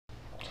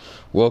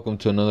Welcome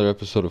to another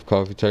episode of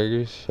Coffee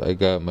Tigers. I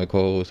got my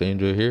co-host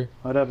Angel here.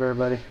 What up,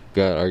 everybody?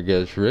 Got our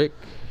guest Rick.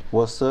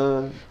 What's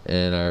up?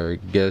 And our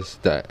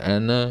guest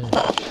Diana.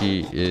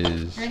 She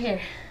is Right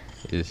here.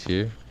 is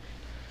here.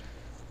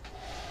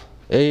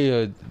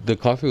 Hey, the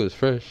coffee was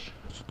fresh.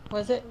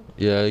 Was it?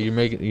 Yeah, you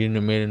made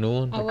a new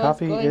one. I The was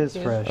coffee going is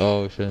to, fresh.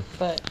 Oh shit.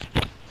 But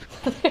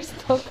there's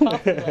still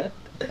coffee left.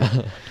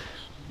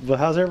 But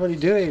how's everybody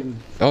doing?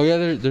 Oh yeah,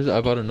 there's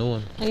I bought a new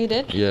one. Oh, you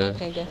did? Yeah.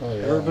 Okay, good. Oh,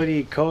 yeah.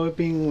 Everybody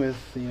coping with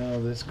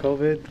this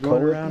COVID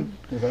going around.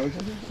 Is that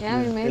what you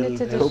Yeah, we made it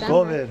to El December.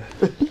 COVID.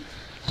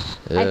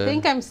 Yeah. I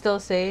think I'm still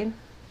sane.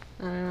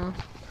 I don't know.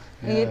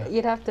 Yeah.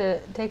 You'd have to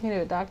take me to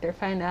a doctor,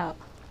 find out.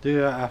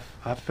 Dude, I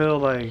feel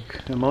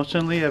like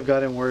emotionally I've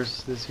gotten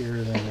worse this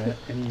year than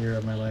any year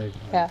of my life.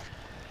 Yeah.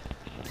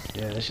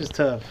 Yeah, it's just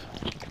tough.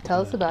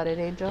 Tell us about it,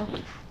 Angel.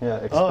 Yeah,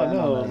 expand Oh on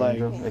no, that, like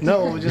Angel.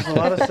 no, just a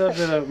lot of stuff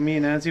that me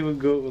and Nancy would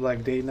go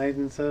like date night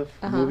and stuff,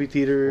 Uh-huh. movie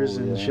theaters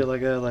Oh, and yeah. shit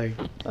like that. Like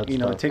That's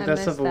tough. take I that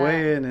miss stuff that.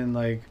 away, and then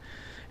like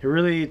it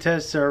really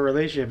tests our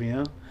relationship.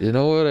 You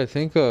know what? I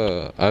think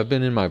I've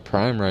been in my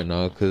prime right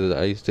now because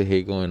I used to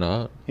hate going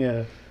out.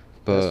 Yeah,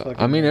 But fucking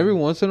I mean, bad. every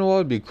once in a while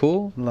it'd be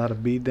cool. a lot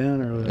of beat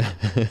down or what?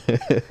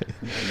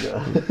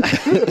 Yeah.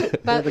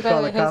 But to by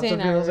call the the way, cops Jose up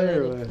and I here, are Jose,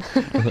 or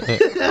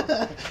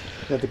related.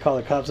 You have to call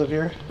the cops up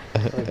here?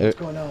 Like, what's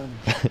going on?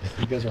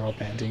 You guys are all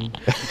panting.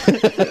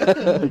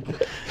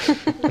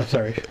 I'm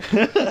sorry.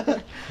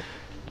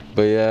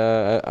 But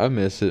yeah, I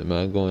miss it,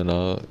 man. Going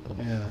out.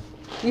 Yeah.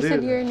 You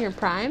said Dude. you're in your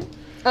prime?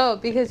 Oh,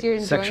 because you're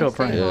enjoying Sexual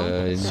staying prime. home. Yeah,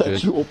 I enjoy-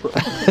 Sexual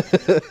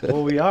pride.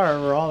 Well,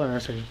 we're all in our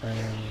sexual prime.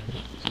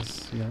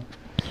 Just,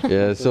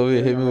 Yeah,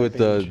 Sylvia hit me with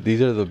the Page.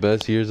 these are the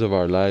best years of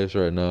our lives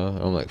right now.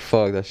 I'm like,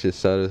 fuck, that shit's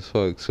sad as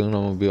fuck. Soon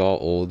I'm gonna be all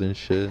old and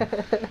shit.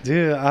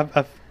 Dude,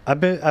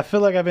 I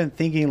feel like I've been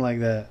thinking like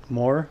that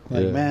more.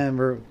 Like, Yeah.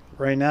 man,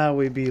 right now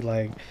we'd be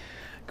like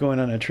going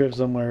on a trip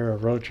somewhere, a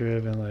road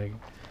trip, and like,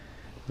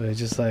 but it's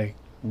just like,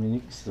 I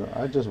mean,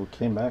 I just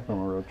came back from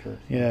a road trip.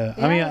 yeah.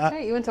 Yeah, I mean, that's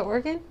right. You went to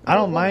Oregon? I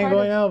don't What mind part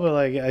going of- out, but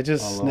like I All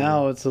just over.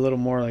 now it's a little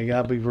more like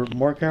gotta be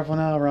more careful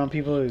now around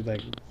people.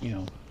 Like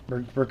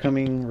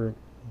we're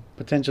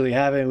potentially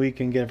having we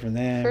can get from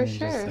them. For and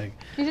sure. Just, like,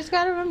 You just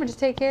gotta remember to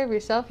take care of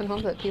yourself and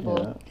hope that people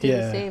Yeah. do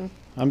Yeah. the same.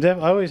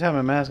 I always have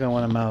my mask on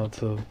when I'm out.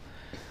 So,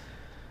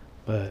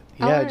 but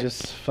I yeah, wanna-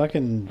 just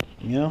fucking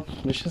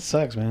this shit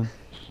sucks, man.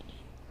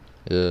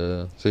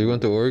 Yeah. So you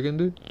went to Oregon,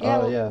 dude?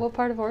 Yeah, Yeah. What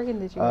part of Oregon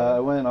did you I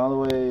go? went all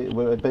the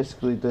way. I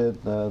basically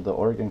did the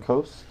Oregon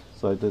coast.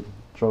 So I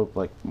drove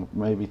like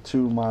maybe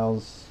 2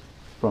 miles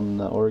from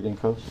the Oregon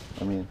coast.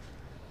 I mean,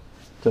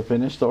 to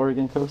finish the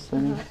Oregon coast. I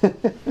mean.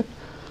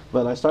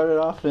 But I started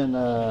off in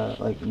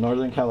like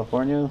Northern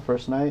California the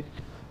first night.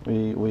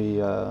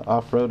 We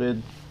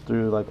off-roaded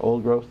through like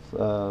old growth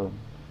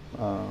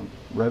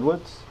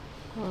redwoods,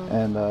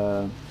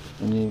 and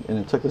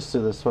it took us to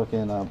this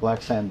fucking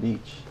black sand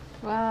beach.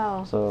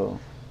 Wow. So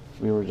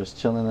we were just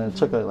chilling there. It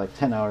took like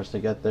 10 hours to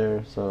get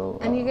there. So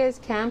And you guys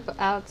camp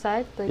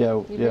outside? Like, Yeah,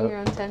 you bring yeah. your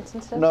own tents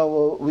and stuff? no,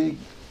 well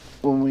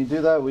when we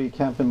do that we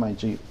camp in my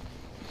Jeep.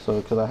 So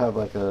because I have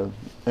like a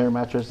air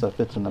mattress that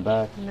fits in the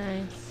back,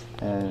 Nice.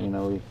 and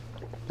we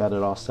got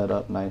it all set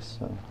up nice.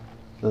 So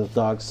the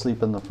dogs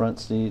sleep in the front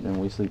seat and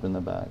we sleep in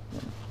the back.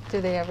 Do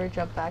they ever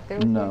jump back there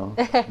with No,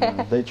 you?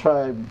 no. They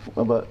tried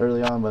about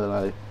early on, but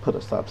I put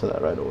a stop to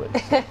that right away.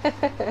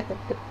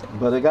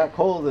 But it got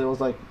cold. It was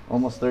like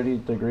almost 30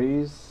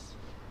 degrees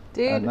at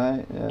Dude,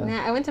 night. Yeah. man,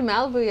 I went to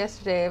Malibu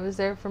yesterday. I was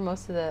there for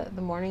most of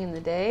the morning and the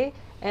day,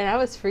 and I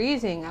was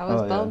freezing. I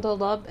was Oh, yeah.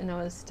 bundled up, and it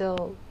was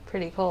still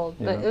pretty cold.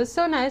 But Yeah. it was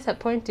so nice at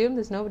Point Doom.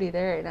 There's nobody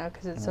there right now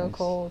because it's so Nice.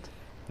 cold.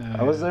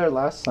 I was there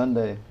last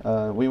Sunday.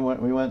 We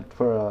went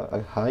for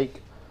a hike,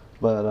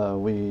 but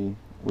we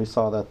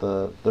saw that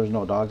there's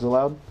no dogs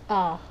allowed.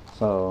 Oh,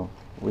 So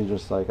we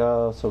just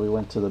so we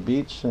went to the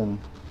beach, and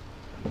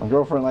my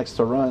girlfriend likes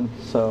to run,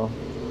 so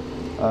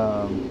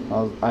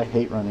I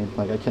hate running.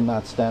 Like I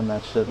cannot stand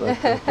that shit.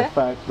 Like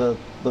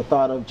the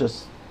thought of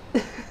just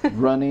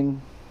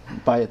running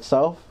by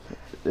itself,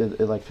 it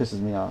like pisses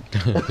me off.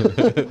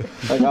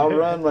 Like I'll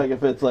run like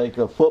if it's like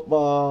a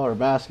football or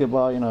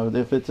basketball,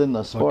 if it's in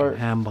the sport,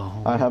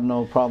 handball. I have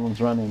no problems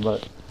running,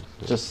 but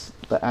just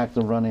the act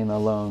of running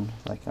alone,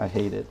 like I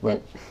hate it.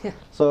 But yeah.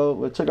 so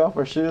we took off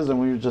our shoes and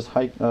we were just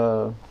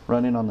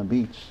running on the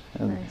beach.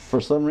 And Nice. for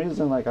some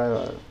reason, like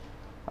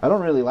I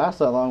don't really last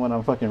that long when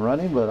I'm fucking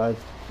running, but I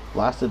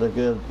lasted a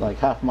good like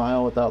half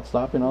mile without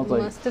stopping. I was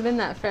like, must have been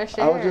that fresh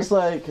air. I was just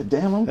like,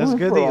 damn, I'm That's going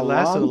good for that you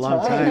lasted a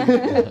long time.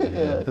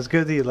 Yeah. It's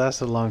good that you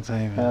lasted a long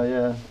time. Hell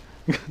Man.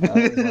 yeah. I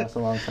always last a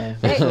long time.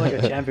 I feel like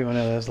a champion when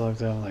I last a long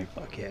time. I'm like,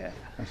 fuck yeah.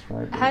 That's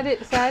right. dude.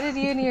 How did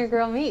you and your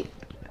girl meet?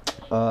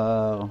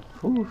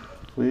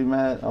 We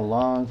met a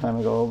long time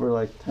ago, over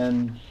like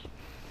 10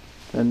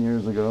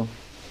 years ago.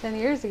 10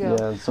 years ago.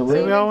 Yeah, so We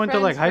you all were went to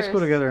like friends high school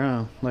first. together,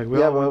 huh? Like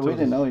yeah, all but went we to-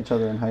 didn't know each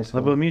other in high Like,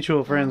 school. but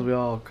mutual friends, we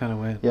all kind of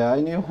went. Yeah,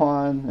 I knew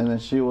Juan, and then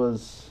she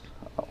was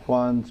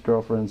Juan's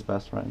girlfriend's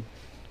best friend.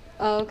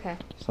 Oh, okay.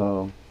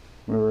 So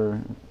we were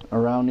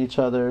around each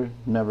other,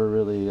 never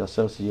really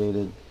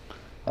associated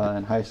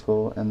in high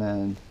school, and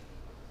then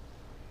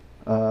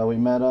we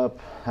met up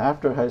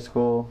after high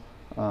school.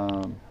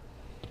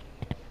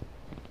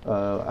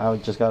 I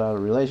just got out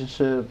of a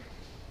relationship.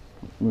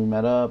 We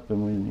met up,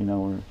 and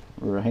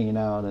we were hanging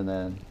out, and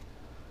then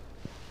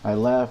I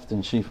left,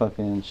 and she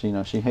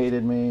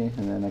hated me,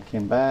 and then I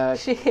came back.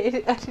 She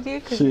hated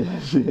you?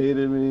 She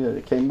hated me.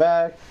 I came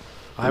back.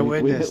 I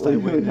witnessed. We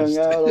hung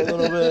out a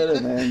little bit,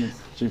 and then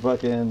she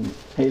fucking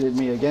hated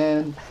me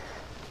again.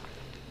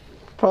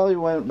 Probably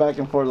went back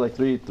and forth like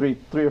three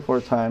or four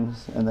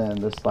times, and then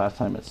this last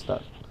time it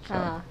stuck.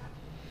 So,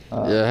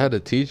 yeah, I had a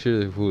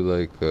teacher who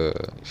like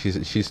she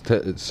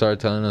started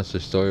telling us the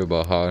story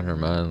about how her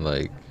man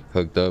like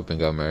hooked up and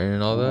got married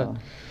and all that.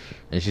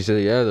 And she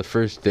said, yeah, the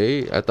first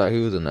date, I thought he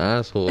was an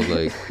asshole.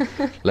 Like,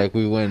 like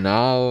we went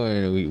out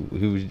and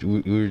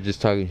we were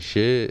just talking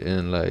shit,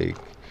 and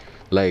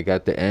like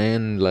at the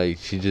end, like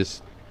she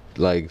just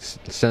like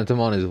sent him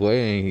on his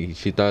way, and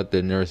she thought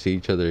they'd never see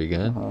each other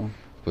again.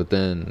 But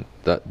then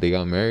they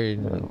got married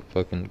and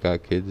fucking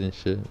got kids and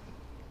shit.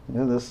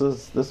 Yeah, this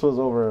was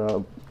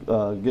over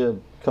a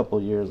good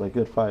couple years, like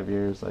good 5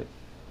 years. Like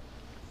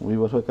we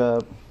would hook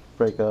up,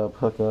 break up,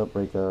 hook up,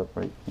 break up,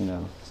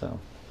 so.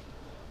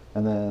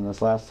 And then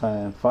this last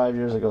time, 5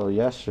 years ago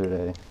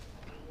yesterday,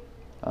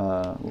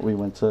 we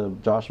went to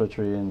Joshua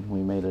Tree and we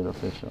made it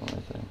official, I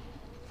think.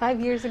 5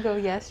 years ago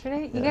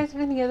yesterday? You guys have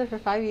been together for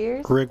 5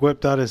 years? Rick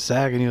whipped out his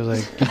sack and he was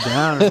like, "You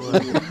down?" Or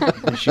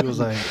what? And she was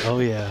like, "Oh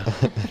yeah."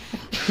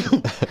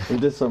 We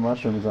did some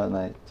mushrooms that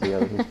night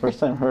together. It was the first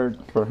time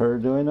for her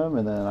doing them,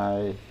 and then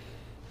I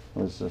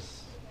was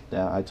just,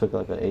 I took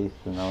like an eighth,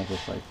 and I was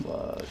just like,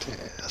 fuck.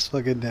 That's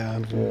fucking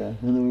down. Yeah, and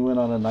then we went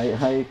on a night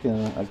hike,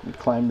 and I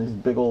climbed these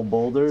big old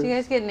boulders. Do you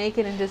guys get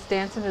naked and just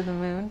dance into the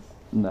moon?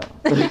 No.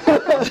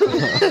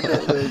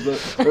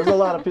 there's a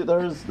lot of people.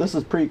 This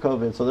is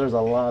pre-COVID, so there's a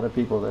lot of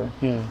people there.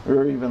 Yeah. We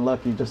were even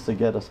lucky just to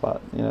get a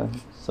spot,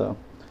 So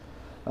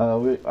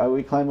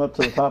we climb up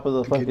to the top of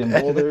the fucking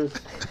boulders.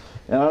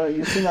 And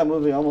you seen that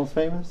movie Almost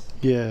Famous?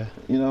 Yeah.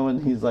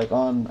 When he's like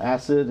on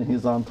acid and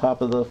he's on top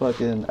of the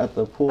fucking at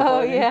the pool Oh,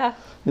 party? yeah.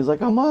 He's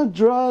like, "I'm on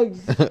drugs."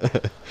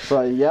 So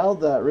I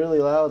yelled that really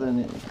loud,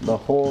 and the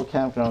whole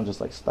campground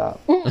just like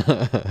stopped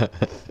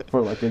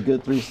for like a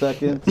good 3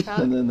 seconds,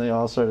 and then they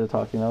all started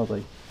talking. I was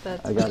like,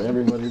 I got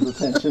everybody's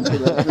attention for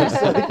that 3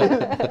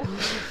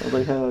 seconds. I was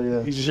like, hell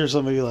yeah. You just hear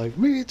somebody like,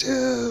 "Me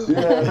too."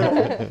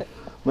 Yeah.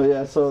 But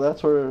yeah, so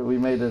that's where we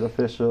made it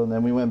official, and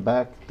then we went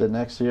back the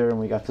next year, and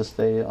we got to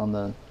stay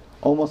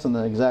almost in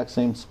the exact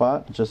same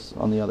spot, just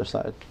on the other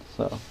side.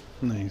 So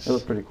Nice. it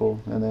was pretty cool.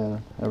 And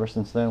then ever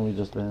since then, we've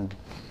just been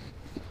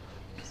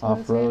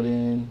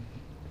off-roading,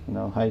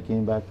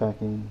 hiking,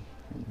 backpacking.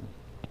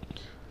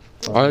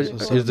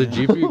 Is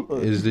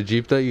the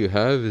Jeep that you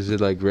have, is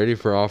it like ready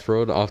for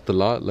off-road off the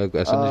lot, like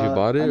as soon as you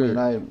bought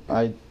it?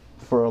 I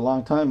for a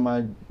long time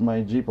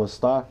my Jeep was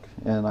stock,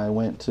 and I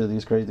went to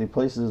these crazy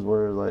places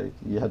where like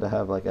you had to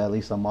have like at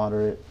least a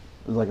moderate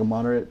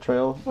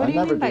trail. What do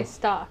you mean by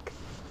stock?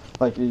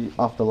 Like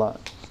off the lot,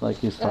 like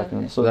he's talking.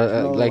 Okay. So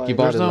like you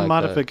bought There's it no like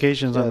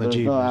modifications on the there's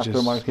Jeep. no It's just-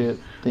 aftermarket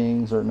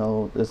things,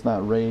 or it's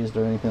not raised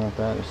or anything like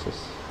that. It's just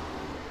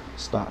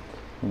stock,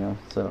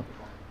 So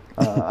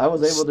I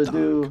was able to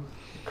do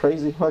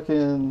crazy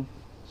fucking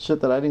shit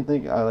that I didn't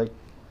think I like.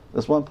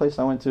 This one place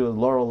I went to was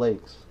Laurel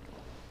Lakes,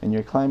 and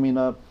you're climbing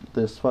up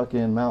this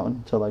fucking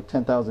mountain to like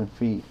 10,000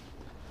 feet,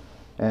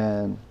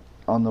 and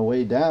on the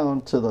way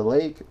down to the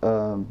lake,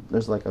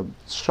 there's like a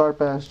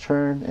sharp ass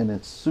turn, and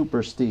it's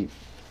super steep.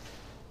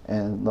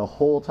 And the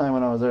whole time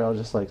when I was there, I was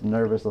just like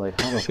nervous, like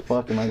how the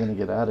fuck am I gonna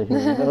get out of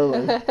here?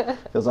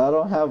 Because I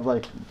don't have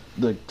like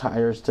the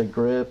tires to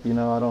grip, I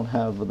don't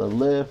have the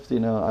lift,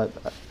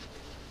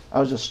 I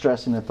was just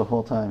stressing it the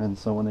whole time. And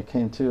so when it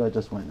came to, I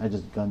just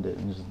gunned it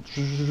and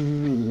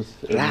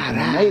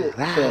I made it.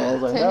 So I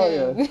was like, hell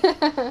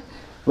yeah.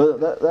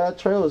 But that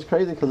trail is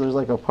crazy because there's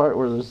like a part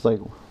where there's like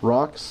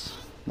rocks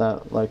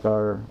that like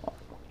are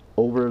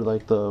over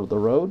like the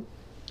road.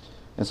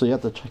 And so you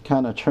have to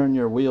kind of turn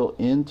your wheel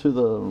into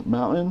the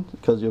mountain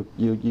because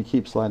you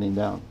keep sliding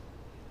down.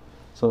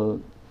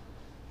 So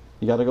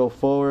you got to go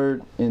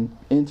forward and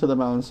into the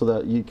mountain so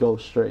that you go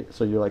straight.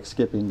 So you're like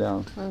skipping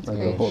down That's like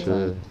great. the whole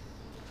time.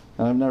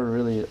 And I've never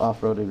really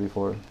off-roaded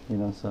before,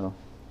 so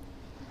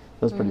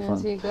it was pretty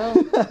As fun. you go.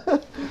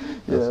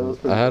 Yeah, it was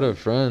pretty I had a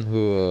friend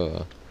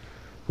who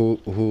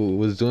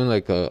was doing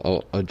like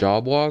a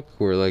job walk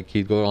where like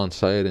he'd go on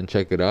site and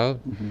check it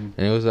out, and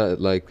it was at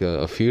like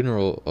a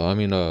funeral. I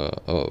mean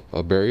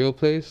a burial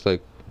place.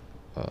 Like,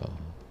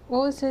 What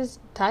was his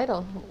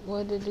title?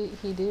 What did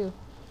he do?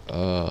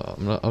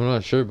 I'm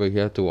not sure, but he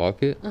had to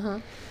walk it. Uh-huh.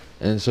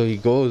 And so he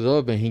goes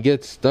up and he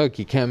gets stuck.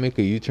 He can't make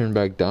a U-turn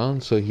back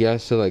down, so he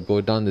has to like go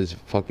down this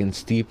fucking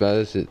steep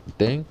ass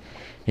thing.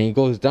 And he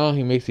goes down,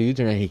 he makes a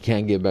U-turn, and he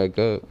can't get back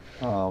up.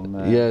 Oh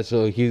man. Yeah,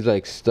 so he's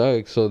like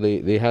stuck. So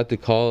they had to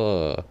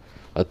call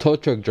a tow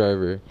truck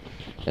driver.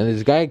 And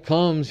this guy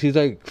comes, he's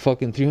like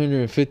fucking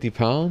 350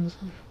 pounds.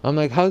 I'm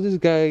like, how's this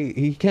guy,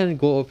 he can't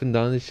go up and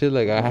down this shit.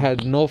 Like, I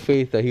had no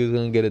faith that he was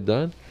gonna get it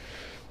done.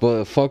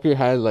 But fucker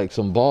had like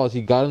some balls.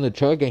 He got in the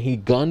truck and he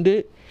gunned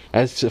it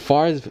as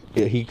far as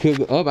he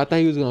could up. I thought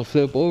he was gonna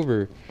flip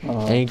over,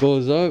 and he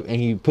goes up and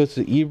he puts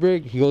the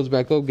e-brake. He goes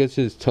back up, gets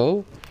his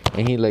toe,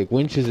 and he like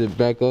winches it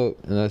back up,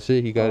 and that's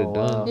it. He got it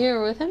done. wow. You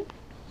were with him?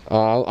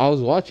 I was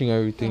watching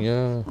everything.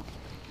 Yeah,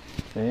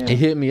 Damn. he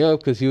hit me up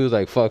because he was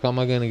like, "Fuck, how am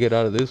I gonna get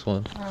out of this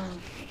one?"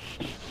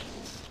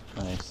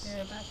 Nice.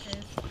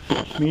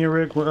 Me and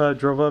Rick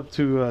drove up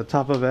to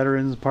top of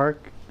Veterans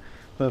Park,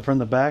 but from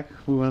the back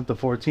we went up to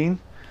 14,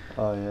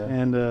 Oh yeah.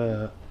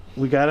 and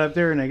we got up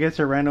there, and I guess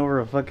it ran over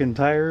a fucking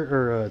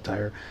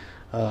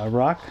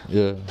rock,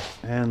 Yeah.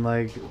 and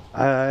like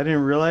I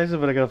didn't realize it,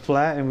 but I got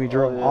flat, and we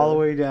drove yeah. all the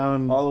way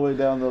down All the way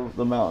down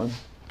the mountain.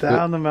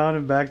 the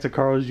mountain back to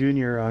Carl's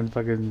Jr. on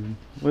fucking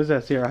what is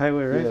that, Sierra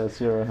Highway, right? Yeah,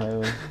 Sierra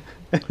Highway.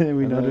 And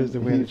we And noticed that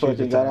then we he had to change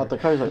the fucking got tire. out the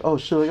car. He's like, "Oh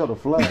shit, I got a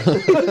flat." I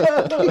was like,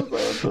 "What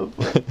the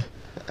fuck?"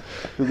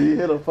 Cause he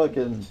hit a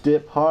fucking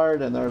dip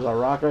hard, and there's a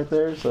rock right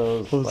there.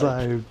 So I was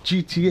like,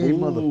 GTA Ooh.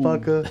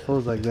 motherfucker. I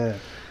was like that.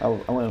 I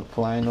went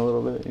flying a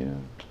little bit. Yeah,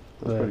 that's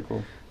But- pretty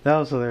cool. That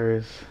was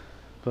hilarious.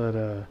 But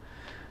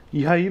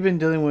how you been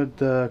dealing with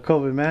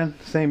COVID, man?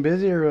 Staying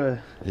busy or what?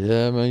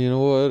 Yeah, man. You know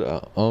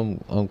what?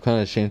 I'm kind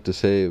of ashamed to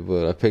say it,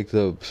 but I picked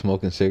up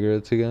smoking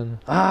cigarettes again.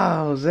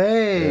 Ah,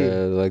 Jose.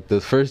 Yeah, like the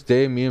first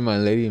day me and my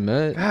lady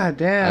met, God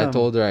damn. I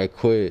told her I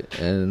quit,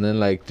 and then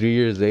like 3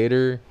 years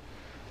later,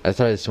 I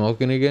started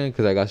smoking again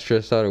because I got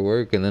stressed out at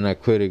work, and then I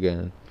quit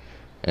again.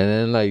 And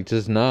then like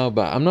just now,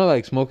 but I'm not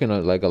like smoking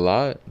like a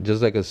lot,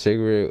 just like a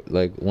cigarette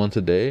like once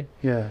a day.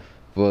 Yeah.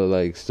 But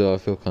like still, I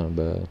feel kind of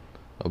bad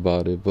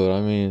about it. But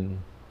I mean,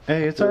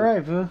 Hey, it's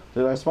alright, fool.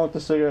 Dude, I smoked a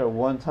cigarette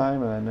one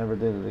time and I never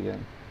did it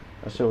again.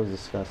 That shit was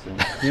disgusting.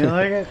 You know,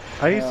 like it?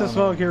 I used to Um,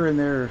 smoke here and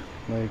there.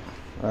 Like,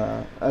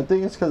 I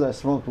think it's because I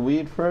smoked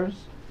weed first,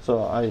 so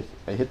I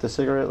hit the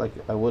cigarette like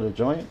I would a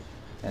joint,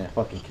 and it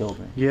fucking killed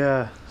me.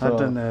 yeah, I've So,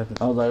 done that.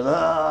 I was like,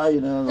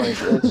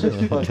 like it's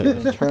just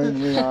fucking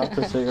turned me off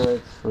to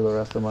cigarettes for the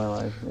rest of my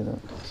life.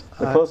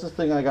 The I- closest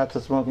thing I got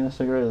to smoking a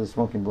cigarette is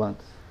smoking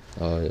blunts.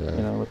 oh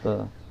yeah. With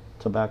the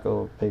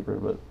tobacco paper,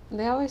 but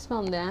They always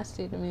smell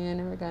nasty to me. I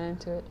never got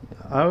into it.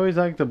 I always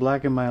like the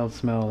black and mild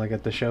smell, like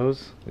at the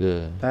shows.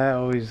 Yeah. That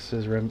always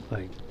is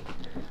like,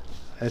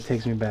 it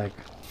takes me back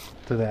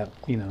to that,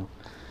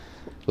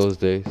 Those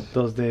days.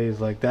 those days,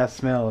 like that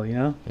smell,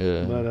 Yeah.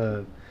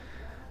 But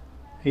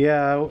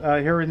yeah,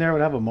 I here and there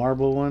would have a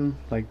marble one,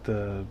 like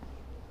those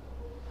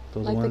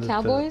Like ones the that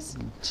Cowboys?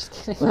 Just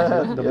kidding.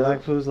 the Yeah.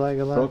 black foods like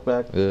a lot.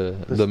 Brokeback.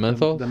 Yeah. The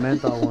menthol. The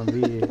menthol one.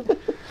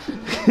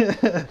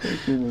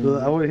 So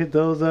I would hit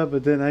those up,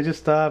 but then I just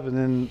stopped. And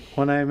then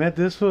when I met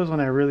this was when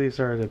I really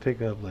started to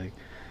pick up like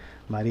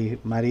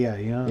Maria,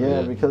 Yeah,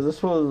 Yeah. because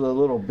this was a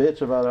little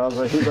bitch about it. I was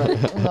like, he's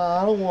like,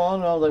 nah, I don't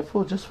want it. I was like,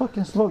 fool, just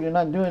fucking smoke. You're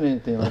not doing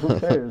anything. Like, who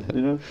cares,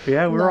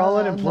 Yeah, we were all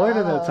Nah, unemployed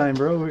at nah, that time,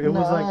 bro. It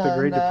was like the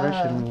Great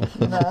Depression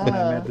when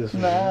I met this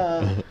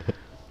fool.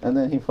 And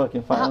then he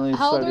fucking finally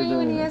How old started were you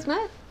doing when you it. guys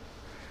met?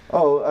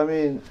 Oh, I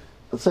mean,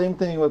 the same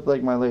thing with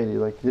like my lady.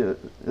 Like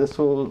this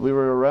fool, we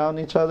were around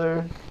each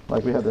other.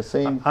 Like we had the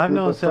same. I've group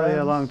known of Celia a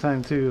friends, long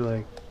time too.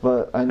 Like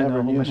but I I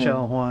never know knew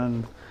Michelle him.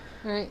 Juan.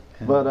 Right.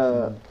 and-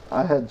 But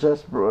I had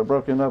just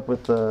broken up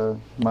with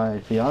my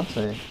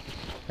fiance,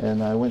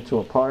 and I went to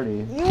a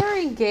party. You were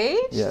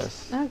engaged?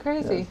 Yes. Oh,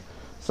 crazy. Yes.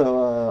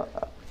 So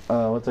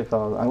what's it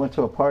called? I went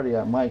to a party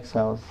at Mike's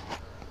house,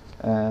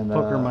 and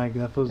Poker Mike,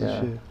 that was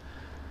yeah. the shit.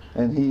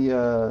 and he,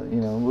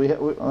 we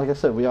like I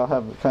said, we all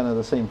have kind of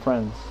the same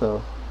friends.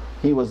 So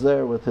he was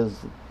there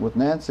with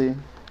Nancy,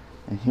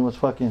 and he was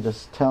fucking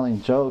just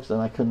telling jokes,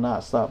 and I could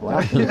not stop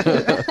laughing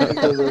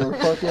because they were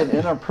fucking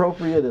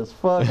inappropriate as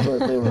fuck, but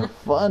they were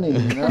funny,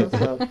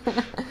 So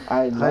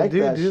I like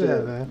that do shit.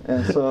 that, man.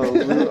 And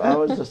so I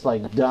was just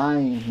like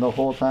dying the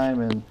whole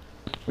time, and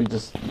we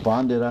just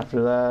bonded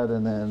after that,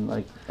 and then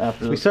like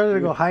after We started to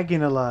go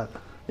hiking a lot.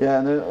 yeah,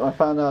 and then I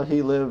found out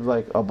he lived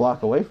like a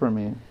block away from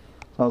me.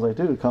 So I was like,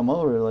 dude, come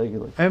over. Like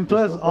And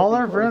plus, so all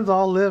our fucking friends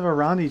all live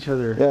around each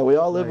other. yeah, we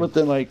all live Like-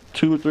 within like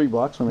 2 or 3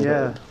 blocks from each Yeah,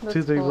 other. That's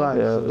 2-3 cool. blocks.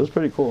 Yeah, it was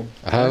pretty cool.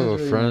 I have That a is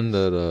really friend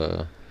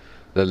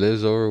that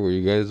lives over where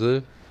you guys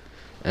live,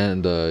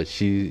 and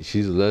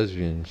she's a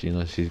lesbian.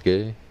 She's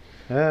gay.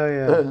 Hell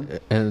yeah.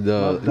 And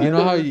Well, you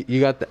know how that-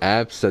 you got the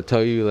apps that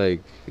tell you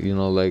like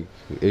like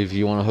if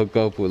you want to hook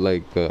up with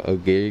like a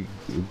gay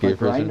Like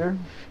person. Grindr?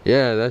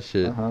 Yeah, that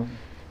shit. Uh-huh.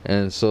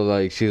 And so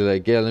like she's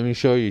like, yeah, let me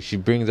show you. She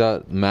brings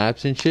out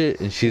maps and shit,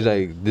 and she's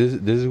like, this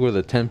is where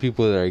the 10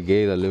 people that are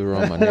gay that live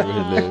around my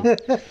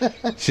neighborhood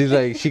live. She's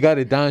like, she got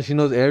it down. She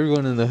knows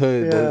everyone in the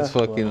hood. Yeah. That's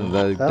fucking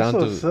like That's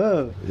down what's to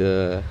up.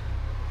 yeah.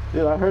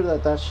 Dude, I heard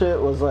that shit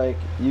was like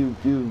you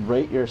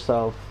rate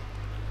yourself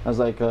as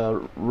like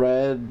a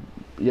red,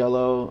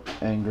 yellow,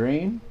 and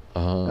green.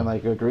 And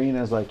like a green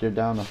is like you're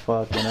down to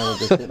fuck whenever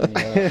just hit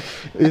me up.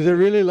 Is it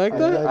really like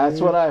that?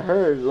 That's what I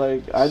heard.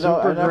 Like I know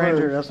Super I never.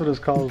 Granger, that's what it's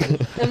called.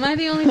 Am I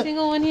the only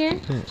single one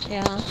here?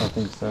 Yeah. I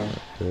think so.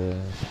 Yeah.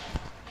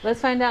 Let's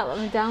find out. Let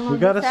me download We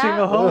got a this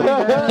single app.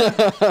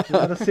 homie, man. We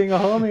got a single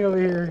homie over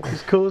here.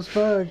 He's cool as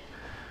fuck.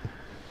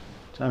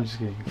 I'm just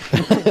kidding.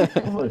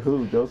 I'm like,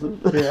 who, Joseph?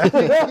 Yeah.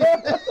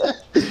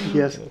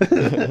 Yes.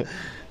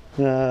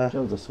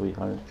 Joe's a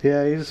sweetheart.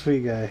 Yeah, he's a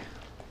sweet guy.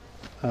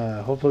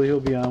 Hopefully he'll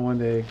be on one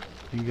day.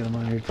 You can get him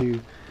on here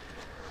too.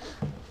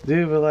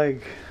 Dude, but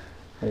like,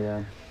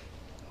 Yeah.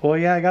 well,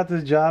 yeah, I got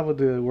this job with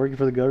the working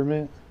for the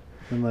government,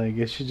 and like,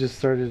 it should just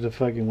started to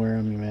fucking wear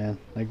on me, man.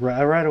 Like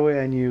right away,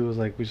 I knew it was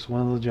like just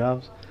one of those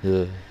jobs.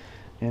 Yeah.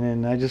 And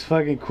then I just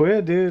fucking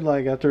quit, dude.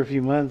 Like after a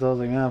few months, I was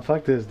like, man,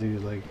 fuck this,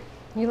 dude. Like,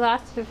 You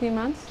lasted a few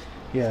months?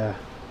 yeah,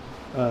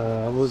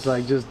 I was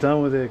like just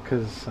done with it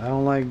because I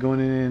don't like going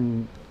in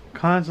and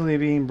constantly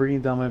being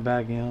breathing down my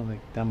back, you know,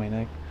 like down my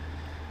neck.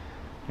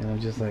 And I'm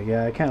just like,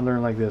 yeah, I can't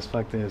learn like this.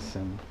 Fuck this.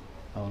 And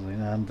I was like,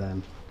 nah, I'm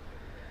done.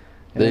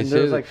 And They then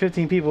there was say like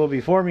 15 people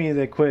before me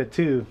that quit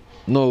too.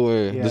 No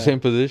way. Yeah. The same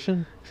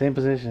position? Same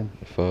position.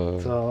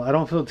 Fuck. So I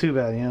don't feel too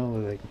bad, you know.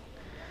 Like,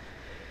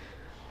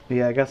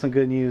 yeah, I got some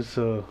good news.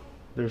 So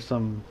there's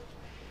some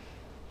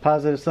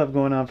positive stuff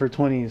going on for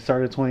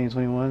start of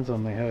 2021. So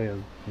I'm like, hell yeah.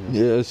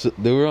 Yes,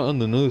 they were on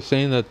the news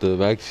saying that the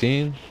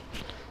vaccine,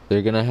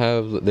 they're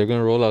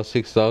gonna roll out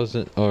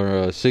 6,000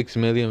 or 6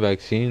 million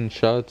vaccine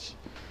shots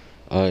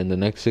in the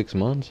next 6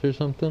 months or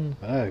something.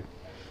 Fuck.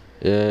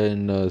 Yeah,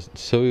 and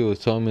Sylvia was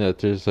telling me that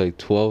there's like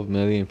 12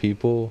 million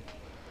people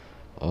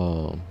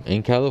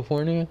in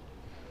California,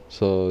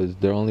 so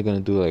they're only gonna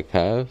do like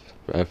half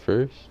at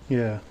first.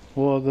 Yeah.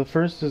 Well, the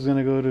first is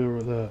gonna go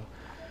to the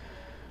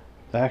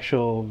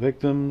actual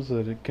victims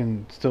that it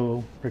can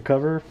still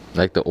recover.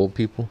 Like the old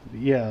people.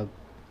 Yeah.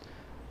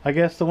 I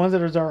guess the ones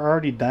that are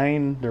already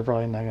dying, they're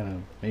probably not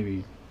gonna.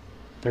 Maybe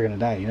they're gonna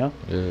die, you know.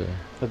 Yeah.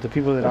 But the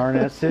people that aren't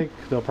as sick,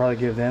 they'll probably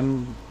give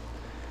them.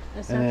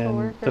 Essential And then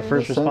workers? the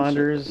first Essential-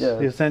 responders, yeah.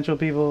 the essential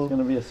people, It's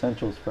gonna be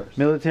essentials first.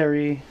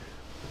 military.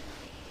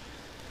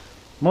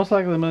 Most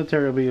likely the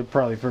military will be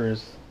probably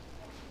first,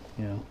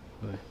 you know.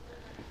 But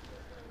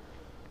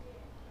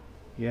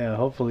yeah,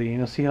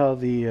 hopefully, see how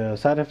the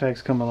side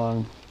effects come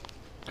along.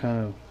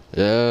 Kind of.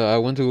 Yeah, I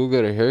went to go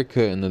get a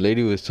haircut, and the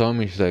lady was telling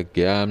me, she's like,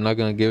 "Yeah, I'm not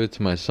gonna give it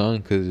to my son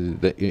because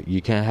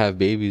you can't have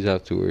babies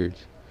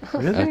afterwards."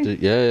 Really?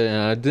 Yeah,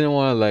 and I didn't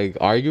want to like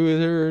argue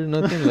with her or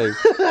nothing.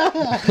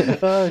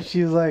 Like,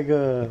 She's like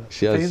a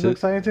She has Facebook si-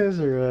 scientist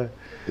or.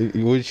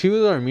 well, she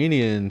was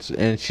Armenian,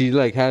 and she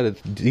like had a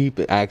deep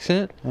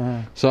accent.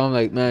 So I'm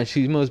like, man,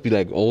 she must be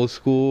like old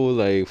school,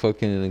 like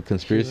fucking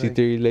conspiracy like,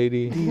 theory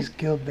lady. These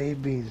kill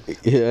babies. I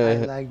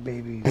Yeah. like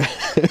babies.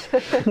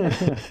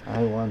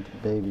 I want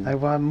babies. I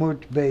want more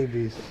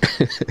babies.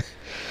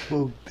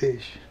 Food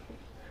dish.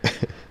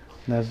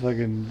 That's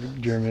fucking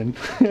German.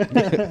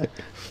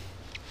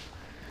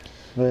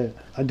 But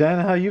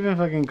Diana, how you been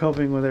fucking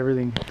coping with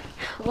everything?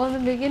 Well, in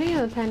the beginning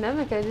of the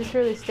pandemic, I just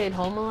really stayed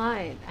home a lot.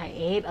 I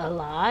ate a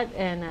lot,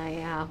 and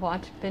I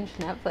watched binge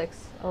Netflix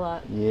a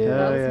lot. Yeah. That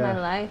Oh, was yeah. my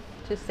life,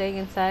 just staying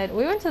inside.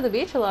 We went to the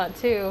beach a lot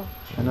too.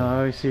 I know I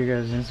always see your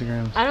guys'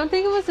 Instagrams. I don't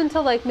think it was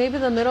until like maybe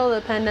the middle of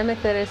the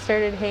pandemic that I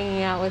started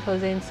hanging out with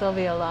Jose and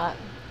Sylvia a lot.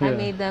 I Yeah.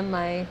 made them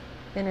my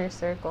inner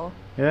circle,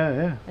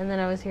 Yeah, and then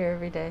I was here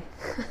every day.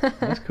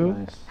 that's cool.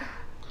 Nice.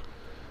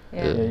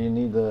 Yeah. Yeah, you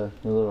need the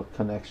little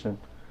connection.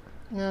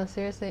 No,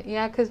 seriously.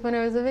 Yeah, because when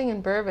I was living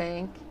in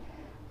Burbank,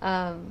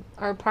 our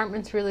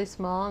apartment's really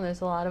small and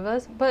there's a lot of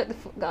us. But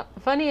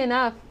funny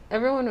enough,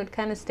 everyone would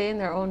kind of stay in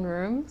their own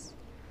rooms.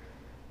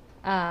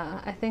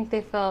 I think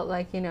they felt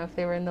like, if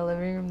they were in the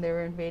living room, they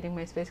were invading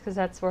my space because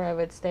that's where I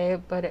would stay.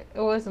 But it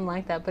wasn't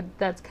like that. But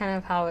that's kind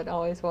of how it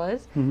always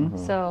was. Mm-hmm.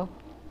 So,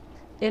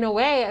 in a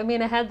way, I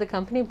mean, I had the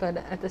company, but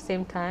at the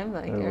same time,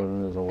 like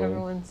Everyone is away.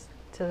 everyone's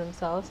to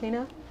themselves,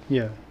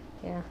 Yeah.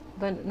 Yeah.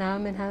 But now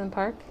I'm in Highland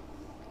Park.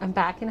 I'm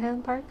back in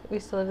Highland Park. We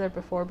used to live there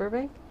before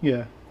Burbank.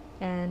 Yeah.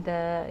 And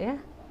yeah,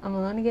 I'm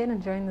alone again,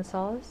 enjoying the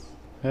solace.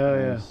 Hell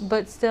yeah. Nice.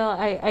 But still,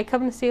 I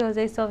come to see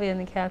Jose, Sylvia, and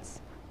the cats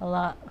a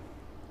lot.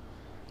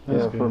 That's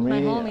Yeah, good. for My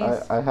me,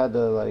 homies. I had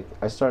to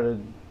I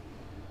started.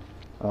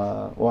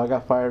 Well, I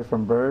got fired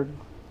from Bird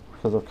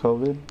because of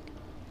COVID,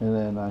 and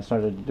then I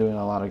started doing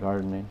a lot of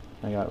gardening.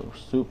 I got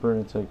super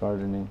into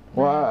gardening.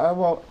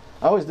 Well,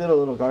 I always did a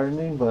little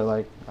gardening,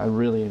 but I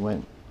really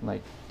went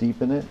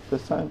deep in it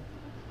this time.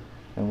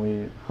 And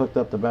we hooked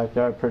up the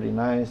backyard pretty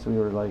nice. We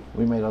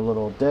made a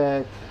little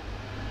deck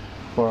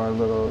for our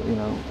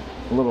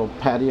little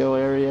patio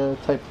area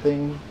type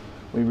thing.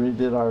 We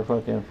redid our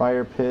fucking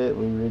fire pit.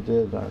 We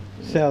redid our.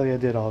 Sally, I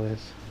did all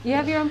this. You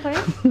have your own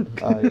place?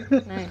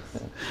 Nice.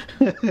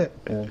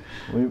 Yeah.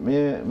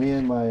 Me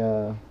and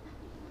my.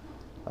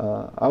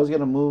 I was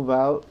gonna move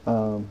out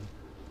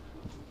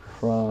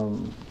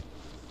from.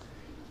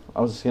 I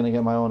was just gonna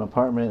get my own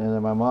apartment, and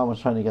then my mom was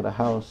trying to get a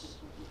house,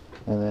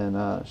 and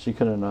then she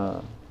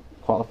couldn't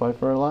qualify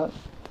for a lot,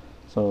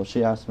 so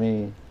she asked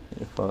me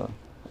if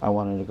I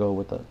wanted to go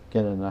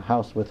get in a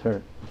house with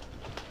her.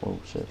 Oh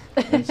shit!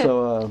 And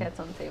so Cats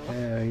on the table.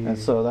 Yeah, and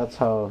so that's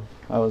how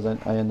I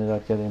ended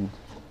up getting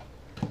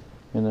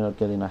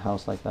a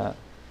house like that.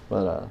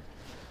 But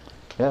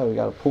yeah, we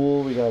got a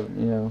pool. We got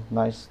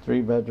nice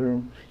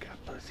 3-bedroom.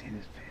 got pussy in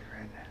his face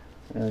right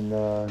now.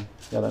 And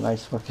got a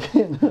nice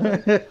fucking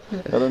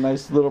got a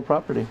nice little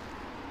property.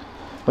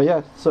 But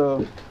yeah,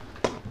 so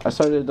I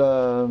started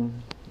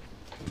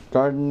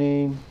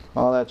gardening,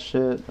 all that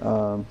shit.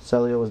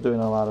 Celia was doing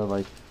a lot of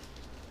like,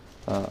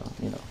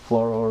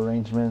 floral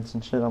arrangements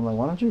and shit. I'm like,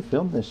 why don't you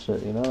film this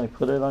shit? You know, like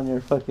put it on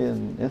your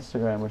fucking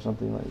Instagram or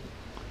something. Like,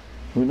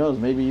 who knows?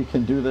 Maybe you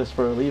can do this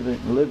for a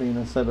living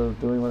instead of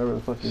doing whatever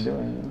the fuck you're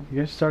doing. You know? You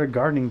guys start a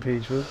gardening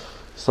page with.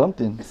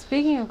 Something.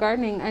 Speaking of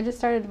gardening, I just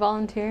started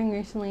volunteering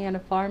recently at a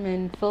farm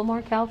in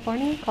Fillmore,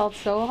 California called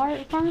Soul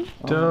Heart Farm.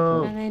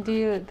 Dope. And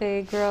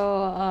they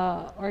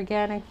grow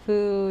organic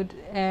food,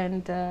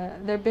 and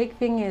their big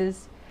thing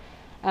is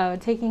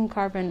taking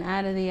carbon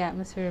out of the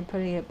atmosphere and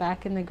putting it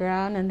back in the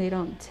ground, and they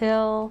don't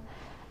till.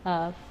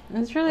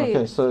 It's really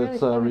Okay, so really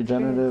it's fun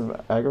regenerative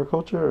experience.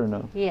 agriculture or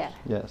no? Yeah.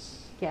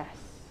 Yes. Yes.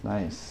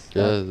 Nice.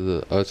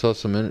 Yeah, I saw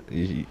some.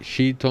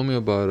 She told me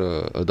about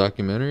a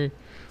documentary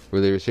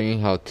where they were saying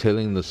how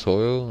tilling the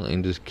soil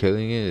and just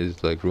killing it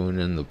is like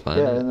ruining the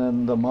planet. Yeah, and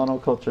then the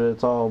monoculture,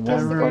 it's all I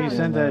one remember you fucking,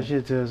 sent that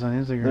shit to us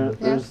on Instagram.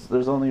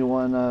 There's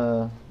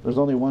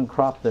only one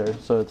crop there,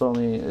 so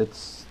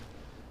it's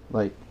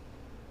like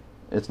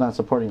it's not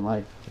supporting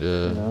life.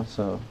 Yeah. You know,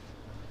 so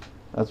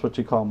that's what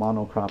you call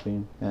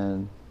monocropping.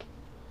 And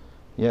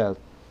yeah,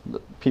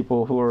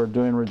 people who are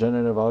doing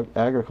regenerative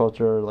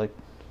agriculture are like,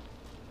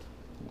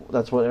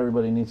 that's what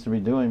everybody needs to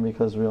be doing,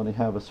 because we only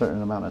have a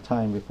certain amount of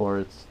time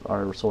before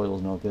our soil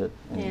is no good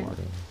anymore.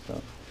 Yeah.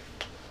 So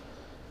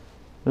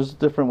there's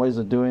different ways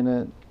of doing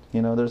it.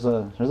 You know, there's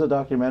a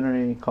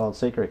documentary called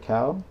Sacred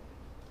Cow,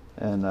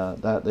 and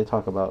that they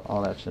talk about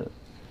all that shit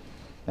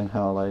and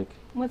how like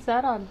What's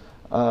that on?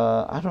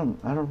 I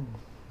don't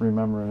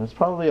remember. It's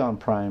probably on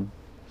Prime,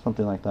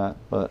 something like that.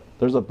 But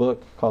there's a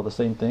book called the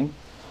same thing,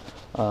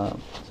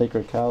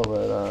 Sacred Cow.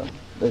 But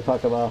they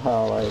talk about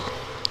how like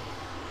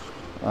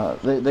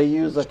they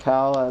use a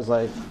cow as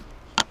like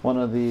one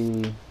of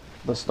the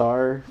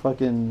star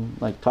fucking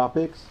like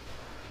topics,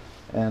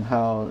 and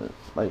how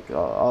like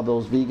all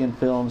those vegan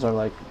films are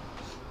like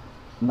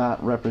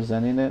not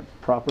representing it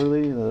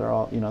properly. They're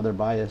all, they're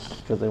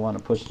biased because they want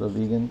to push the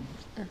vegan.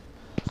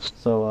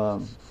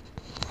 So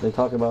they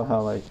talk about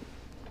how like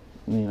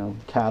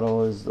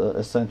cattle is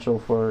essential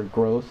for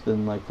growth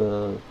in like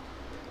the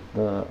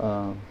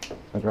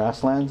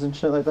grasslands and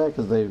shit like that,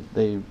 because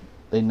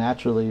they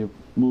naturally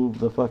move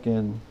the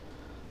fucking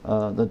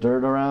the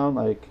dirt around,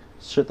 like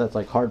shit that's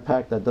like hard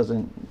packed that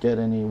doesn't get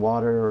any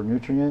water or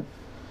nutrient.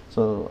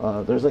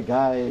 So there's a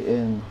guy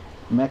in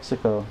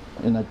Mexico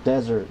in a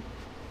desert,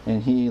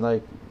 and he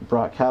like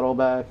brought cattle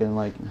back and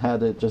like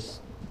had it just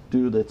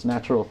do its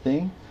natural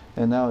thing,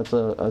 and now it's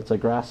a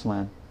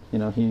grassland.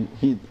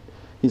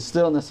 He's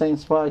still in the same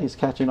spot. He's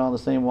catching all the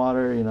same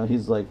water.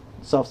 He's like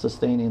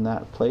self-sustaining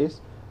that place.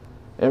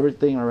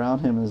 Everything around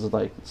him is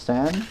like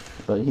sand,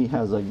 but he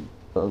has a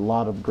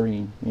lot of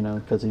green,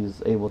 because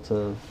he's able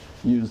to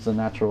use the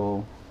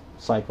natural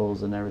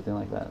cycles and everything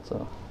like that.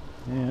 So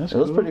Yeah, that's it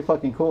was cool. pretty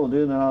fucking cool,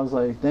 dude. And I was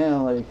like,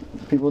 damn, like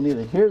people need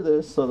to hear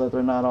this so that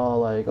they're not all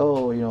like,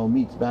 oh,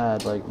 meat's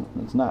bad. Like,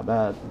 it's not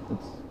bad.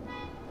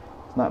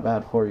 It's not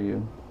bad for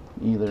you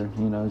either.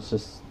 It's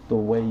just the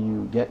way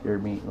you get your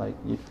meat. Like,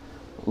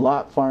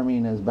 lot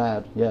farming is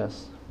bad,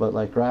 yes, but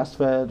like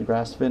grass-fed,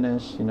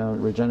 grass-finished,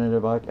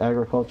 regenerative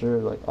agriculture,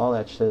 like all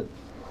that shit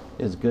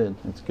is good.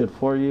 It's good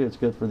for you. It's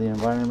good for the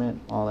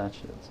environment. All that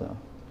shit. So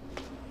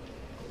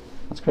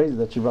that's crazy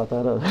that you brought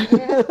that up.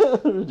 Yeah.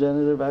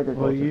 Regenerative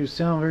agriculture. Well, you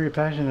sound very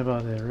passionate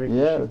about that, Rick.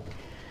 Yeah.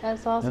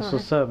 That's awesome. That's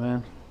what's up,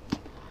 man.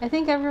 I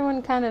think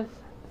everyone kind of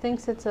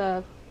thinks it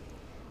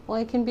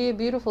can be a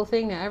beautiful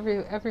thing to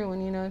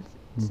everyone,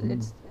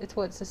 It's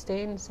what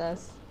sustains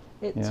us.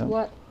 It's Yeah.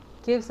 what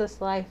gives us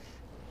life.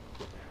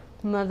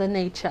 Mother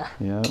Nature.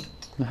 Yeah.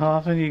 How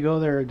often do you go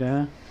there,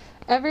 Dan?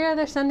 Every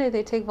other Sunday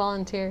they take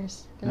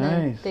volunteers, and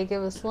then Nice. they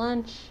give us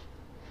lunch.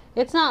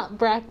 It's not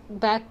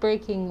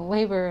back-breaking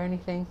labor or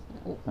anything.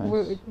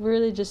 We're Nice.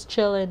 really just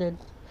chilling, and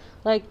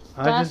like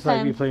I last just like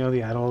time. you playing with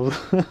the adults.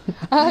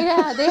 Oh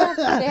yeah,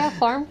 they have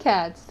farm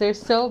cats. They're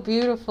so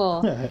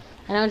beautiful, and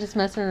I was just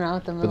messing around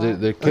with them. a But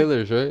lot. they're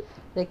killers, right?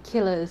 They're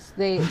killers.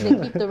 They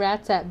keep the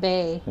rats at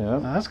bay. Yeah.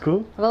 That's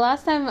cool. Well,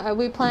 last time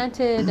we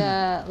planted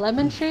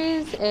lemon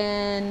trees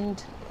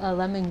and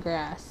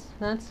lemongrass.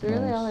 That's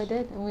really all I Nice.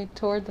 did. And we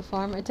toured the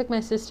farm. I took my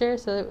sister,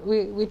 so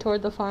we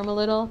toured the farm a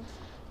little,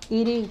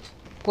 eating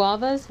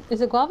guavas.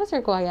 Is it guavas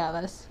or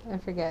guayabas? I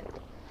forget.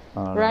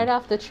 I don't know. Right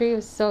off the tree. It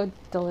was so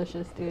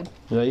delicious, dude.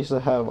 Yeah, I used to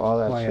have all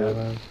that Why, shit.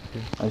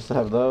 I used to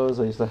have those.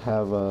 I used to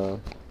have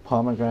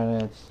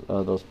pomegranates,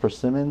 those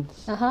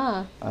persimmons.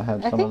 Uh-huh. I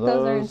had I some think of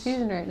those are in those.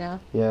 season right now.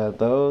 Yeah,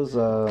 those,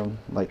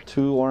 like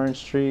 2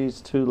 orange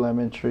trees, 2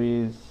 lemon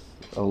trees,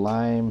 a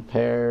lime,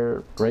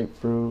 pear,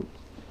 grapefruit,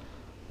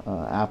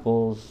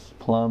 apples,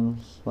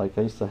 plums. Like,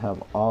 I used to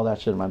have all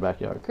that shit in my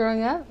backyard.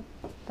 Growing up?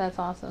 That's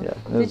awesome. Yeah,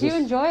 it was Did you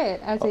just- enjoy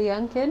it as a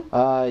young kid?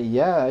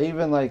 Yeah, I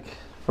even, like,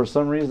 for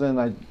some reason,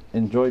 I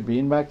enjoyed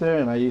being back there,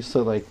 and I used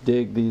to, like,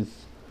 dig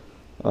these,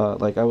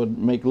 like, I would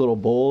make little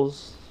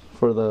bowls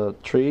for the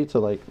tree to,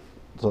 like,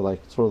 to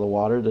like for the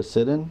water to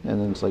sit in, and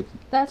then it's like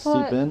That's seep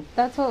what in.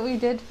 that's what we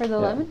did for the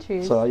Yeah. lemon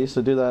trees. So I used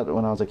to do that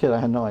when I was a kid. I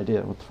had no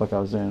idea what the fuck I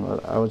was doing,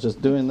 but I was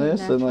just doing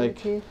this and Naturally,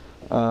 like too.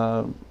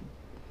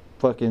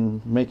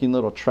 fucking making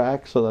little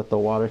tracks so that the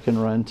water can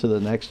run to the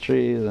next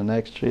tree, the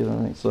next tree, the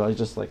next. So I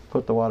just like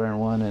put the water in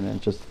one and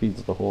it just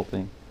feeds the whole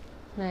thing.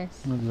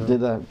 Nice.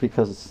 Did that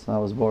because I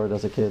was bored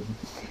as a kid.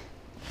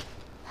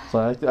 So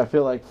I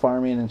feel like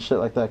farming and shit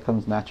like that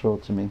comes natural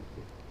to me.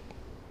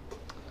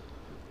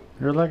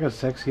 You're like a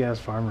sexy ass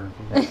farmer.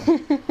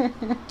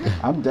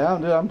 I'm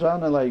down, dude. I'm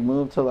down to like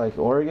move to like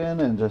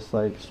Oregon and just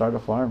like start a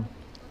farm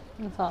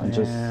That's and awesome.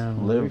 just Damn,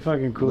 that'd live, be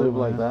fucking cool, live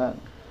like man.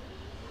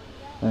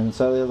 that. And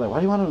Sally was like, "Why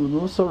do you want to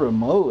move so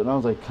remote?" And I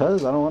was like,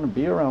 "Cause I don't want to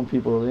be around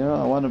people. You know,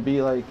 I want to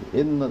be like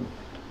in the.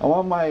 I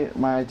want my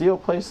ideal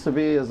place to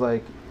be is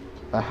like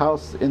a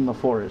house in the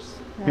forest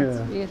That's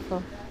Yeah.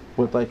 beautiful.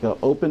 with like a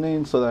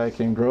opening so that I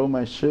can grow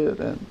my shit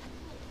and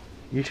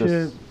You just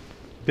should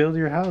build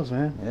your house,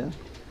 man. yeah.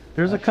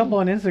 There's a couple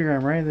on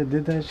Instagram, right, that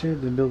did that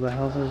shit. They build the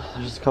houses.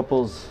 There's just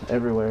couples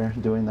everywhere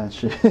doing that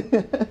shit.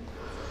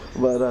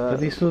 But Do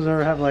these fools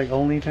ever have like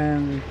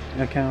OnlyFans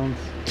accounts?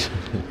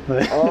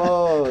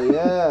 oh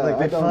yeah, like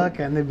they I don't- fuck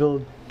and they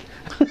build.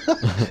 Yeah,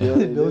 they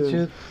they build do.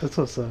 shit. That's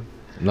what's up.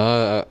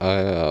 No,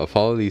 I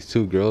follow these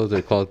two girls.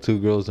 They're called Two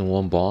Girls in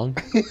One Bong.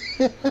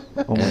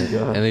 Oh my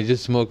god. And they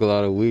just smoke a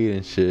lot of weed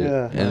and shit.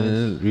 Yeah, and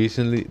then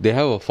recently, they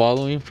have a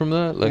following from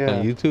that. Like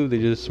on Yeah. YouTube, they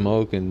just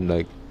smoke and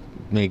like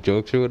make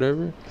jokes or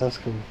whatever. That's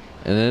cool.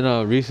 And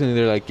then recently,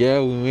 they're like, yeah,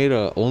 we made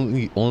a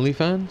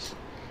OnlyFans.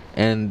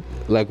 And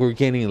like we're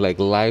getting like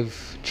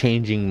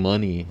life-changing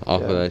money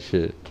off Yeah. of that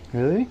shit.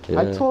 Really?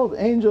 Yeah. I told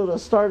Angel to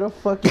start a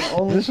fucking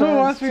OnlyFans This one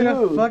wants me to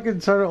too. fucking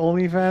start an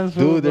OnlyFans.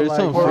 fool, Dude, there's but,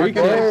 some For freak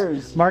market,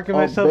 bears. market Oh,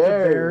 myself to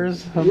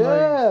bears. I'm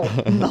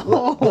yeah.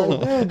 no.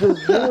 Like, dude,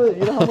 just do it.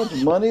 You know how much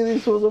money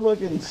these fools will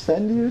fucking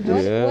send you?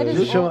 Just, Yeah. What is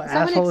Just show Someone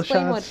asshole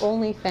explain shots. what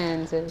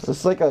OnlyFans is.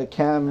 It's like a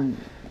cam,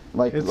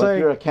 like It's like like-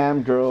 you're a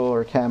cam girl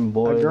or cam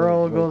boy. A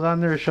girl like- goes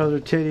on there, shows her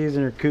titties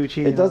and her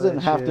coochie. It and all doesn't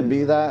that have to shit.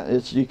 be that.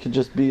 It's you could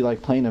just be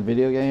like playing a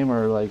video game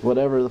or like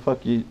whatever the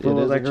fuck it So,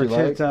 is like that her you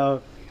like. tits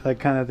out, like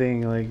kind of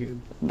thing. Like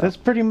that's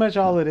pretty much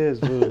all it is.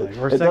 Boo. Like,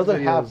 or It sex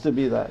doesn't videos. have to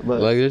be that,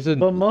 but Like there's a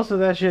But most of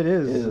that shit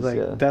is, It is, like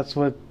yeah. that's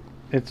what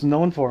it's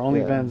known for.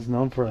 OnlyFans is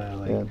known for that.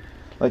 Like, yeah.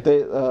 Like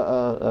they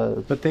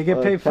but they get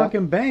a paid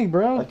fucking bang,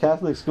 bro. a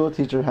Catholic school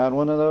teacher had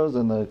one of those,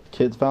 and the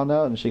kids found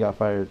out, and she got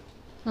fired.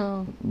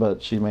 Oh,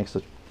 But she makes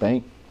a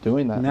bank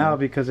doing that Now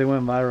because they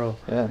went viral,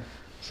 yeah,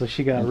 so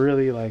she got Yeah.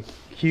 really like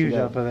huge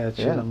got- off of that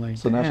shit. yeah. I'm like,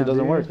 so now she damn,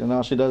 doesn't dude. work, and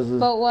now she does is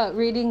but what?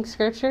 Reading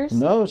scriptures?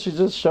 no, she's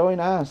just showing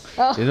ass.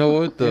 Oh, you know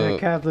what In a the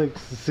Catholic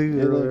suit.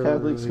 In or the whatever,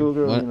 Catholic like-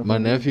 schoolgirl. my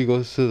uniform. nephew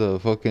goes to the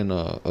fucking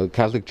a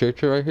Catholic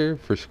church right here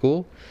for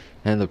school,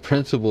 and the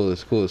principal of the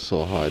school is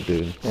so hot,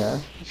 dude. Yeah.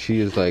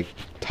 She is like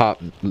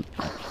top When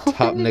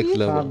next did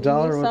you- level. Top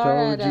dollar You with saw the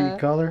her at, OG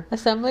color.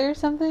 assembly or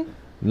something?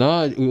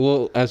 No,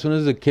 well, as soon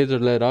as the kids are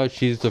let out,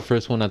 she's the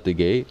first one at the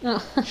gate. Oh.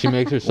 She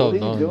makes herself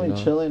What are you known. doing you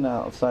know? chilling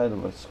outside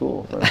of a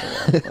school? First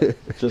of all?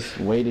 Like, just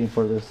waiting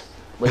for this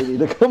lady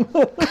to come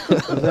up.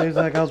 So he's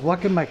like, I was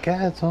walking my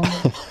cats home.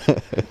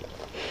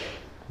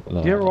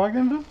 No. You ever walk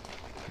them, bro?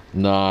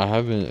 No, I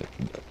haven't.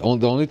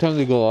 The only time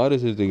they go out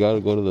is if they gotta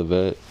go to the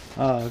vet.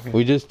 Oh, okay.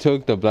 We just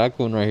took the black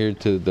one right here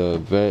to the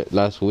vet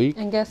last week.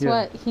 And guess Yeah.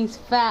 what? He's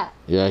fat.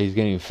 Yeah, he's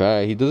getting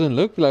fat. He doesn't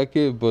look like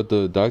it, but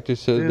the doctor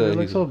said Dude, they that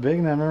look he's. so big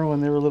now. I remember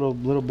when they were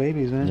little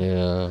babies, man.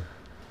 Yeah.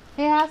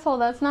 Hey, asshole,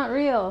 that's not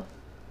real.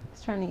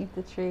 He's trying to eat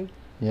the tree.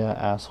 Yeah,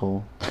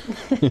 asshole.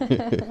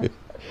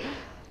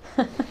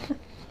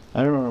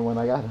 I remember when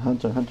I got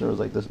Hunter. Hunter was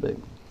like this big.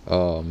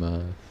 Oh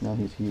man. Now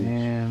he's huge.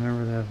 Man,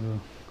 remember that fool.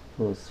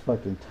 He was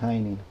fucking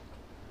tiny.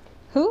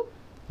 Who?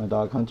 My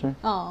dog Hunter.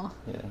 Oh,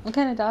 Yeah. what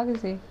kind of dog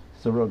is he?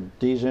 He's a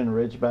Rhodesian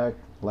Ridgeback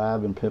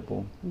Lab and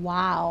Pitbull.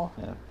 Wow.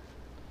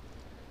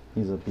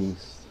 He's a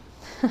beast.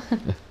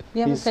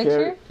 You have He's a picture?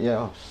 scared. Yeah.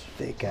 Oh,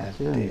 Thick ass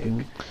yeah, dick.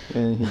 dude.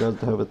 And he does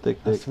have a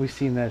thick dick. We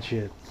seen that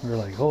shit. We were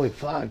like, holy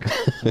fuck.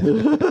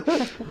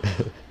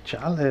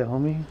 Chale,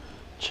 homie.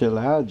 Chill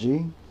out,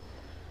 G.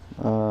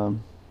 Let's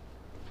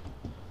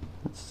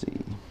see.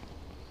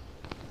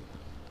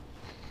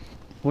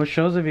 What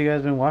shows have you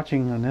guys been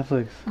watching on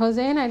Netflix?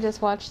 Jose and I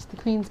just watched The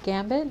Queen's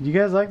Gambit. You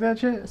guys like that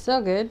shit?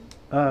 So good.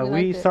 We We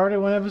liked it. started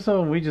one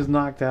episode and we just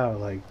knocked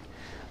out. Like,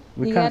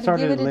 we You kind of gotta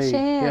started give it a late.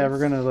 Yeah, chance. we're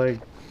gonna like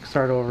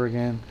start over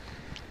again.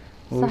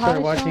 So We how started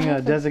did watching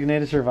show Netflix?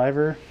 Designated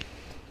Survivor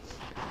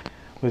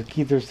with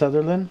Keith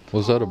Sutherland.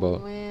 What's that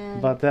about? Oh, man.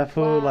 About that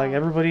fool, Wow. like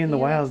everybody in the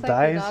He White House looks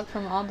like the dies, dog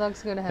from All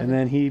Dogs Go to Heaven. and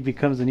then he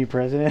becomes the new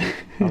president.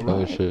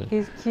 Oh shit.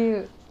 He's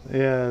cute.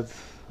 Yeah, it's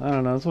I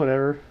don't know, it's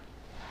whatever.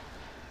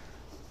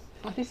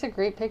 Oh, these are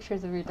great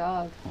pictures of your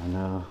dog. I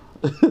know.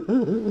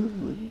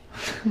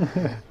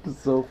 It's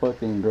so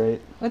fucking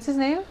great. What's his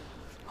name?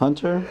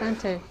 Hunter.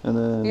 Hunter. And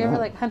then You ever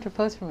like Hunter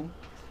pose for me?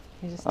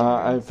 You just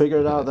I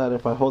figured out that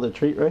if I hold a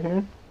treat right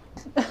here,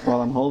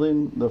 while I'm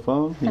holding the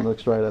phone, he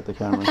looks right at the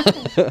camera.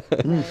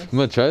 Nice. I'm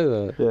gonna try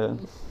that. Yeah.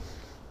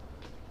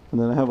 And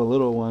then I have a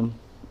little one,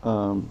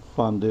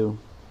 fondue.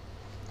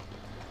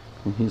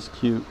 and he's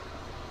cute.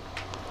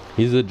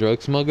 He's a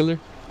drug smuggler.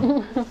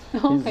 Oh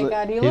He's my the-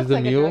 god, he he's looks the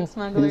like mule? a drug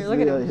smuggler. He's Look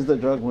at the, him. he's the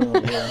drug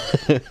mule.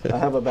 Yeah. I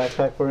have a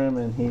backpack for him,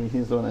 and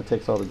he's the one that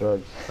takes all the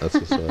drugs. That's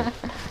what's up.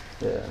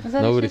 Yeah. Is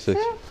that Nobody a Shih says-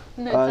 Tzu?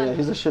 No, it's Yeah, not.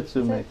 he's a Shih Tzu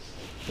Is it? mix.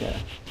 Yeah.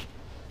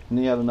 And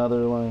he had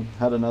another one,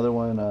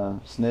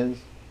 Sniz,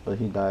 but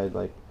he died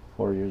like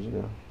 4 years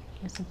ago.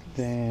 Rest in peace.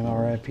 Damn,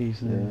 R.I.P.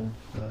 Sniz.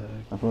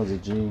 That was a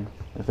G.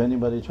 If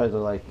anybody tried to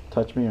like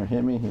touch me or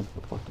hit me, he would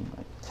fucking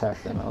like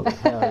attack them. I was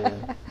like, hell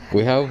yeah.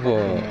 We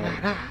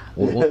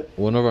have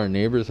one of our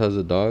neighbors has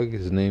a dog.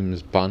 His name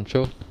is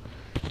Pancho.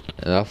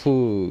 And that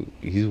fool,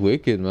 he's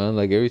wicked, man.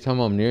 Like every time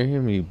I'm near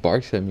him, he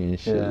barks at me and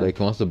shit. Yeah. Like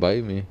he wants to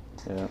bite me.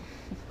 Yeah.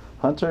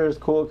 Hunter is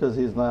cool because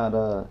he's not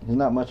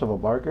much of a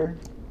barker.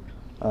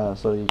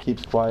 So he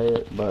keeps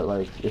quiet, but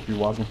like if you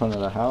walk in front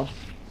of the house,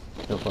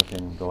 he'll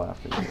fucking go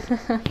after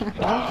you.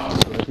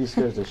 Like, he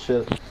scares the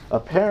shit.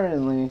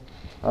 Apparently,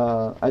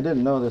 I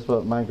didn't know this,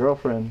 but my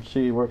girlfriend,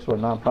 she works for a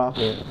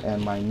nonprofit,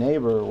 and my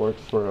neighbor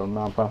works for a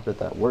nonprofit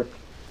that work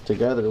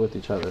together with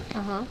each other.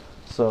 Uh-huh.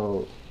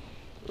 So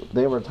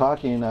they were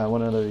talking at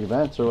one of the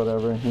events or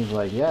whatever, and he's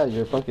like, yeah,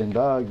 your fucking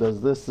dog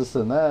does this, this,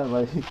 and that.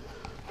 Like,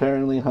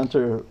 apparently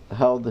Hunter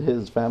held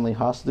his family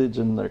hostage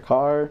in their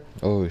car.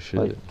 Oh shit.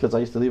 Like, because I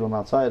used to leave him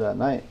outside at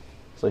night.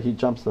 So he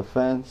jumps the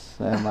fence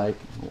and, like,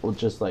 will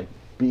just, like,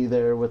 be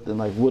there with them,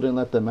 like, wouldn't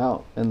let them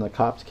out. And the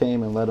cops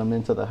came and let them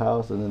into the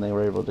house, and then they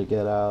were able to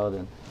get out.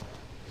 And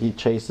he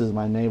chases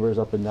my neighbors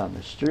up and down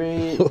the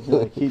street.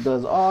 Like, he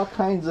does all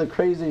kinds of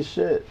crazy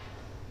shit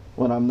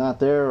when I'm not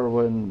there or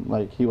when,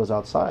 like, he was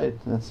outside.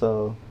 And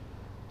so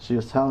she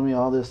was telling me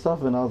all this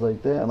stuff, and I was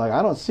like, damn. Like,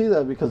 I don't see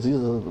that because he's a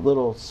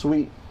little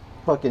sweet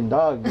fucking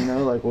dog, you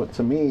know, like, what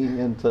to me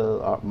and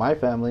to my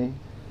family.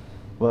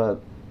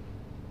 But,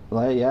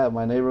 like, yeah,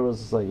 my neighbor was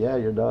just like, yeah,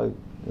 your dog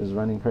is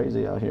running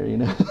crazy out here, you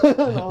know. And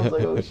I was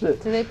like, oh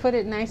shit. Do they put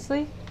it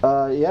nicely?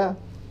 Yeah.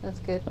 That's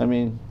good. I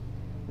mean,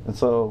 and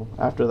so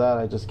after that,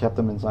 I just kept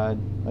them inside.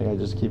 Like, I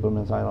just keep them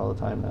inside all the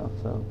time now.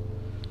 So.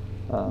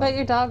 But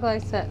your dog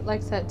likes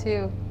that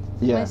too.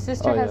 Yeah. My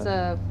sister Oh, has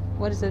yeah.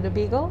 what is it, a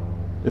beagle?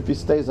 If he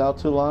stays out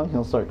too long,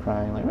 he'll start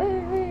crying like,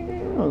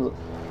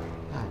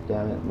 God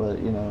damn it. But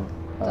you know.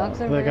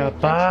 Dogs are Like very a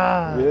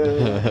pa.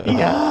 Yeah.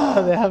 Yeah,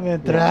 déjame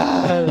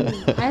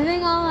entrar. I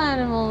think all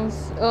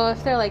animals,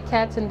 if they're like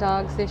cats and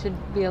dogs, they should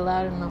be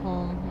allowed in the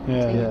home.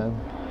 Yeah. Yeah.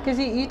 Because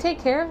you take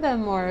care of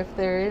them more if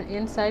they're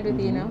inside with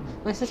you, you know?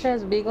 My sister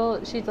has a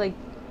beagle. She, like,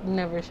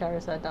 never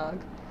showers that dog.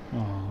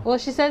 Aw. Well,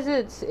 she says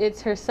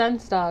it's her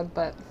son's dog,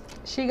 but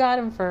she got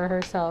him for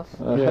herself.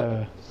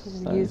 Yeah.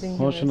 She's Nice. using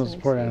him Emotional as an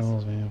support excuse.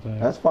 animals, man. But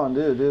That's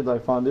Fondue, dude.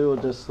 Like, Fondue will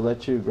just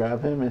let you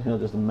grab him and he'll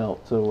just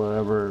melt to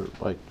wherever,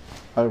 like,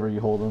 however you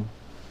hold him.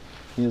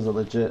 He's a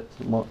legit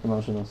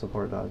emotional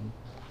support dog.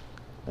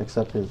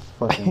 Except his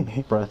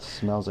fucking breath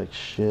smells like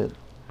shit.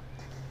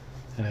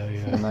 hell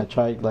And yeah. I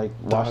tried, like,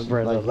 Dog washing,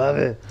 breath, I like, love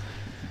it.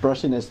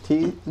 brushing his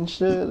teeth and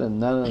shit, and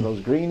none of those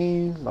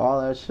greenies,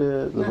 all that shit.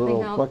 The Nothing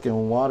little helped.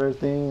 fucking water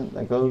thing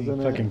that goes You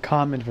in fucking it.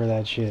 comment for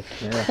that shit.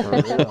 Yeah, for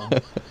real.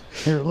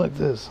 Here, look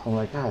this. I'm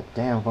like, God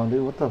damn,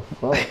 Fondue, what the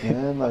fuck,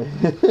 man? Like,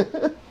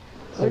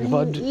 Like,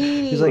 What are bud- you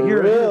eating? he's like, For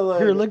here, real,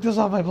 like- here, lick this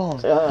off my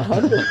balls.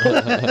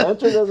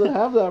 Hunter doesn't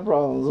have that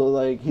problem, so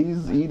like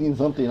he's eating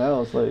something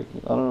else. Like,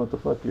 I don't know what the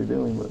fuck you're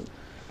doing,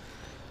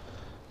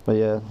 but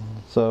yeah.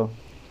 So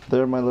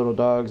they're my little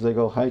dogs. They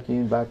go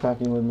hiking,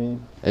 backpacking with me.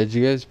 Hey, did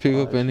you guys pick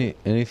Oh, up that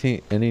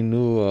any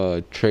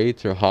new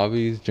traits or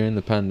hobbies during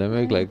the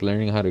pandemic, like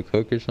learning how to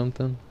cook or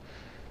something?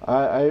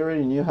 I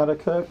already knew how to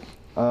cook.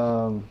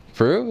 For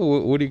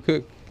real? What do you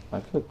cook? I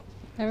cook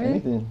Everything?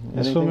 anything.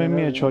 This anything fool made and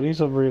me a everything.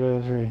 chorizo burrito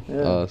yesterday. Yeah.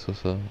 Oh, that's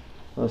what's up.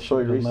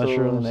 Soy The riso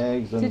mushrooms. and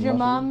eggs. And Did your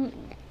mushrooms.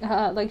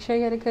 mom like show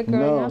you how to cook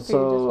growing No, up? Or you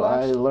so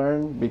I just watched?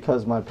 learned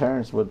because my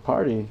parents would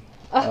party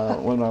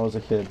when I was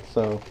a kid.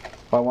 So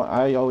if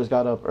I always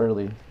got up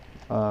early.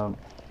 So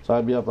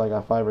I'd be up like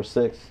at 5 or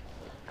 6,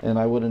 and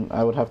I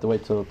would have to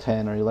wait till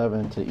 10 or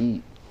 11 to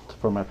eat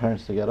for my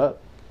parents to get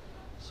up.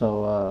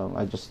 So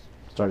I just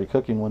started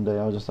cooking one day.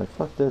 I was just like,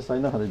 fuck this, I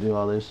know how to do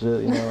all this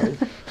shit, you know.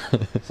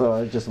 So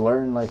I just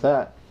learned like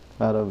that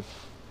out of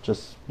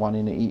just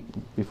wanting to eat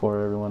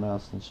before everyone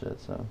else and shit.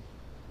 So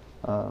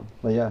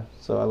but yeah,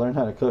 so I learned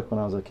how to cook when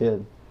I was a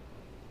kid.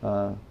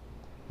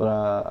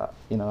 But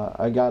you know,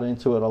 I got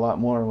into it a lot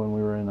more when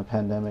we were in the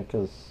pandemic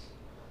because,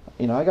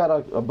 you know, I got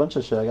a bunch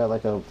of shit. I got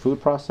like a food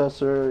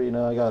processor, you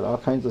know, I got all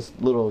kinds of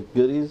little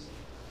goodies.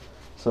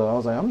 So I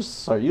was like, I'm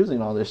just start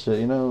using all this shit,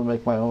 you know,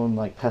 make my own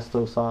like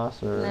pesto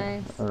sauce or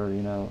Nice.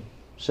 you know,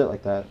 shit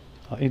like that.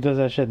 He does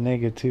that shit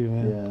naked too,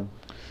 man.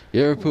 Yeah.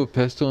 You ever put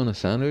pesto on a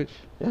sandwich?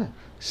 Yeah.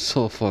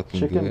 So fucking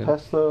Chicken good.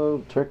 pesto,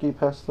 turkey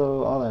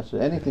pesto, all that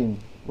shit. Anything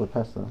with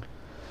pesto.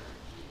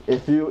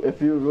 If you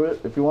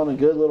want a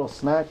good little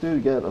snack,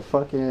 dude, get a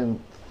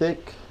fucking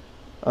thick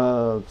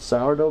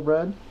sourdough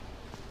bread,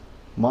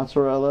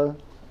 mozzarella,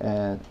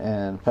 and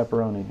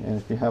pepperoni. And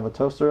if you have a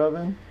toaster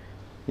oven,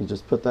 You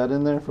just put that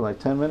in there for like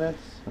 10 minutes.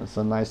 It's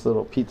a nice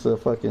little pizza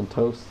fucking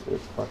toast.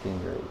 It's fucking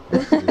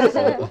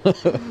great.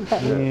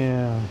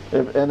 Yeah.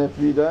 If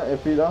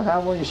you don't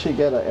have one, you should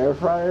get an air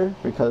fryer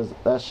because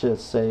that shit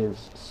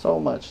saves so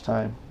much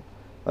time.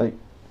 Like,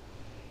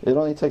 it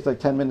only takes like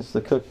 10 minutes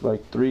to cook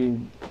like three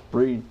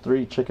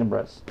chicken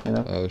breasts, you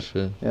know? Oh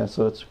shit. Yeah,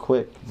 so it's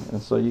quick.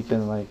 And so you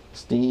can like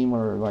steam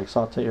or like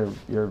saute your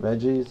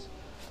veggies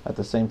at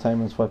the same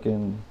time as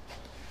fucking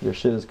your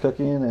shit is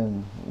cooking,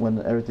 and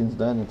when everything's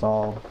done, it's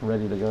all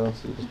ready to go.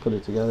 So you just put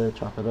it together,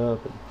 chop it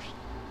up. And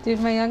Dude,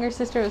 my younger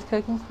sister was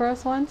cooking for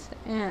us once,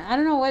 and I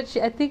don't know what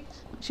I think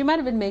she might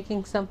have been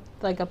making some,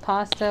 like a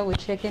pasta with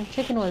chicken.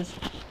 Chicken was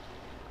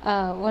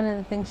one of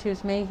the things she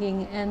was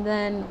making, and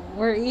then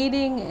we're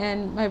eating,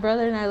 and my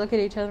brother and I look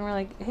at each other and we're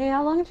like, hey,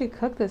 how long did you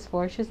cook this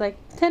for? She's like,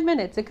 10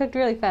 minutes. It cooked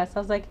really fast.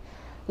 I was like,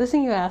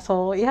 listen, you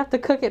asshole, you have to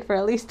cook it for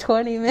at least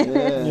 20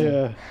 minutes.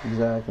 Yeah.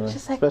 Exactly.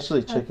 She's like,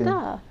 Especially chicken.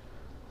 duh.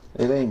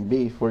 It ain't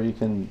beef where you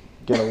can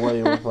get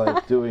away with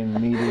like doing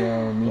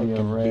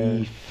medium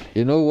rare.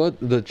 You know what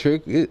the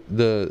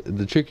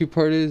tricky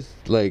part is,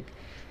 like,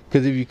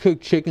 because if you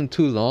cook chicken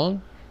too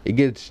long, it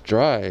gets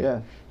dry. Yeah.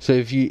 So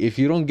if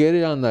you don't get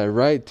it on that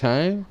right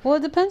time, Well,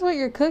 it depends what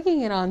you're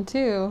cooking it on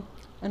too,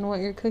 and what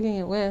you're cooking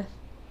it with.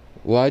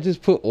 well, I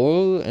just put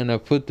oil and I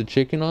put the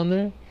chicken on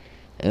there,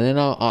 and then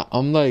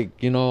I'm like,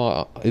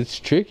 it's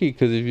tricky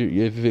because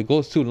if it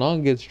goes too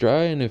long, it gets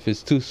dry, and if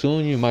it's too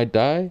soon, you might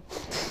die.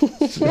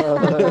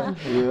 Yeah.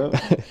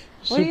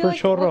 What do you Super like-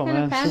 chorro, what kind of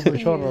man. pan Super do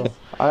you chorro.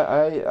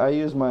 use? I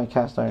use my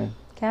cast iron.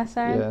 Cast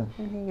iron?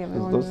 Yeah. You can get me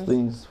 'Cause one those of those.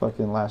 things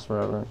fucking last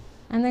forever.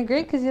 And they're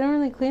great because you don't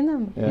really clean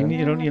them. Yeah.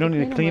 You don't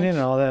need to clean it, and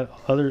all that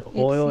other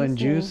oil and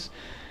seasoning. juice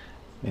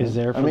is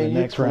there for I mean, the you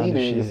next round clean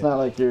of it. shit. It's not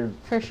like you're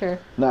For sure.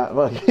 not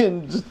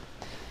fucking just.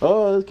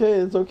 Oh,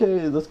 it's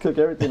okay. Let's cook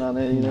everything on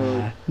it. You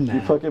know, Nah.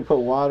 you fucking put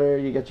water.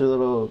 You get your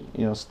little,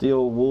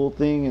 steel wool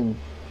thing and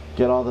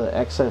get all the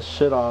excess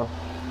shit off.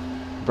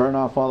 Burn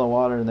off all the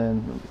water and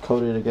then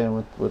coat it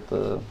again with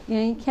the.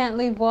 Yeah, you can't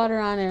leave water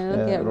on it.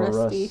 It'll get it'll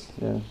rusty. rust.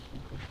 Yeah.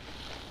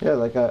 Yeah,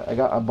 like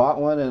I bought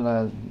one,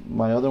 and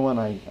my other one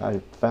I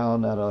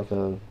found at like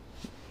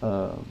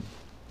a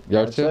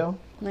Yard sale?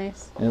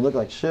 Nice. and it looked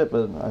like shit,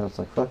 but I was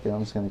like, fuck it,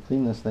 I'm just gonna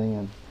clean this thing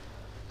and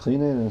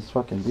clean it, and it's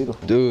fucking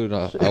beautiful. Dude,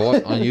 I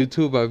watch on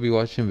YouTube. I'll be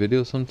watching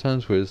videos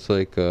sometimes where it's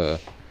like a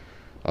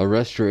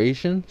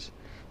restorations.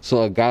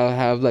 So a guy will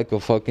have like a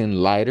fucking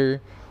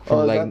lighter from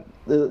Oh, like.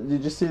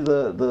 did you see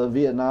the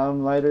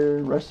Vietnam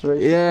lighter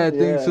restoration? Yeah, I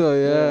think so,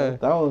 yeah.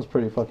 That one was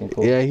pretty fucking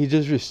cool. Yeah, he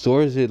just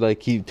restores it.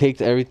 Like, he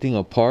takes everything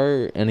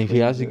apart, and if he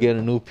has to get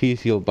a new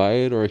piece, he'll buy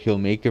it or he'll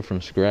make it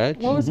from scratch.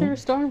 What was he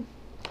restoring?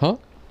 Huh?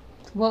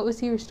 What was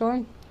he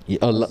restoring? Yeah,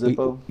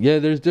 Zippo? yeah,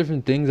 there's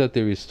different things that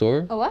they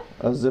restore. A what?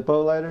 A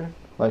Zippo lighter,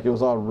 like it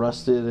was all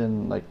rusted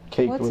and like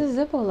caked What's with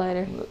a Zippo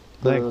lighter?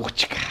 Like,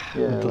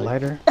 yeah, with the like-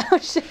 lighter. Oh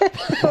shit.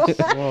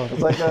 Whoa.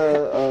 It's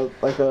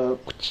like a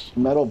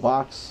metal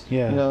box,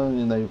 Yeah.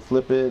 and they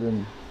flip it.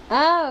 And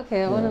Oh,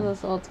 okay. One of Yeah.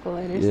 those old school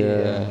lighters.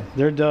 Yeah.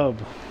 They're dope.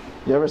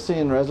 you ever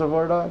seen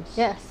Reservoir Dogs?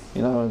 Yes.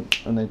 You know,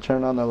 when they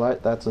turn on the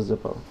light, that's a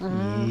Zippo. So,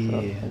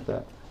 Yeah. like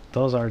that.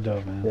 Those are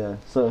dope, man. Yeah.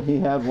 So he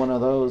had one of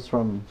those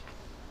from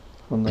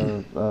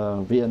the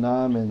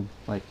Vietnam, and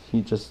like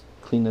he just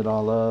cleaned it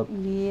all up,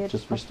 Yeah,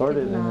 just restored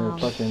it, and Vietnam.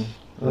 it fucking.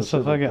 That's it some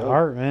was fucking dope.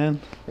 art, man.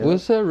 Yeah.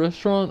 What's that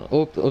restaurant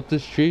up the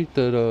street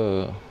that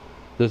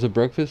there's a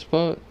breakfast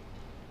spot?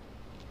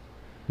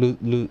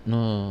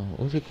 No,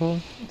 what's it called?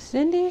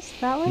 Cindy's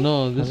that way?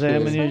 No, this Jose,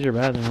 I'm way. gonna use your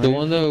bathroom. The right?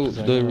 one 'Cause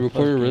I that gotta recorded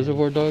fucking-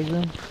 Reservoir Dogs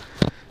in?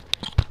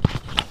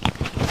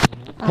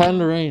 Pat and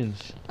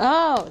Lorraine's.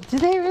 Oh, did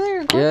they really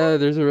record? Yeah,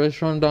 there's a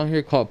restaurant down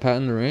here called Pat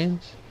and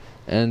Lorraine's,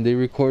 and they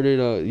recorded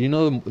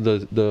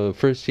the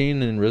first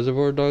scene in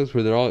Reservoir Dogs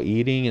where they're all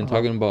eating and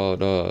talking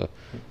about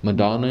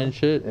Madonna and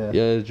shit. Yeah.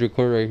 Yeah, it's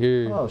recorded right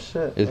here. Oh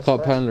shit. It's that's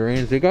called nice. Pat and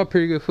Lorraine's. They got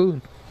pretty good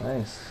food.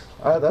 Nice.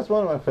 That's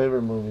one of my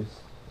favorite movies.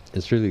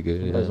 It's really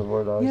good. Yeah.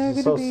 Reservoir Dogs. You're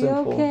It's gonna so be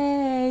simple.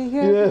 okay.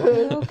 You're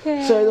gonna be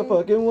okay. Say the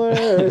fucking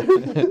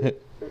word.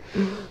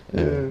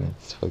 Yeah,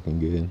 it's fucking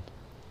good.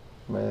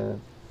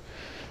 Man.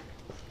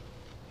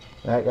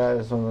 That guy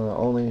is one of the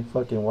only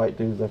fucking white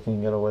dudes that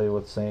can get away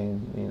with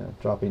saying,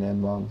 dropping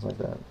N-bombs like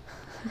that.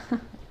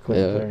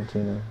 Quentin Yeah.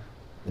 Tarantino.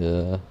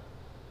 Yeah,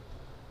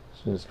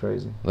 Shit is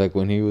crazy. like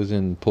when he was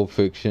in Pulp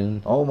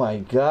Fiction. Oh my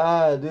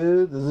god,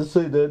 dude. Does this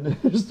say dead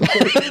news?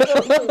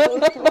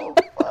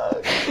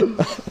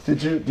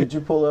 Did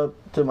you pull up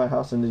to my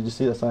house and did you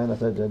see the sign that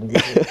said dead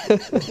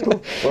news?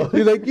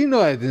 You're like,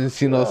 I didn't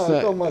see no Oh,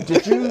 sign. come on.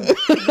 Did you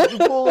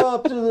pull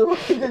up to the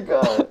fucking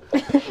god?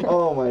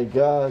 Oh my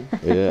god.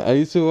 Yeah, I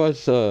used to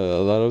watch a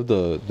lot of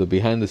the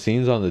behind the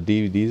scenes on the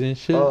DVDs and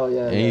shit. Oh,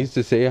 yeah, And yeah. he used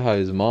to say how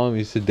his mom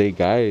used to date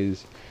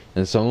guys,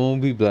 and some of them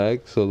would be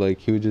black, so like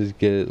he would just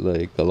get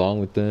like along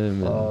with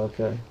them and, Oh,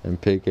 okay. and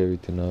pick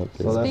everything up.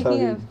 So that's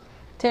Speaking how of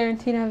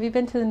Tarantino, have you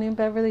been to the New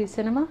Beverly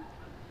Cinema?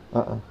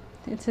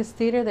 It's his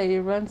theater that he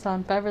runs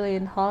on Beverly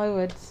in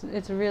Hollywood.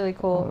 It's really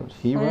cool.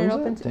 He When it runs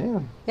opens- it?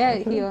 Damn. Yeah,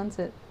 Okay. he owns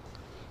it.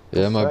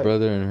 Yeah, my Right.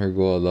 brother and her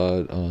go a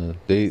lot.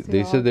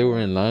 They said they were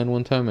in line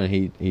one time and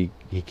he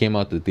came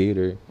out the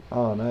theater.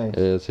 Oh, nice.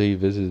 Yeah, so he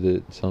visited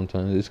it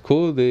sometimes. It's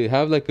cool. They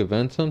have like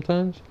events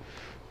sometimes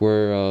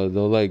where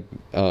they'll like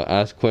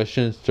ask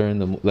questions during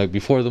the like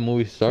before the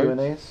movie starts.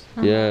 Q&As?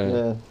 Yeah.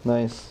 Yeah,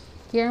 nice.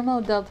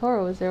 Guillermo del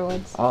Toro was there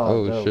once.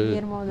 Oh, dope. shit.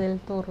 Guillermo del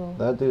Toro.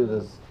 That dude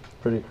is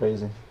pretty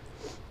crazy.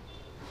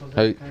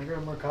 Hey. Can I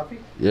grab more coffee?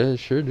 Yeah,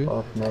 sure, dude.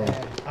 Fuck no.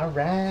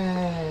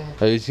 Alright.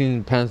 Have you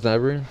seen Pan's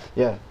Labyrinth?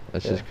 Yeah,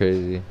 That's Yeah. just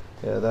crazy.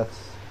 yeah, that's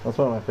one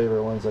of my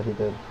favorite ones that he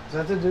did. Does that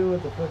have to do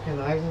with the fucking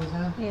eyes in his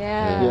hand?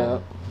 Yeah. Yeah.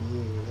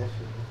 Yeah, that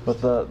shit.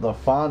 But the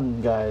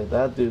fawn guy,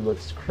 that dude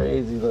looks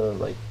crazy. The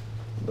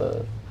The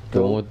one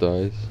goat, with the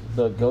eyes.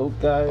 the goat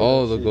guy.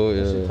 Oh, that the goat,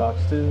 that yeah. She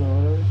talks to or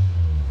whatever.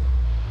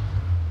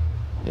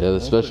 Yeah, the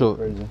That's special,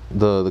 pretty crazy.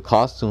 the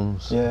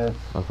costumes Yeah.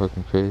 are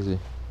fucking crazy.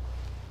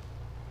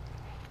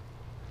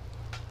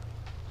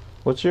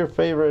 What's your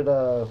favorite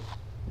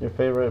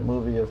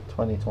movie of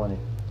 2020?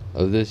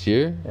 Of this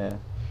year, Yeah.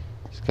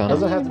 it's kind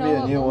Doesn't of have to be know a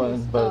what new movies.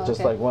 one, but Oh,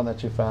 just okay. like one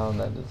that you found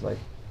that is like.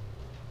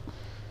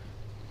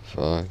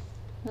 fuck.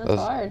 That's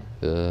hard.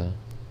 Yeah.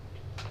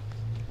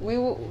 We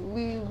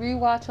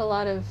rewatch a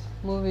lot of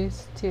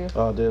movies too.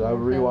 Oh, dude, I Yeah.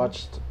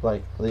 rewatched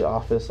like The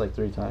Office like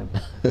 3 times.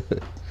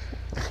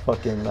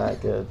 Fucking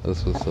that good.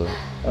 That's what's up.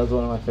 That was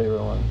one of my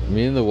favorite ones.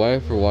 Me and the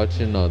wife were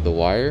watching The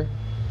Wire.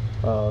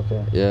 Oh,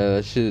 okay. Yeah,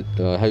 that shit.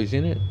 Have you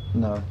seen it?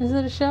 No. Is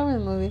it a show or a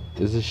movie?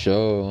 It's a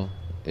show.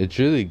 It's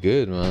really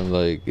good, man.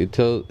 Like it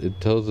tells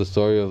the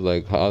story of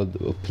like how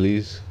the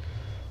police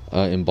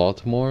in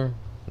Baltimore,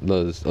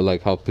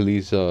 like how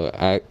police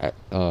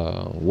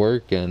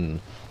work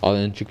and all the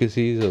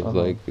intricacies of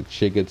like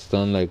shit gets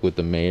done like with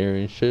the mayor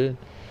and shit.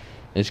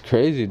 It's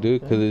crazy,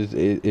 dude, because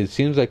it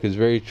seems like it's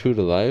very true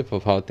to life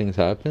of how things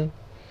happen,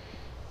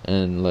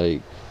 and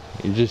like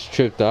you just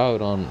tripped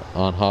out on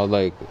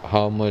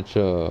how much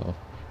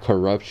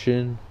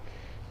corruption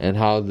and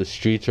how the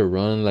streets are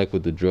run like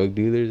with the drug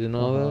dealers and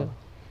all that.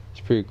 It's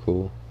pretty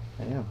cool.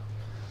 Damn.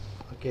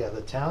 Okay,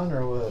 The Town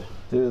or what?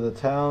 Dude, The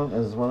Town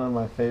is one of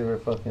my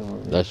favorite fucking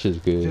movies. That shit's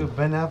good. Dude,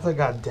 Ben Affleck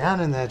got down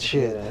in that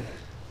shit. Yeah.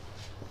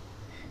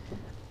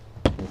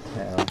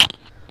 The Town.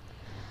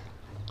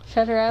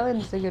 Shutter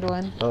Island is a good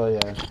one. Oh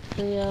yeah.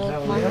 Leo,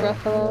 That Mark Leo?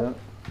 Ruffalo.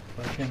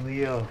 Fucking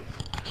Leo.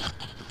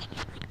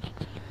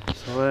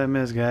 So what I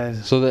miss,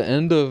 guys? So the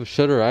end of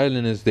Shutter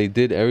Island is they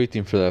did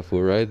everything for that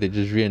fool, right? They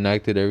just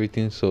reenacted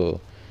everything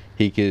so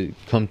he could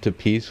come to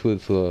peace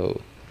with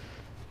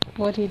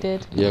What he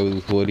did.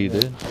 with what he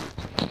did.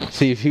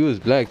 See, if he was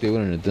black, they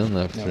wouldn't have done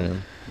that for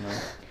him.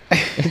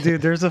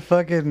 Dude, there's a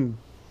fucking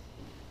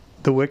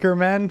The Wicker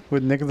Man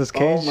with Nicolas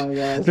Cage. Oh my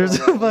god. I There's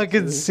saw a that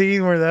fucking too.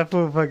 scene where that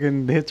fool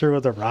fucking hits her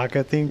with a rock,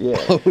 I think. Yeah.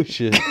 Oh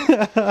shit!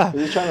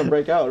 He's trying to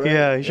break out, right?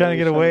 Yeah, he's trying to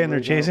get away and they're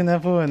break out. chasing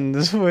that fool, and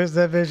this fool hits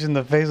that bitch in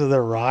the face with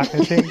a rock, I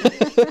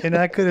think. And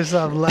I couldn't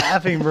stop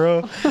laughing,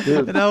 bro.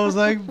 Dude. And I was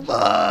like,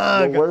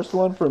 fuck. The worst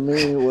one for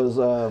me was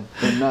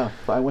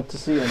Enough. I went to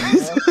see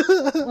Enough.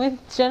 With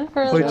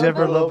Jennifer With Lopez.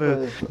 Jennifer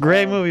Lopez.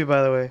 Great movie,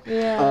 by the way.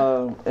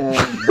 Yeah.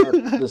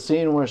 And the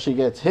scene where she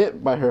gets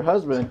hit by her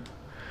husband.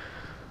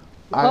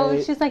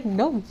 Oh, she's like,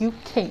 no, you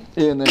can't.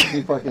 And then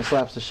he fucking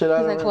slaps the shit out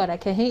He's of like, her. what? I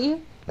can hit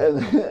you?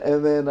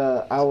 And then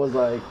I was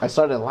like, I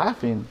started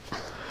laughing.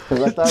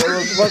 Because I thought it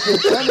was fucking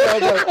funny. I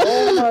was like,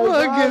 oh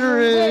my god.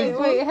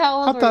 Fucking Wait, Rick. how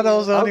old I thought I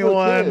was the I only was a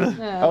one. kid.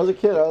 Yeah. I was a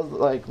kid. I was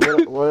like,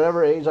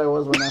 whatever age I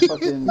was when that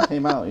fucking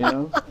came out, you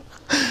know?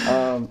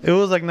 It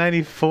was like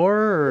 94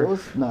 It or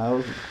was, no, it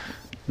was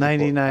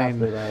 99.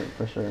 after that,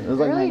 for sure. It was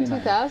like Early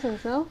 99.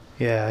 2000s, no?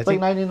 Yeah, I It's like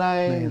think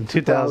 99,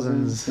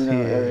 2000s, you know, yeah.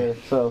 area.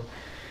 So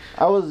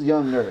I was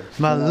younger.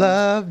 my you know?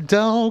 love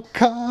don't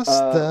cost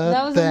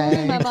That a was a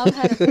movie my thing. mom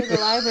had to pay the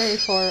library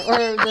for,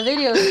 or the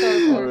video store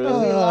for. Because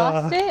we really?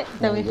 lost it,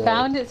 then we God.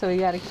 found it, so we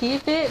got to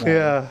keep it.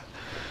 Yeah.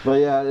 But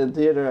yeah, in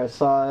theater I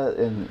saw it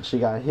and she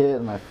got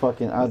hit and I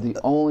was the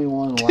only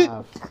one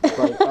laughed.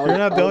 Like, You're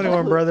not the only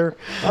one, brother.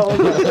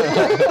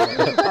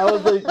 I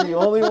was like the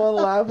only one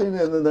laughing,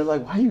 and then they're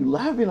like, "Why are you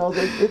laughing?" I was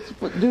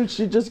like, dude,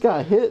 she just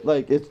got hit.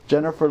 Like, it's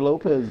Jennifer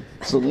Lopez.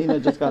 Selena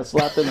just got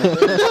slapped in the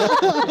face."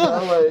 You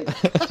know,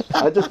 like,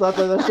 I just thought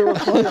that shit was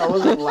funny. I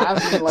wasn't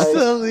laughing like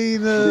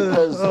Selena.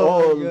 because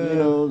Oh, my you God.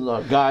 know,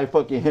 a guy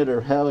fucking hit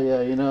her. Hell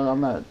yeah, you know,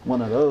 I'm not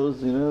one of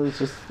those. You know,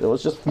 it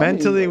was just funny.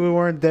 Mentally, Like, we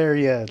weren't there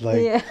yet.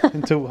 Like, Yeah.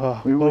 into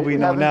what we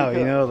know haven't now, become-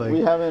 you know,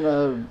 we like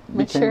haven't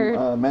Matured.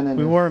 became men in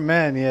we this. weren't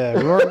men. Yeah,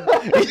 we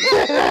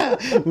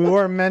weren't. We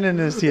weren't men in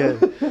this yet.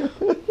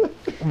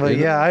 But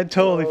yeah, I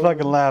totally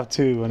fucking laughed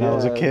too when I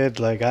was a Yeah. kid.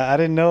 Like, I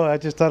didn't know. I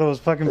just thought it was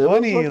fucking It was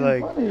funny. fucking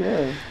Like, funny,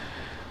 yeah.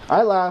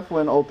 I laugh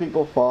when old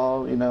people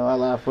fall. You know, I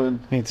laugh when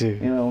me too.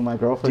 you know when my Do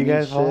girlfriend you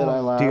guys eats shit. I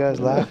fall? laugh. Do you guys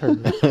laugh? Or?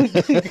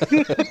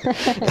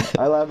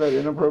 I laugh at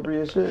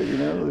inappropriate shit. You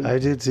know. I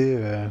did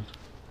too.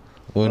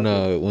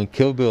 When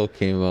Kill Bill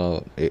came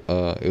out, it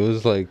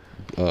was like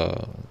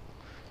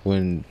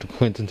when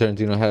Quentin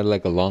Tarantino had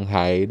like a long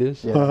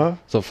hiatus. Yeah. Uh-huh.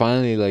 So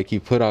finally, like he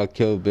put out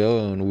Kill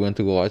Bill, and we went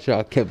to go watch it.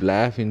 I kept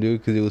laughing, dude,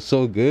 because it was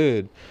so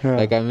good. Yeah.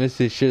 Like I missed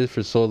this shit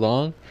for so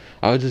long.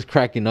 I was just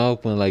cracking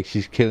up when like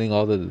she's killing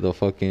all the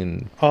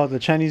fucking Oh, the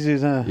Chinese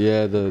dudes, huh?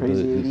 yeah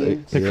Crazy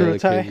 88s? The yeah, Crew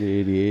of Thai? Crazy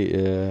 88,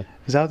 yeah.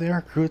 Is that what they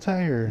are? Crew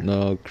Thai or?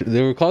 No,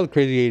 they were called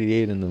Crazy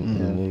 88 in the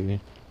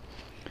movie.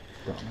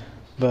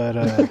 But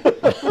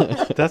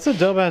that's a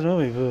dope ass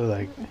movie, boo.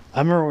 Like I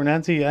remember when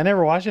Nancy, I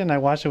never watched it, and I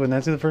watched it with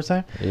Nancy the first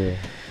time. Yeah,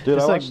 Dude,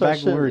 It's I like watched back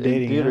that when we were shit in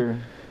dating, theater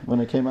when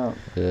it came out.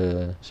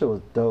 yeah. Shit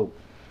was dope.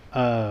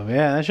 Yeah,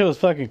 that shit was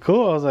fucking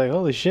cool. I was like,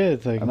 holy shit!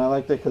 It's like, And I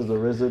liked it because the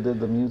RZA did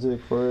the music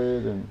for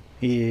it and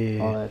all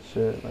yeah, that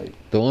shit. Like,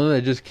 The one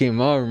that just came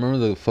out. Remember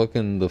the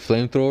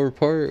flamethrower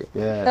part?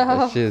 yeah.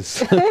 That shit's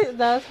that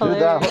was Dude,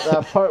 hilarious.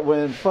 that part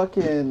when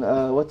fucking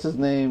what's his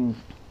name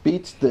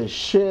beats the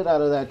shit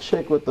out of that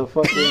chick with the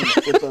fucking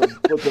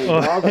with the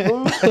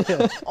dog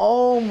food.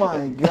 Oh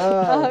my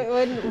god.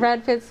 When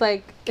Brad Pitt's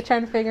like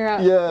trying to figure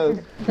out Yeah.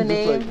 the Just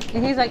name, like-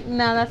 and he's like,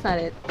 "No, that's not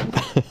it."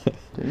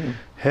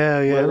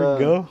 hell yeah, But, there we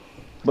go.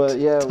 But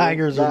yeah, when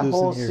Tigers are that loose in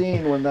whole here.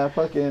 scene when that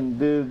fucking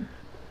dude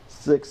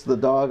sticks the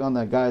dog on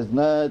that guy's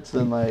nuts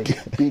and like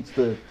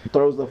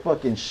throws the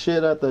fucking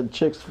shit at the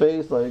chick's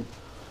face, like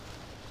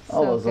I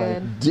So was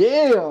good. like,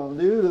 damn,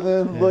 dude. And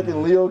then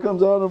fucking Leo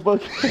comes out and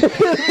fucking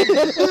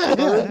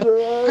burns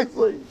her eyes,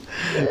 like,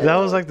 That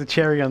was like the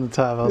cherry on the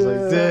top. I was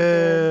like,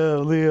 Yeah.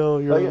 damn, Leo,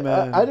 you're the like,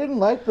 man. I didn't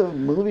like the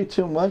movie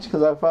too much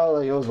because I felt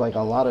like it was like a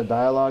lot of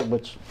dialogue,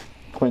 which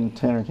Quentin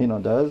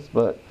Tarantino does.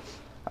 But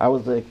I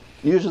was like,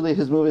 usually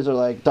his movies are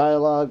like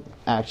dialogue,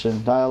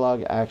 action,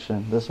 dialogue,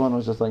 action. This one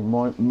was just like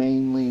more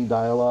mainly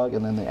dialogue,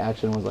 and then the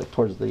action was like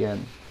towards the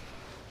end.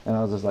 And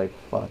I was just like,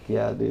 fuck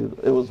yeah, dude.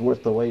 It was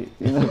worth the wait.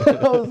 You know?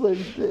 I was like,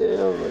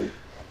 damn. Like,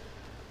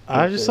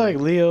 I just like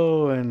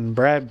Leo and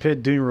Brad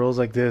Pitt doing roles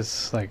like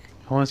this. Like,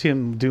 I want to see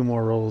them do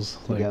more roles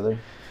like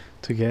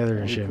together. and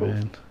That'd be shit, cool.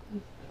 man.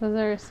 Those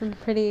are some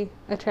pretty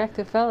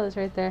attractive fellas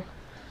right there.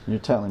 You're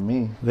telling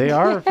me. They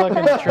are fucking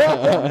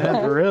attractive,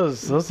 man. For real,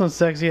 those some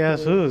sexy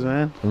ass foods,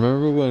 man.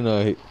 Remember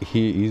when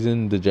he's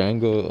in the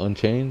Django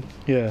Unchained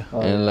Yeah.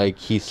 Oh, and like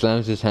he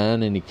slams his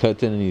hand and he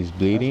cuts it and he's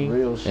bleeding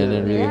real shit. and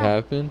it really Yeah.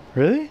 happened?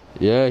 Really?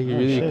 Yeah, he Oh,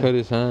 really shit. cut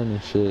his hand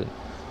and shit.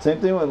 Same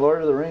thing with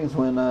Lord of the Rings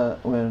when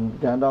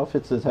Gandalf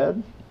hits his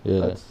head.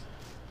 Yeah.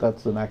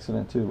 That's an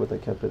accident too, but they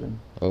kept it in.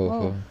 Oh, Oh.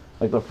 okay.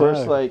 Like the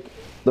first Fuck.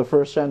 the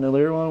first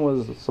chandelier one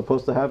was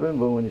supposed to happen,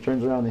 but when he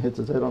turns around and hits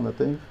his head on the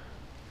thing,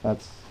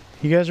 that's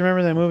You guys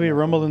remember that movie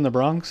Rumble in the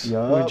Bronx with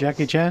Yup.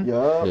 Jackie Chan?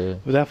 yup. Yeah,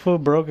 That fool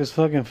broke his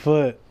fucking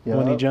foot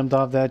when he Yup. jumped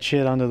off that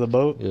shit onto the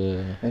boat.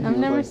 yeah. And he I've was,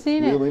 never like,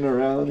 seen it. wheeling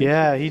around.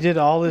 Yeah, he did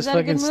all this Is that a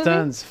fucking good movie?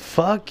 stunts.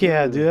 Fuck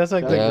yeah, dude. That's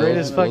like the Yeah,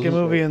 greatest those- fucking those-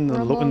 movie in the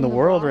Rumble in the in the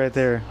world Bronx. right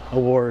there.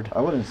 Award. I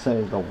wouldn't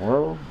say the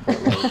world,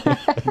 but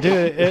like,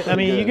 Dude, I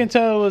mean, you Good. can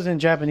tell it was in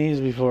Japanese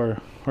before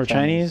or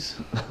Chinese,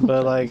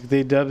 but like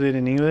they dubbed it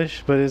in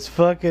English. But it's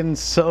fucking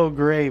so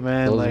great,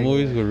 man. Those like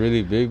movies were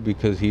really big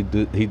because he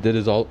did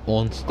his own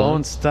stunts.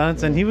 own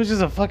stunts, and he was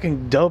just a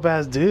fucking dope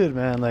ass dude,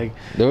 man. Like,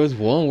 There was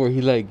one where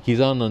he's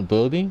on a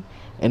building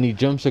and he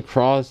jumps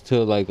across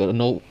to like an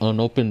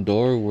open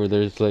door where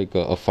there's like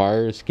a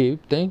fire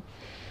escape thing.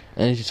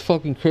 And it's just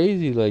fucking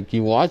crazy. Like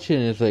you watch it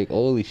and it's like,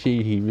 holy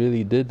shit, he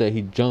really did that.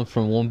 He jumped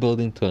from one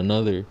building to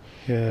another.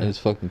 And yeah. it's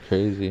fucking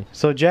crazy.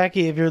 So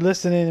Jackie, if you're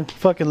listening,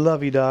 fucking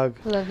love you, dog.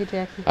 Love you,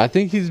 Jackie. I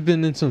think he's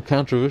been in some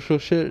controversial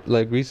shit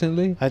like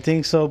recently. I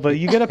think so, but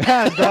you get a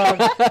pass,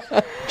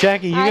 dog.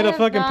 Jackie, you I get a have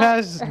fucking not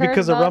pass heard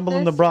because of about Rumble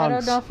in the this. I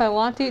Bronx. don't know if I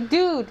want to.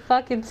 Dude,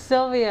 fucking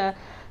Sylvia.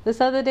 This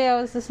other day I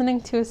was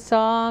listening to a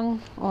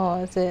song.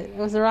 Oh, is it? It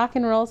was a rock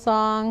and roll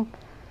song.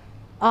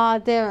 Ah,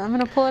 damn. I'm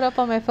going to pull it up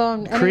on my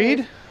phone. Creed?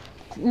 Anyways,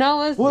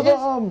 no, it's waddle.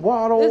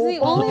 the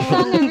only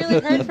song I really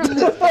heard from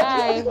this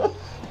guy,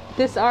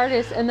 this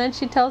artist. And then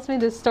she tells me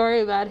this story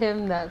about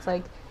him that's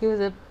like he was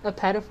a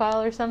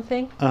pedophile or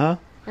something. Uh huh.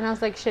 And I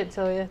was like, shit,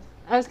 Sylvia.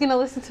 I was going to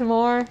listen to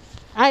more.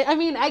 I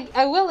mean,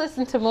 I will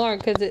listen to more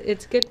because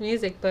it's good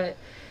music, but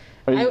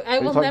I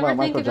will never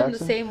think of him the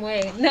same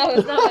way. No,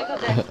 it's not Michael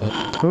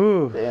Jackson.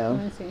 Ooh. Let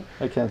Damn, me see.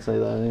 I can't say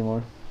that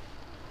anymore.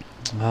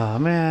 Ah,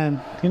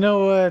 man. You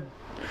know what?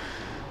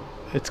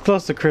 It's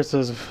close to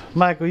Christmas.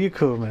 Michael, you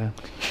cool, man.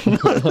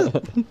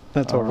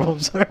 That's horrible. I'm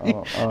sorry. I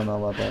don't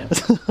know about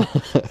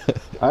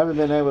that. I haven't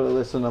been able to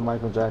listen to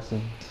Michael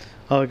Jackson.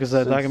 Oh, because of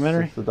that since-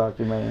 documentary? since the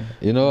documentary.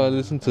 You know, I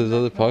listened to his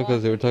other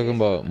podcast. They were talking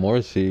about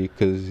Morrissey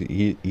because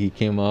he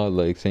came out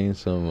like saying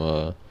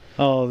some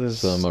Oh,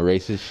 this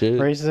racist shit.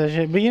 racist ass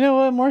shit. But you know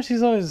what?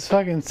 Morrissey's always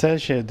fucking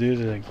said shit, dude.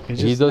 Like,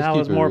 it's He just does now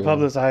keep it's it more real.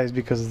 publicized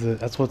because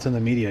that's what's in the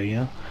media, you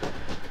know?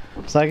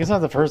 It's like, it's not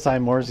the first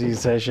time Morrissey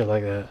says shit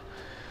like that.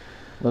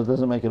 That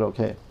doesn't make it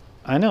okay.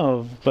 I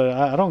know, but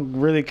I don't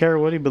really care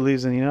what he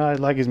believes in, you know? I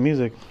like his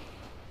music.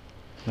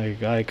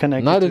 Like, I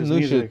connect Not to his his new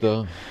music. shit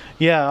though.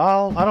 Yeah,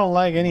 I don't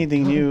like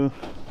anything new.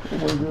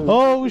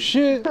 Oh,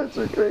 shit. That's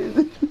so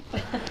crazy.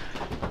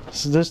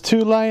 So there's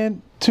two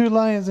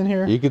lions in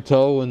here. You could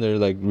tell when they're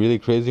like really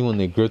crazy when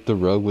they grip the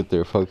rug with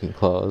their fucking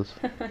claws.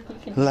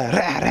 Like,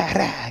 rah, rah,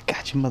 rah,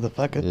 gotcha. hate you,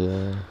 motherfucker.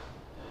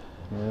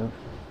 Yeah. Yeah.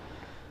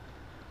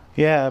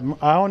 Yeah,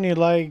 I only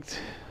liked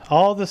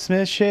all the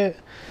Smith shit,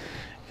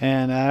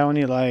 and I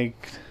only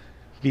liked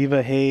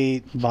Viva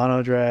Hate,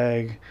 Bono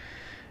Drag,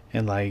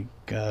 and like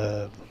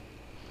that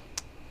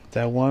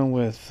one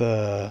with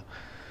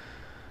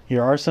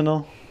Your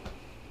Arsenal.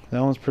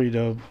 That one's pretty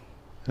dope.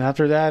 And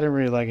after that, I didn't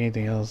really like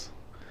anything else.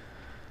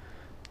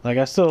 Like,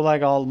 I still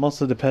like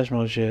most of the Depeche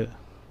Mode shit.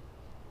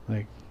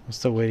 Like, I'm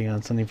still waiting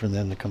on something from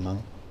them to come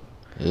out.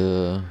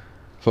 Yeah.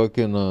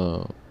 Fucking,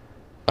 I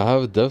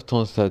have a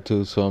Deftones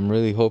tattoo, so I'm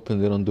really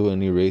hoping they don't do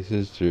any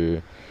racist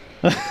or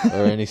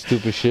any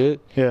stupid shit.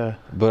 Yeah.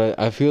 But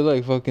I feel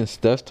like fucking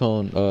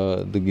Steftone,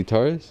 the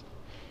guitarist,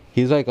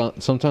 he's like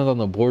sometimes on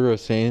the border of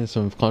saying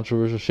some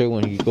controversial shit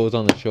when he goes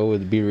on the show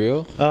with Be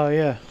Real. Oh,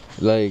 yeah.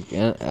 Like,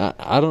 and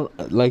I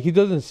don't, like, he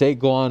doesn't say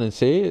go on and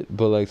say it,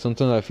 but like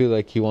sometimes I feel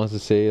like he wants to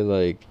say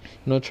like,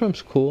 you know,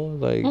 Trump's cool,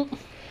 like,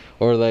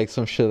 or like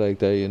some shit like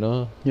that, you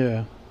know.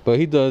 Yeah. But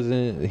he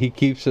doesn't. He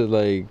keeps it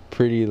like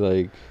pretty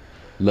like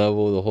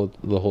level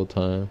the whole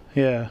time.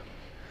 Yeah.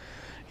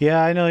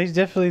 Yeah, I know. He's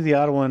definitely the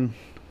odd one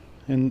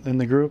in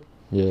the group.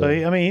 Yeah. But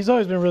I mean, he's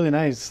always been really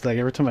nice. Like,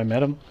 every time I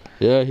met him.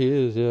 Yeah, he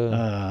is. Yeah.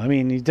 I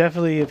mean, he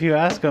definitely, if you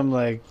ask him,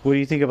 like, what do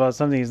you think about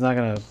something, he's not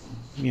going to,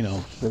 you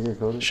know,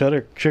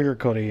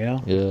 sugarcoat it, you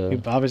know? Yeah.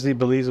 He obviously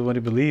believes in what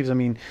he believes. I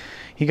mean,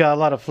 he got a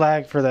lot of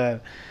flack for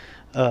that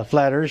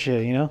flat earth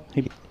shit, you know?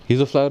 He's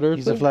a flat earther?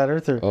 He's a flat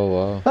earther.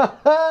 Oh, wow.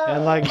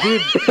 And, like,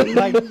 dude,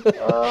 like,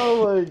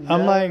 Oh my god.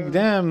 I'm like,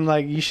 damn,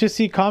 like, you should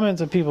see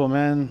comments of people,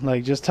 man,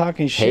 like, just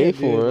talking shit.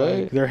 Hateful, dude.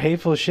 right? Like, they're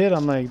hateful shit.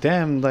 I'm like,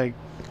 damn, like,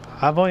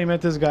 I've only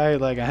met this guy,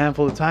 like, a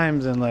handful of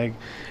times, and, like,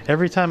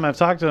 every time I've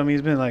talked to him,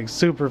 he's been, like,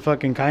 super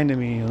fucking kind to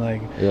me, and,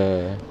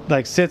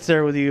 like, sits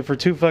there with you for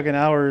 2 fucking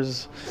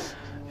hours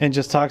and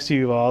just talks to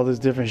you about all this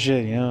different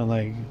shit, you know,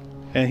 like,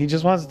 and he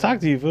just wants to talk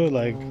to you, fool,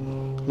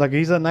 like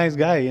he's a nice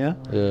guy, you know?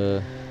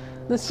 Yeah.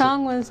 The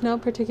song was No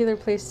Particular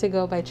Place to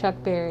Go by Chuck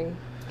Berry.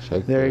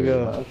 There you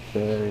go.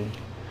 Okay.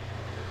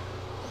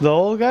 The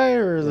old guy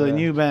or the Yeah.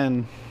 new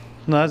band?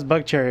 No, that's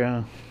Buckcherry,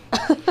 huh?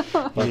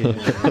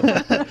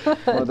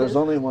 Well, there's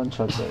only one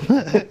Chuck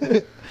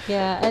Berry.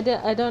 Yeah,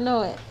 I don't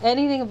know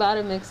anything about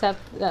him except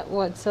that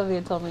what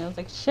Sylvia told me. I was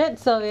like, shit,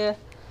 Sylvia.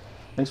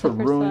 Thanks for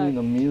Super ruining suck.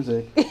 the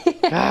music.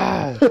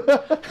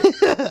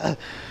 God.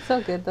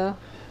 So good, though.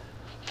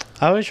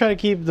 I always try to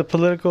keep the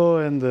political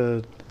and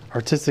the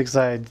artistic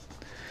side.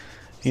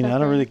 You know, I don't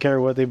Separate. really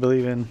care what they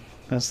believe in.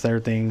 That's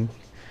their thing.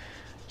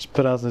 Just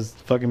put out this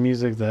fucking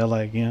music that I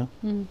like, you know?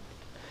 Mm.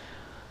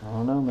 I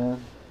don't know, man.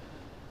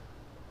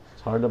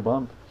 It's hard to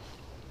bump.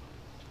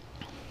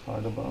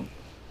 Hard to bump.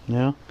 You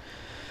know?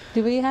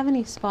 Do we have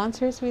any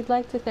sponsors we'd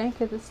like to thank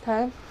at this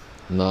time?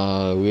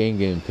 Nah, we ain't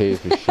getting paid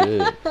for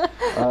shit.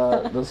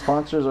 The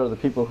sponsors are the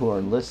people who are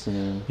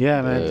listening.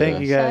 Yeah, man. Yeah. Thank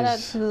you Shout out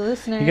guys. to the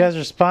listeners. You guys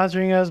are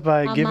sponsoring us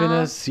by Mama, giving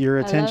us your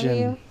I love attention.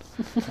 you.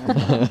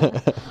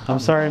 I'm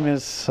sorry,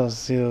 Miss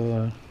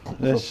Cecile.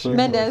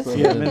 Mendez.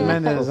 Yeah, Ms.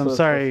 Mendez, I'm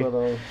sorry.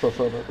 But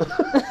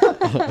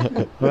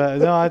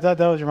no, I thought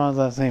that was your mom's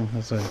last name.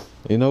 That's why.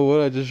 You know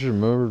what? I just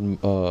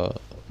remembered.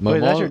 My Wait,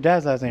 mom, that's your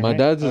dad's last name, My right?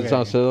 dad's is Okay.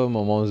 Salcedo,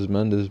 my mom's is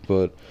Mendez.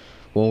 But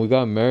when we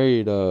got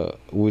married,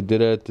 we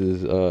did it at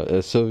this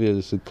at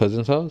Sylvia's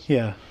cousin's house.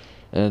 Yeah.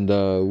 And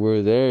we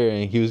were there,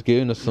 and he was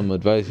giving us some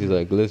advice. He's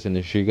like, listen,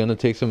 if you're gonna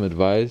take some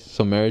advice,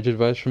 some marriage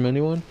advice from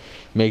anyone,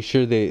 make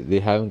sure they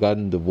haven't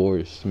gotten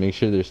divorced. Make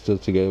sure they're still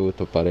together with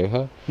the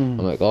pareja. Hmm.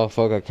 I'm like, oh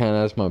fuck, I can't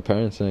ask my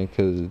parents then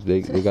because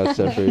they got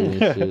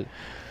separated and shit.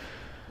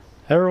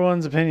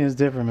 Everyone's opinion is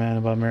different, man,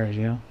 about marriage,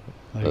 you know?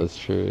 Like, That's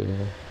true.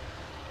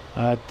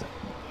 Yeah.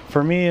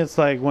 for me, it's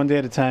like one day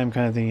at a time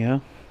kind of thing, you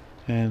know?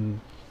 And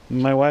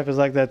my wife is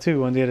like that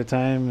too, one day at a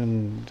time.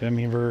 And I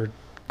mean, we're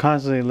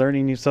constantly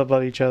learning new stuff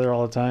about each other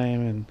all the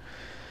time. And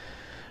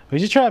we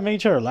just try to make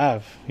each other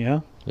laugh, you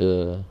know?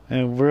 Yeah.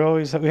 And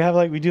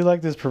we do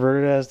like this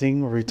perverted ass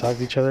thing where we talk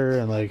to each other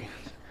and like,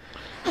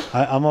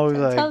 I'm always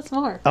Tell like, us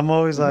more.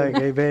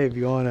 hey babe,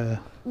 you want to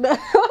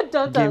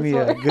Don't tell give me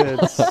us a more.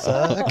 good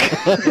suck?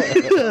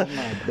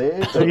 My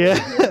dick.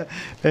 Yeah.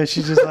 And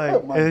she's just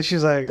like, and then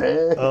she's like,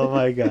 oh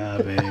my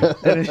God, babe. And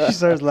then she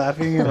starts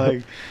laughing and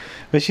like,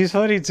 but she's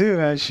funny too,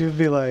 man. She would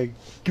be like,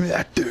 give me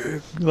that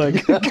dick.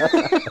 Like,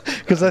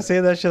 because I say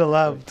that shit a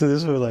lot to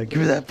this one, like, give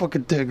me that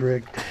fucking dick,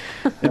 Rick.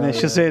 And then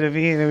she'll say it to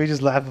me and then we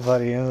just laugh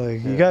about it, you know?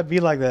 Like, you gotta be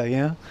like that, you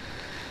know?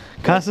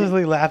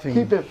 Constantly laughing.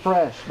 Keep it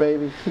fresh,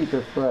 baby. Keep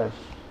it fresh.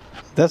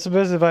 That's the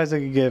best advice I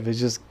could give, is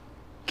just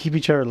keep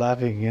each other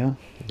laughing, you know?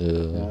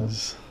 Yeah.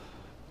 It's-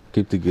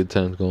 Keep the good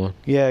times going.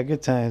 Yeah,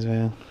 good times,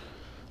 man.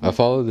 I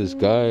follow this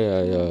guy.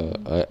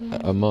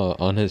 I'm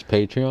on his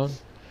Patreon.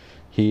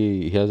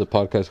 He has a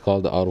podcast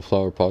called the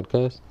Autoflower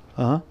Podcast,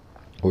 Uh-huh.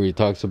 where he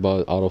talks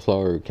about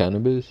autoflower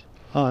cannabis.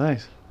 Oh,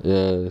 nice.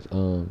 Yeah.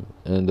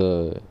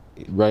 And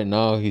right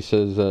now he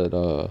says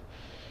that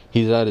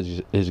he's at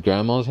his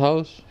grandma's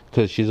house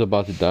because she's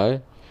about to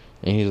die.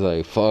 And he's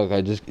like, fuck,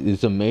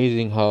 it's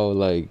amazing how,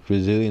 like,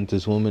 resilient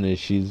this woman is.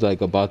 She's, like,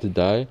 about to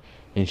die.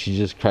 and she's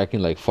just cracking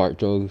like fart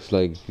jokes,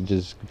 like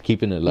just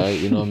keeping it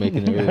light,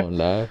 making everyone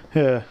laugh.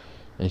 Yeah.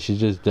 And she's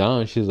just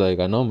down. She's like,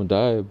 I know I'm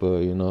gonna die, but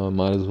I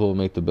might as well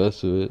make the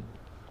best of it.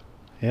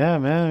 Yeah,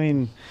 man. I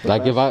mean,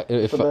 Like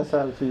if the best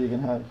attitude you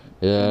can have.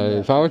 Yeah,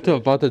 if I were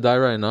about to die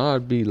right now,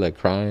 I'd be like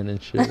crying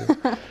and shit. I'd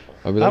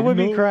be like, I would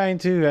be "No." crying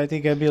too. I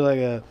think I'd be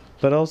like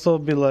but also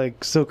be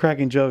like still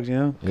cracking jokes,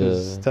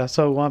 because Yeah. that's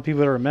how I want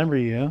people to remember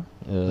you.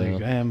 Yeah. Like,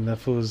 damn, that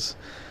fool's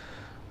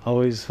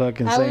always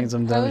fucking I saying would,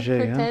 some I dumb would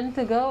shit. pretend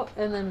to go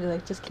and then be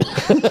like, just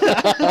kidding.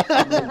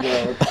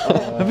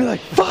 I'd be like,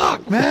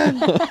 fuck,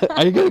 man.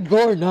 Are you gonna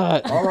go or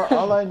not?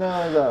 All I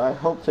know is that I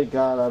hope to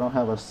God I don't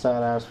have a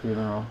sad ass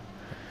funeral.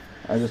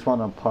 I just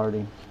want to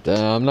party.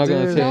 Damn, I'm not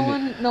gonna Dude.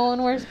 say. No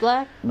one wears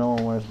black. No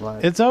one wears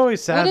black. It's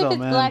always sad What if though, it's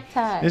man. black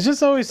tie? It's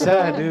just always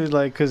sad, dude.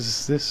 Like,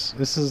 cause this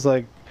is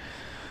like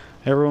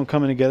everyone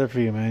coming together for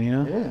you, man.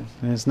 Yeah.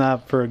 And it's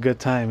not for a good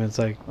time. It's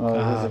like, Oh, it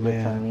is a good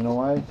man. time. You know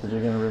why? Because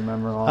you're gonna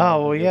remember all. Oh,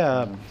 the well, good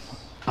yeah. times.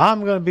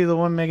 I'm gonna be the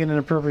one making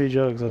inappropriate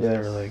jokes up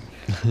there. Yes. Like,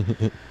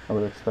 I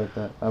would expect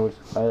that. I would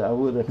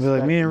expect. be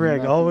like me and Rick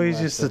nothing always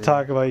less used to of you.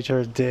 talk about each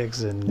other's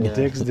dicks and Yeah.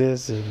 dicks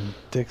this and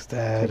dicks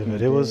that. Taking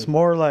But it was dick.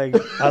 more like,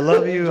 I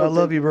love you, bro,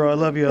 I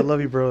love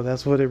you, bro.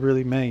 That's what it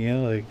really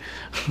meant, like.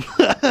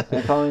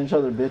 And calling each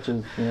other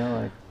bitches,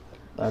 like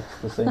that's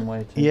the same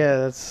way too. Yeah,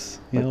 that's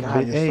Like,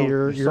 God, hey,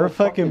 you're you're a so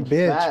fucking fucking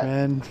bitch, fat.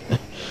 man.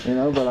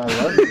 But I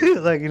love you.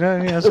 Like, you know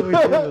what I mean? That's what we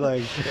do.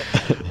 Like,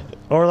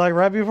 or like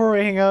right before we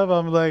hang up,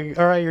 I'm like,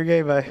 all right, you're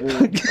gay, bye. or,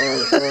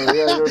 yeah,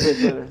 you're a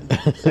bitch better.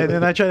 And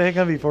then I try to hang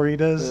up before he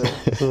does.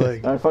 Yeah. So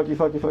like, All right, fuck you.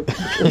 fuck,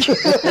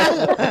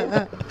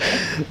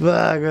 man,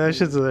 that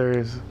shit's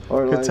hilarious.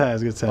 Or Good like,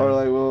 times, good times. Or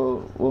like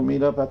we'll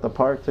meet up at the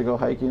park to go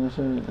hiking and shit,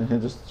 and he'll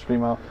just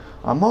scream out,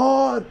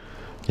 "Amor!"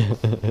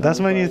 That's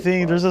my new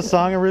thing. There's a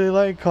song I really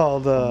like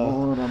called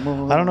Amor,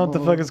 amor, I don't know what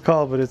the fuck it's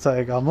called, but it's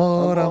like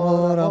amor,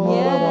 amor, amor,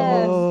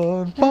 Yes.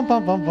 amor, pum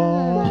pum pum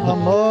pum,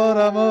 amor,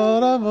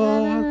 amor,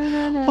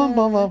 amor, pum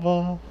pum pum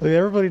pum. Like,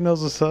 everybody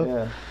knows what's up.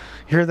 Yeah,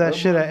 You hear that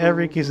shit at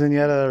every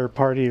quinceañera or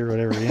party or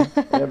whatever, yeah.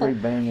 every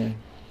banger.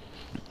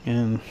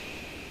 And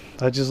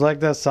I just like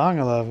that song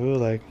a lot, fool.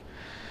 Like,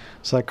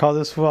 so I call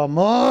this fool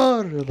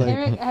amor. Like,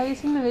 Eric, have you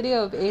seen the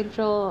video of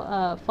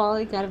Angel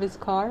falling out of his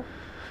car?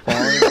 He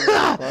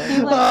Oh like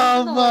in the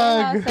fuck.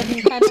 warehouse and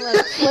he kind of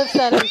like flips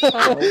out of his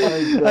car.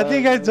 my I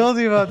think I God. told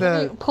you about You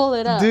that. pull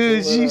it up.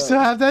 Dude, Pull it you up. still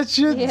have that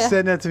shit? Yeah.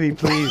 Send that to me,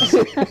 please.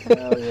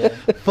 Hell yeah.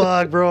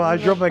 Fuck, bro. I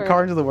drove my Look for car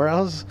it. into the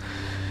warehouse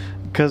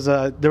because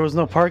there was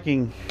no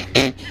parking.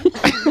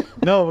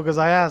 No, because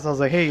I asked. I was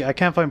like, hey, I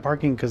can't find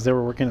parking because they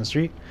were working the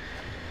street.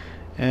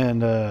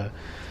 And I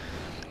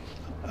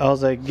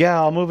was like, yeah,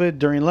 I'll move it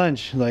during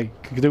lunch. Like,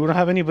 they don't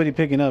have anybody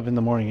picking up in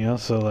the morning,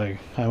 So, like,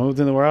 I moved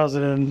in the warehouse,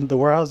 and then the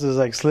warehouse is,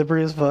 like,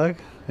 slippery as fuck.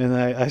 And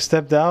I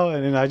stepped out,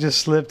 and then I just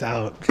slipped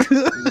out.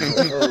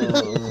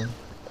 Oh,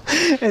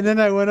 And then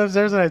I went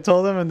upstairs, and I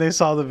told them, and they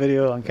saw the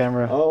video on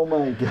camera. oh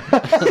my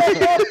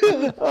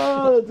God.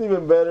 Oh, that's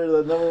even better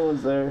that no one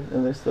was there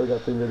and they still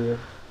got the video.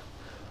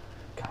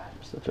 God,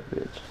 I'm such a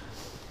bitch.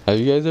 Have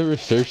you guys ever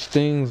searched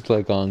things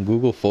like on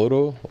Google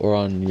Photo or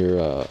on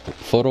your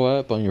photo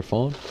app on your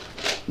phone?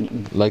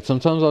 Like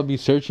sometimes I'll be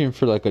searching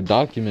for like a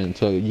document,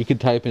 so you could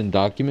type in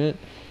document,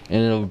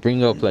 and it'll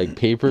bring up like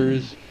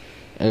papers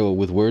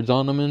with words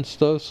on them and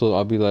stuff. So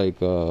I'll be like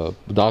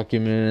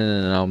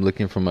document, and I'm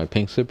looking for my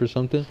pink slip or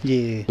something.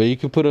 Yeah. But you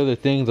could put other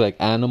things like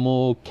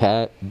animal,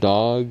 cat,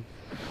 dog.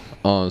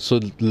 So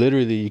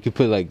literally you could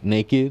put like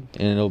naked,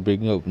 and it'll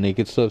bring up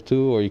naked stuff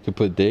too, or you could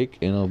put dick,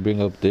 and it'll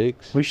bring up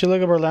dicks. We should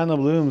look up Orlando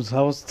Blooms.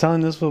 I was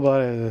telling this fool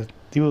about it.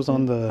 He was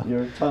on the.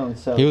 You're telling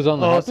Seth. He was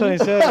on the. Oh, I was telling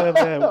you,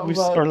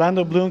 About-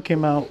 Orlando Bloom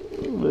came out.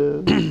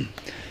 Man.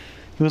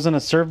 He was on a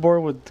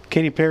surfboard with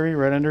Katy Perry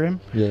right under him,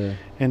 Yeah.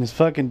 and his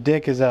fucking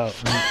dick is out.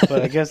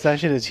 But I guess that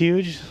shit is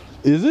huge.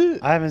 Is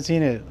it? I haven't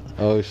seen it.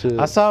 Oh shit.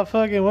 I saw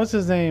fucking what's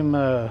his name?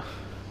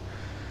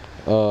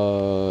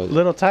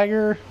 Little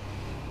Tiger.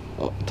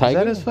 Tiger? Is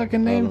that his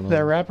fucking I don't name? know.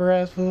 That rapper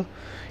ass fool.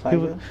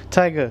 Tiger?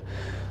 Tyga.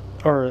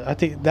 Or I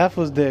think that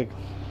was dick.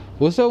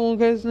 What's that one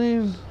guy's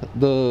name?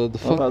 The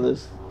How about fuck.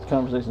 this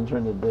conversation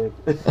turned to dick?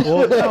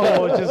 Well,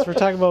 no, just we're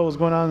talking about what's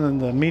going on in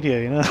the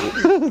media,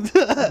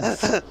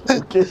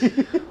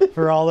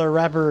 For all our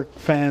rapper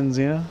fans,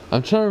 I'm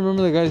trying to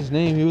remember the guy's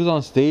name. He was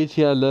on stage.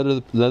 He had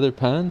leather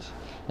pants,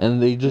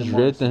 and they just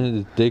ripped, and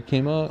his dick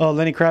came out. Oh,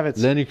 Lenny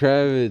Kravitz. Lenny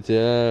Kravitz.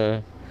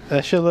 Yeah.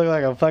 That shit looked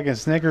like a fucking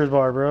Snickers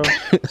bar, bro.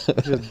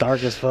 Just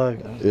dark as fuck.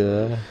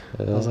 Yeah.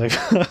 I was like,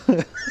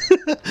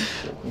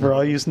 for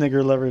all you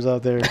Snicker lovers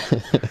out there.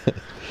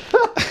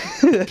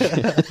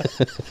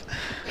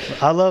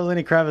 I love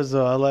Lenny Kravitz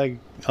though. I like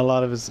a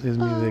lot of his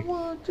music.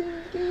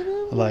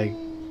 Like,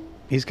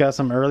 he's got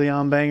some early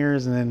on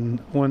bangers, and then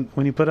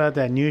when he put out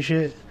that new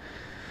shit,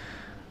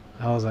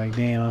 I was like,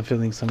 damn, I'm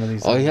feeling some of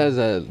these. Oh, he songs.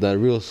 has that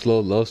real slow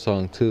love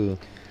song too.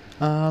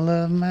 All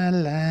of my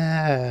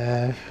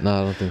life, No,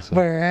 I don't think so.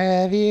 where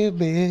have you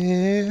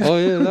been? Oh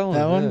yeah, that one.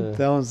 That one, Yeah.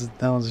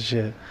 that one's the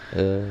shit.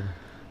 Yeah.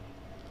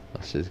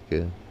 That shit's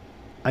good.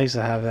 I used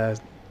to have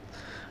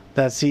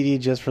that CD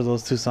just for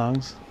those two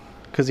songs.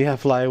 Cause he had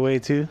Fly Away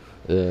too.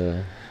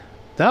 Yeah.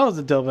 That was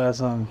a dope ass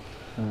song.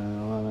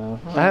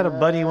 I had a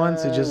buddy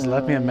once who just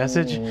left me a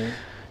message,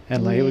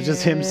 and like it was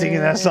just him singing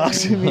that song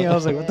to me. I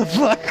was like, what the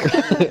fuck?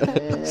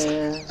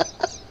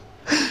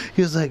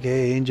 He was like,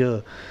 hey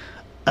Angel,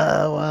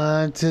 I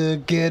want to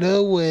get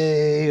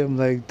away. I'm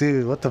like,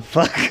 dude, what the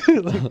fuck?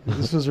 Like,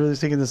 this was really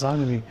singing the song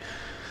to me.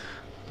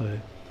 But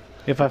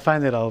if I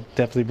find it, I'll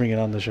definitely bring it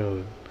on the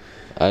show.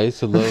 I used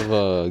to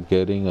love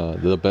getting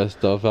the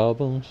best of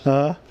albums.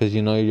 Because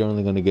you know you're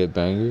only going to get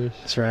bangers.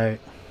 That's right.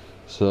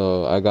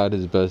 So I got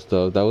his best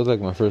of. That was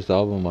like my first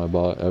album I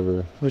bought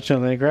ever. Which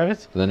one, Lenny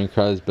Kravitz? Lenny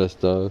Kravitz's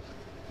best of.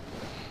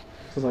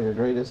 This is like a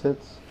greatest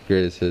hits.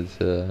 Greatest hits,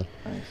 yeah.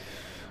 Nice.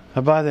 I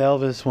buy the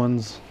Elvis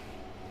ones.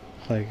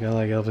 Like, I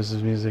like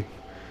Elvis's music.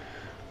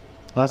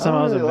 Last time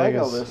I was in really like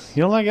Vegas. Elvis.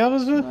 You don't like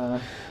Elvis, dude? Nah.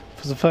 He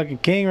was a fucking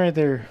king right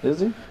there.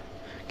 Is he?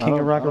 King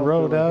of rock and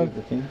roll, dog. He's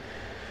the king.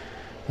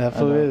 That I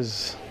fool know.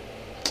 is.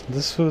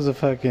 This fool's a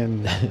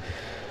fucking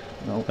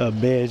Nope. a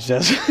bitch.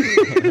 That's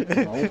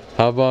Nope.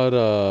 How about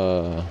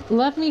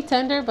Love Me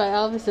Tender by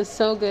Elvis is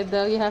so good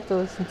though. You have to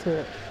listen to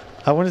it.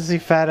 I went to see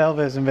Fat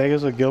Elvis in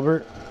Vegas with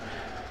Gilbert.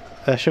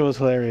 That shit was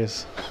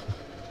hilarious.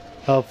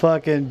 A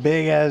fucking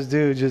big ass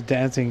dude just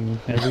dancing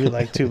every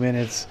like 2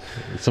 minutes.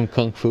 some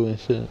kung fu and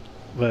shit?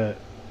 But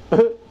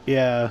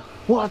yeah,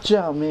 Watch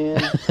out, man.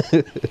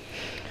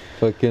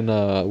 Fucking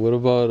what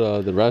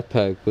about the Rat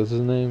Pack? What's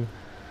his name?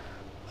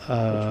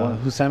 one?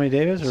 who's Sammy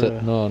Davis?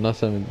 Or No, not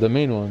Sammy. The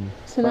main one.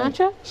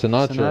 Sinatra?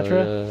 Sinatra.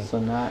 Sinatra? Yeah.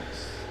 Sonax.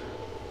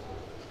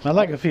 I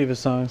like a few of his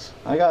songs.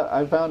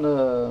 I found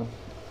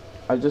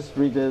I just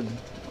redid,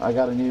 I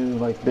got a new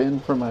like bin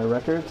for my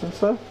records and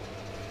stuff.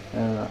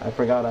 And I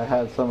forgot I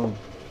had some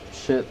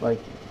shit like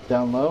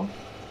down low.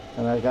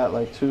 And I got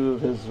like 2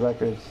 of his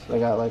records. I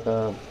got like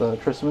the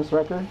Christmas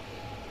record,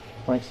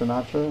 Frank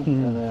Sinatra. Mhm.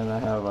 And then I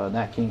have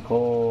Nat King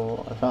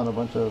Cole. I found a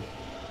bunch of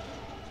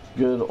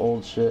good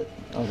old shit.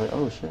 I was like,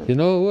 oh shit. You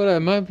know what? I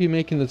might be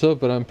making this up,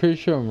 but I'm pretty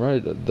sure I'm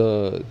right.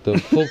 The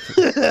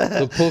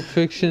Pulp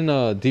Fiction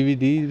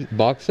DVD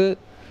box set,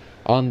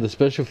 on the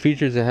special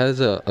features, it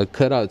has a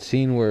cutout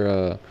scene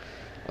where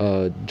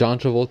John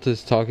Travolta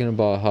is talking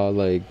about how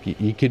like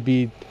you could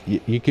be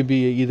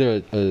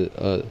either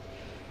a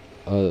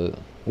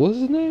what's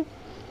his name?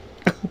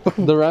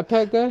 The Rat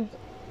Pack guy?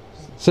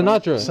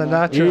 Sinatra.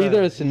 Sinatra. You're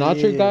either a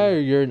Sinatra Yeah. guy or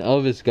you're an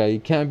Elvis guy. You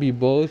can't be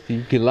both.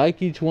 You can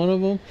like each one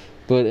of them,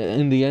 but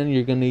in the end,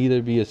 you're gonna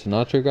either be a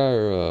Sinatra guy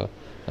or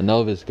an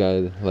Elvis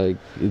guy. Like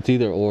it's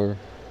either or.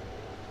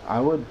 I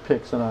would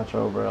pick Sinatra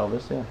over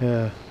Elvis, yeah.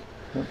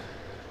 Yeah,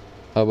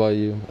 How about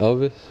you,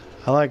 Elvis?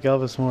 I like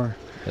Elvis more.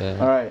 Yeah.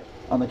 All right,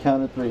 on the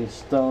count of 3,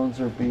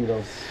 Stones or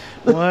Beatles?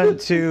 1,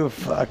 2,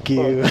 fuck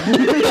you.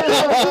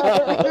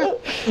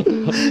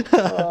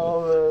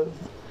 Oh man.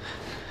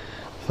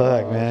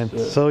 Fuck, Oh, man. shit.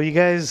 So you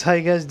guys, how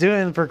you guys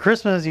doing for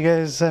Christmas? You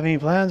guys have any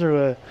plans or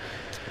what?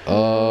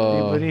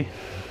 Anybody?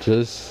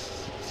 Just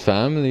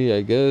family,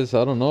 I guess.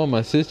 I don't know.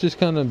 My sister's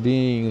kind of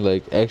being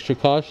like extra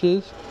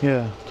cautious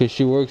Yeah. because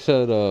she works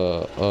at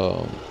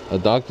a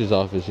doctor's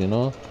office, you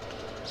know.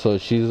 So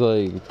she's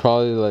like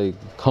probably like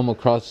come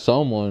across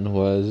someone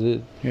who has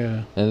it,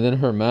 Yeah. and then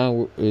her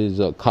man is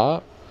a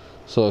cop,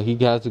 so he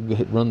has to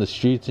run the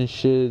streets and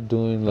shit,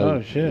 doing like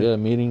Oh, shit. yeah,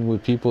 meeting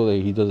with people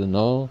that he doesn't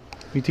know.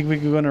 You think we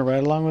could go on a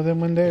ride along with him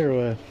one day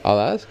or what? I'll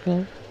ask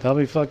him. That'll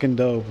be fucking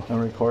dope.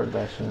 And record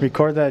that shit.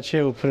 Record that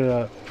shit. We'll put it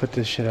out. Put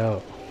this shit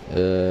out.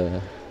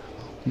 Yeah.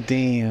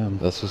 Damn.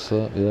 That's what's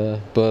up, yeah.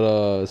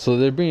 But so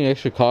they're being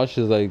extra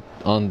cautious. Like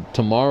on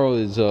tomorrow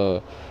is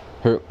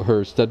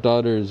her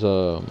stepdaughter's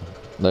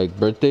like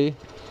birthday,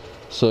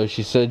 so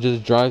she said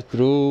just drive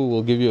through.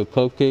 We'll give you a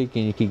cupcake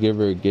and you can give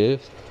her a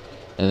gift,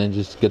 and then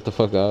just get the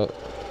fuck out.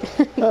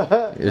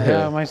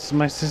 Yeah,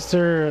 my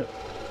sister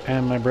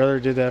and my brother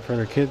did that for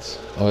their kids.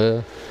 Oh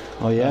yeah.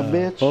 Oh yeah,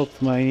 bitch.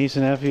 Both my niece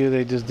and nephew,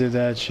 they just did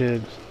that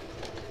shit.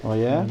 Oh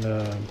yeah.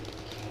 And,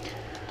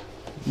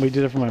 we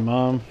did it for my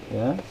mom.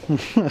 Yeah.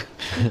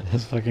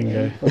 This fucking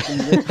guy. Fucking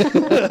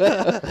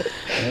bitch.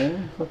 Yeah,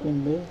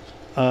 fucking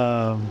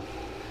bitch.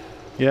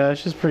 Yeah,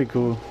 it's just pretty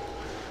cool.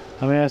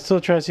 I mean, I still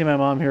try to see my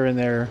mom here and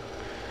there,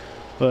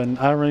 but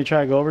I don't really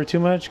try to go over too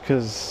much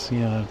because, you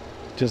know,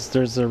 just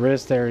there's a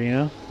risk there, you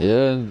know?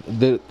 Yeah, and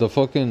the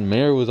fucking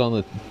mayor was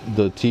on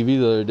the TV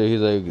the other day.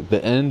 He's like,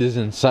 the end is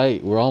in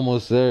sight. We're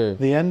almost there.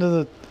 The end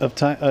of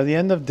time, the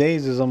end of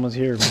days is almost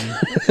here, man.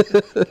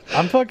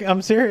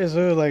 I'm serious,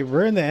 dude. Like,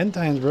 we're in the end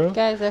times, bro.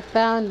 Guys, I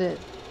found it.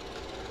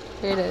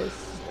 Here it is.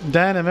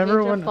 Dan, I remember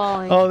Angel when.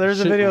 falling. Oh, there's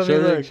a video of me.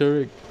 Look. Show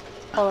Rick.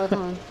 Hold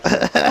on.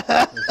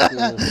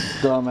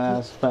 This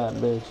dumbass fat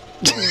bitch.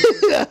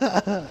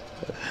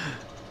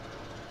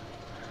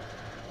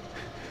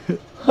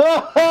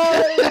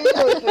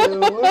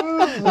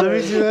 Let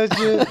me see that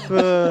shit. Fuck.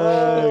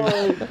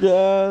 Oh my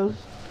gosh.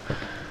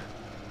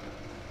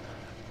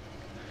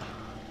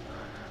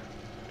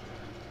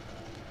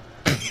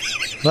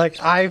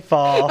 Like I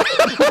fall.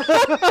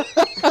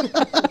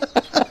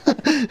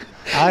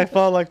 I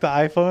fall like the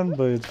iPhone,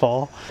 but it's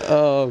fall.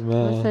 Oh I'll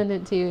man. send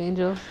it to you,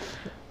 Angel.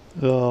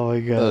 Oh my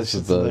god, That's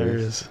that's the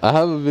hilarious. best. I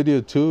have a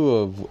video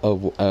too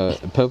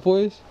of Pep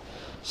Boys.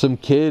 Some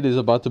kid is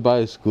about to buy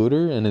a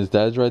scooter and his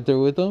dad's right there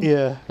with him.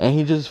 Yeah. And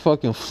he just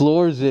fucking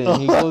floors it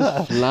and he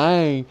goes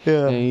flying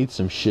Yeah. and he eats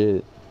some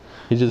shit.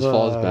 He just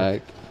falls Fuck.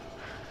 back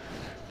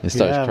and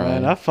starts Yeah, crying.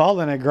 man. I've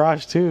fallen at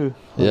garage too.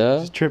 Like, Yeah?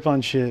 Just trip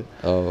on shit.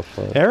 Oh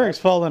fuck. Eric's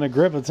fallen a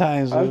grip of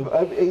times, dude.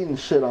 I've eaten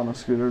shit on a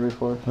scooter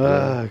before.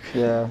 Fuck.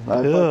 Yeah,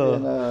 I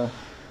Ew.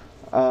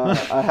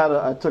 fucking,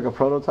 I took a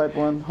prototype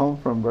one home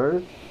from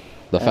Bird.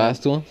 The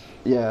fast one?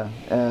 Yeah,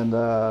 and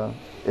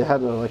it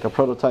had like a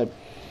prototype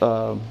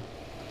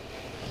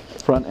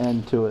front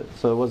end to it,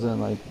 so it wasn't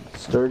like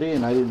sturdy,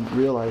 and I didn't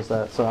realize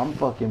that. So I'm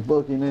fucking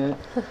booking it,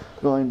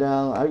 going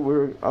down. I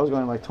was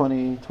going like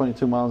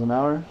 22 miles an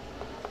hour,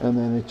 and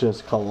then it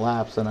just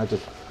collapsed, and I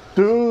just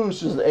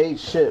just ate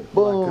shit.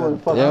 Boom,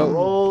 and fucking Yeah.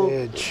 rolled.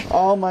 Bitch.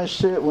 All my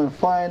shit went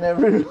flying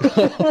everywhere.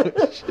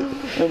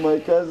 And my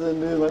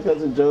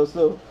cousin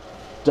Joseph,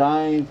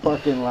 dying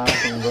fucking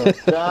laughing, bro.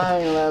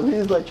 Dying laughing.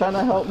 He's like trying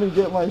to help me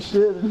get my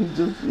shit, and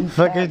he's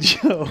Fucking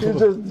Joe. He's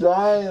just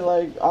dying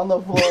like on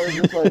the floor,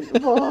 just like,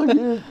 fuck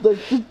you, like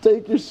just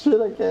take your shit.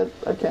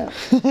 I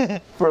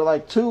can't. For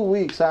like 2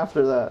 weeks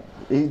after that,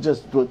 he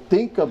just would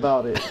think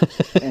about it,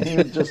 and he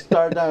would just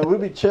start dying. We'd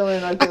be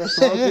chilling right there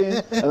smoking,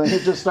 and then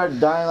he'd just start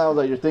dying. I was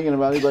like, you're thinking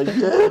about it. He's like,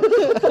 yeah.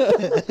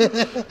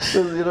 'Cause,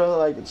 you know,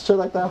 like shit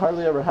like that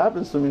hardly ever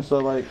happens to me. So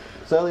like,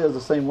 Celia's the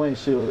same way.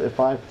 If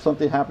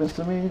something happens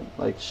to me,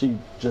 like she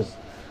just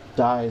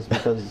dies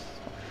because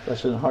that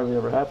shit hardly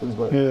ever happens.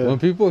 But Yeah. When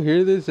people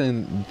hear this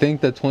and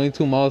think that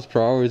 22 miles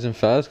per hour isn't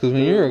fast, because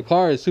when you're in a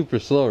car, it's super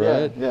slow,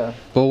 right? yeah.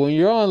 But when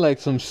you're on like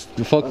some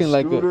fucking A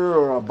like scooter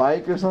or a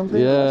bike or something,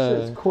 Yeah.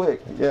 that shit's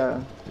quick.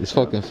 Yeah. it's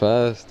fucking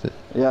fast.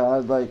 Yeah,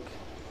 I've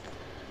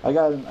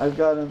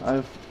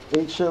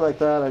ate shit like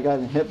that. I've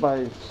gotten hit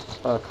by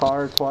a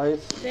car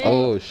twice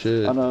Oh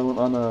shit. on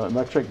a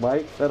electric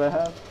bike that I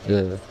have.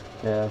 Yeah.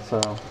 Yeah, so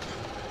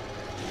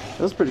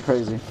it was pretty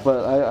crazy.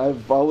 But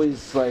I've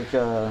always like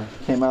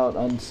came out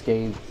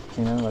unscathed.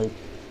 You know, like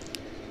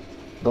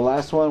the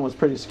last one was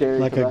pretty scary.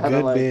 Like 'cause a I had to,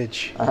 good like,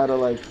 bitch. I had to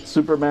like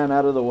Superman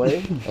out of the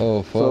way.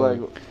 Oh fuck. So like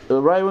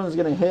right when it was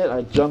gonna hit,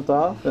 I jumped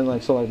off and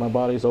like so like my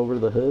body's over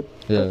the hood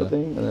type Yeah. of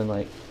thing, and then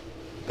like.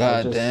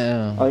 God just-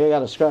 damn. Like I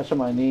got a scratch on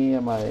my knee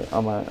and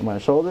my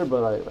shoulder,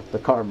 but the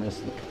car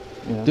missed it.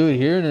 You know? Dude,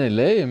 here in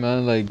LA,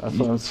 man, like That's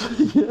what I'm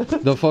saying.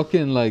 the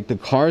fucking like the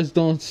cars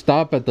don't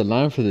stop at the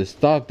line for the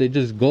stop. They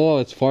just go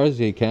as far as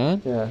they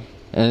can, Yeah.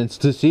 and it's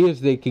to see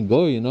if they can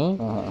go, you know.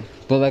 Uh-huh.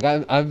 But like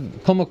I've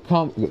come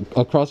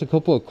across a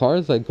couple of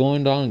cars like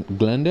going down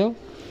Glendale,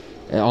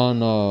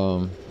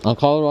 on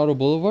Colorado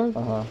Boulevard,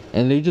 Uh-huh.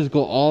 and they just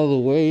go all the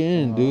way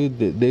in, dude.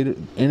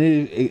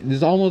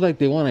 It's almost like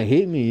they want to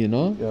hit me, you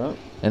know. Yeah.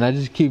 And I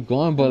just keep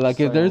going. But like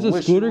if like, there's I a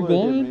wish you scooter would hit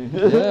going,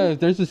 me. yeah, if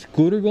there's a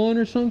scooter going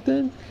or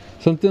something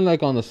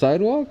like on the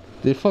sidewalk,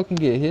 they fucking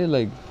get hit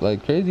like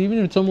crazy. Even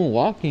if someone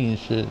walking and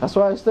shit. That's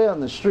why I stay on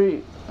the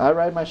street. I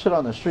ride my shit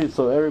on the street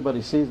so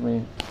everybody sees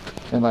me.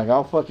 And like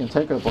I'll fucking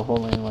take up a whole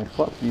lane, like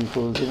fuck you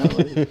fools, you know.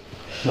 Like,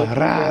 fuck you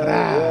guys,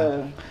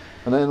 yeah.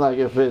 And then like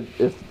if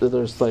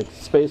there's like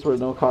space where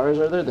no cars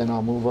are there, then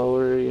I'll move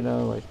over, you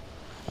know, like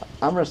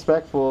I'm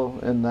respectful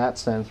in that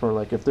sense where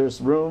like if there's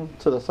room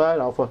to the side,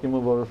 I'll fucking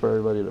move over for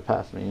everybody to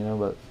pass me, you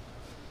know,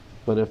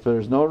 but if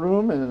there's no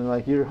room and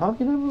like you're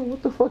honking at me,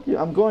 what the fuck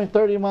I'm going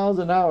 30 miles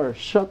an hour.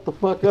 Shut the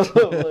fuck up.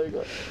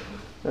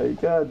 like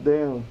god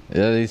damn.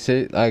 Yeah, they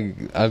say like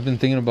I've been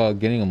thinking about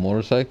getting a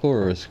motorcycle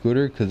or a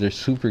scooter because they're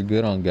super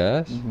good on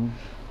gas. Mm-hmm.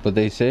 But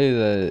they say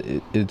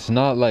that it's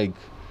not like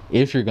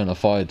if you're gonna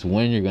fall, it's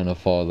when you're gonna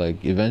fall.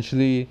 Like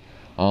eventually,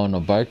 on a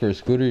bike or a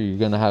scooter, you're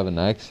gonna have an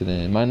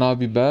accident. It might not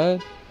be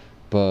bad,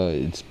 but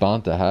it's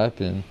bound to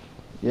happen.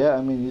 Yeah,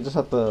 I mean, you just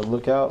have to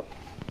look out.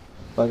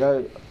 Like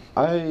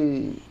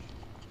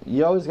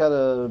you always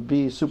gotta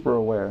be super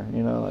aware,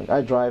 you know. Like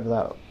I drive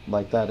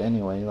like that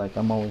anyway. Like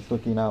I'm always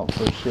looking out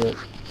for shit.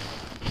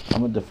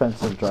 I'm a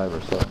defensive driver,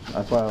 so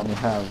that's why I only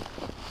have.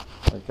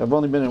 Like I've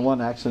only been in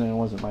one accident. And it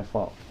wasn't my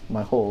fault.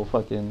 My whole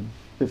fucking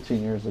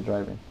 15 years of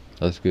driving.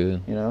 That's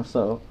good. You know,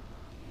 so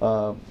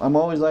I'm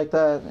always like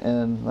that.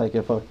 And like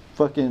if a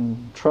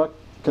fucking truck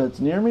gets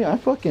near me, I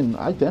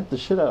dent the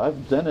shit out.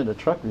 I've dented a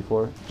truck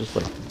before, just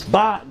like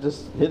bah,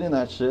 just hitting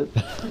that shit,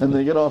 and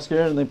they get all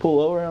scared and they pull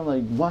over. I'm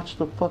like, watch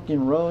the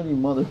fucking road, you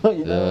motherfucker.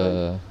 You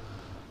know,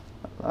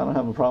 like, I don't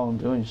have a problem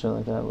doing shit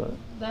like that, but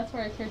That's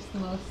where I curse the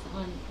most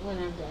when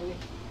I'm driving.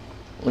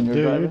 when you're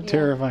Dude, you're driving,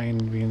 terrifying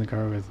to be in the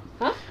car with.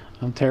 Huh?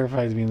 I'm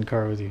terrified to be in the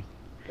car with you.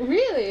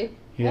 Really?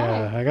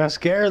 Yeah, Why? I got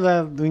scared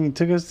that when you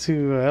took us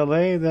to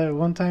LA that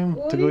one time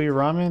What to do go you- eat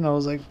ramen. I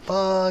was like,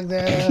 fuck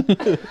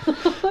that.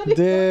 What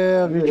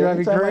Damn, you're Dude,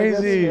 driving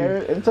crazy.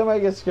 anytime I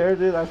get scared,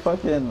 dude, I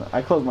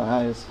close my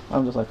eyes.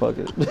 I'm just like, fuck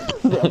it.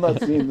 I'm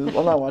not seeing this.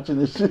 I'm not watching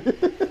this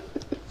shit.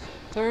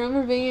 I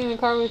remember being in a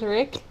car with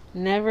Rick.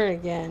 Never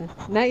again.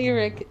 Not you,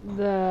 Rick. I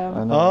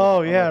The know.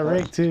 Oh, I'm yeah, like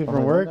that. Rick too I'm from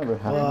like, work. that never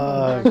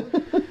happened.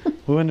 Fuck.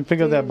 We went to pick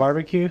up that Dude.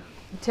 barbecue.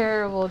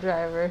 Terrible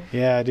driver.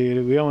 Yeah,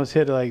 dude, we almost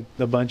hit like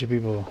a bunch of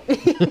people. I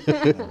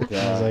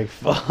was like,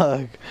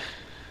 fuck.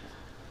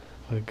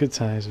 But good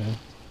times, man.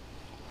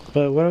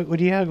 But what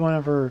do you have going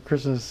on for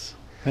Christmas,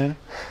 man?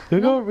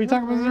 Did we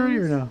talk about this already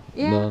or no?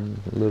 Yeah. None,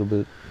 a little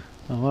bit.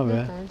 Oh, my No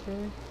bad. plans,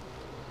 really.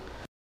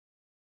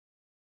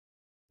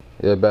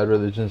 Yeah, Bad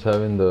Religion's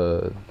having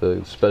the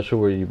special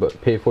where you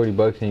pay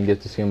 $40 and you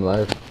get to see him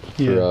live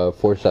Yeah.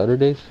 for 4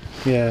 Saturdays.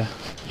 Yeah.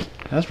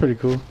 That's pretty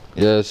cool.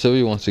 Yeah,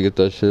 Sylvie wants to get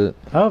that shit.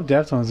 I hope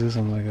Deftones do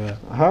something like that.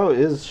 How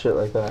is shit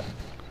like that?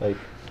 Like,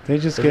 They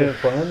just is get. it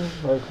fun,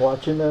 like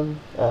watching them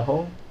at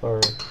home, or?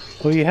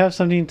 Well, you have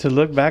something to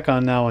look back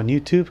on now on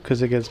YouTube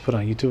because it gets put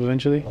on YouTube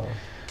eventually. Oh.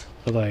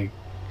 But like,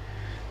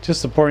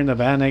 just supporting the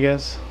band, I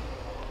guess,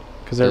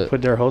 because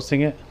they're hosting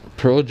it.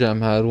 Pearl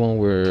Jam had one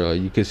where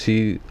you could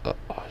see. Oh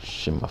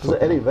shit, my Was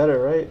it Eddie Vedder,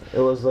 right? It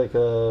was like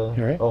a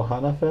You're right.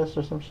 Ohana Fest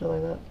or some shit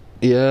like that.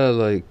 Yeah,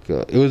 like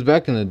it was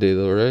back in the day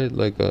though, right?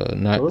 Like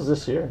It was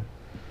this year.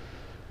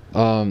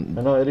 I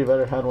know Eddie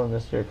Vedder had one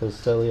this year because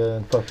Celia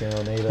and fucking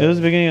Oneida. It was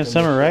the beginning of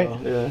summer, right?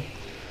 Yeah.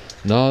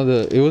 No,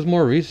 it was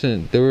more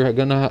recent. They were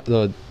gonna have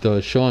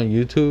the show on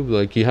YouTube.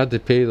 Like you had to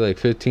pay like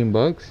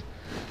 $15,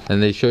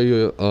 and they show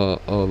you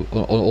an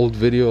old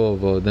video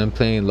of them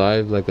playing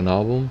live like an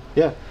album.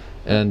 Yeah.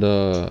 And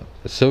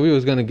Sylvia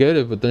was gonna get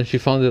it, but then she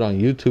found it on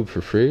YouTube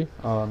for free.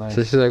 Oh, nice.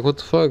 So she's like, "What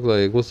the fuck?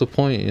 Like, what's the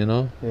point? You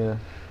know?" Yeah.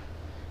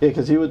 Yeah,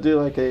 because he would do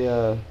like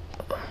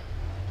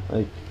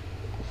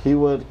he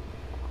would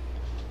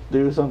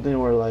do something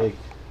where like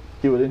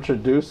he would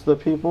introduce the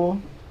people,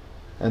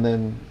 and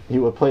then he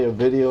would play a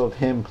video of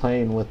him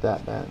playing with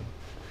that band.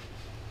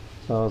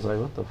 So I was like,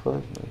 what the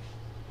fuck?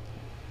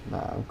 Like,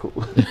 nah, I'm cool.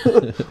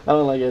 I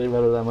don't like Eddie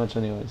Vedder that much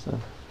anyway, so.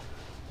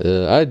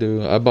 Yeah, I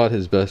do. I bought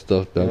his best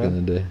stuff back Yeah.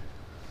 in the day.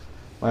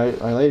 My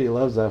lady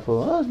loves that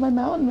fool. Oh, it's my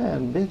mountain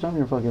man. Bitch, I'm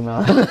your fucking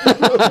mountain.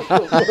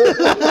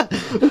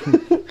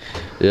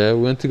 Yeah,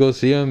 we went to go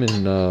see him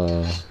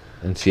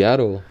in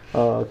Seattle.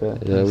 Oh, okay.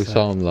 Yeah, we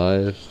saw him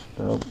live.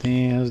 Dope.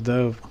 Damn, that's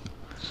dope.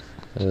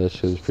 Yeah, that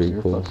shit was pretty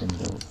You're cool. fucking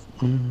dope.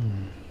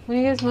 What are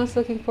you guys most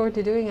looking forward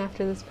to doing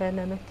after this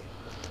pandemic?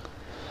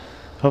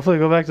 Hopefully,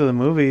 go back to the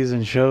movies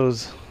and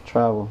shows.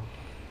 Travel.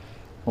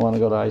 I want to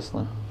go to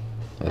Iceland.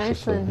 That's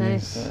what's up. Iceland,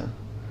 nice. Yeah.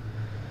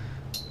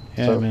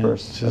 Yeah, That's man. our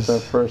first, just- that's our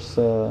first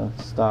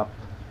stop.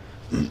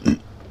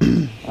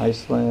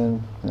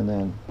 Iceland, and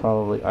then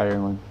probably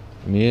Ireland.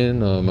 Me and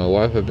my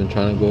wife have been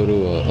trying to go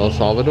to El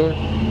Salvador.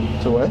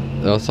 To where?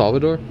 El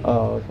Salvador.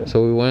 Oh, okay.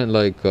 So we went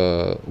like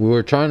we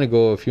were trying to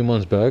go a few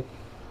months back.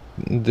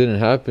 It didn't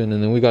happen,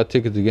 and then we got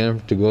tickets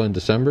again to go in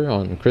December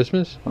on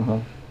Christmas. Uh-huh.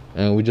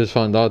 And we just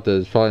found out that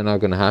it's probably not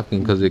gonna happen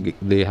because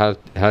they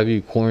have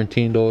you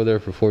quarantined over there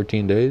for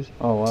 14 days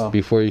Oh, wow.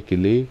 before you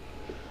can leave.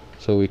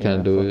 So we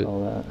can't do fuck it.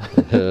 all that.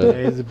 Yeah, Yeah.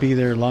 you have to be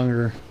there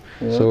longer.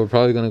 Yeah. So we're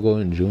probably gonna go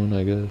in June,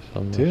 I guess.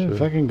 I'm not Dude, sure.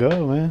 fucking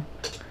go, man.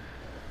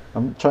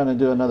 I'm trying to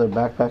do another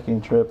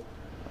backpacking trip.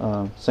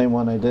 Same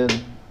one I did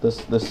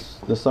this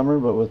summer,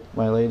 but with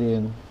my lady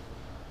and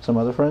some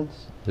other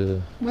friends. Yeah.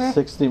 Where?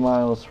 60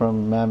 miles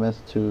from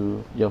Mammoth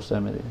to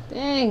Yosemite.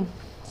 Dang,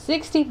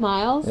 60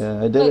 miles? Yeah,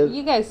 I did But it.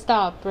 you guys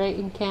stopped, right,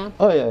 in camp?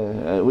 Oh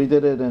yeah, we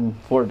did it in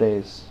 4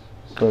 days.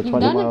 So You've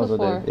 20 done it miles a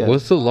before. day. Yeah.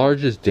 What's the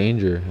largest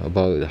danger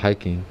about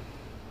hiking?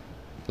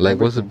 Like,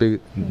 what's the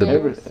big,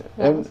 Bears.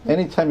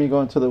 Anytime you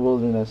go into the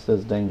wilderness,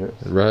 it's dangerous.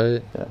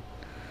 right? Because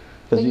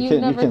But you you've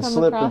can never come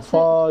slip and across it?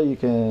 fall. You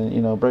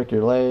can break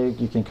your leg.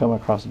 You can come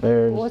across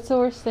bears. What's the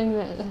worst thing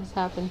that has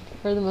happened,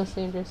 or the most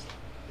dangerous,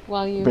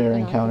 while you bear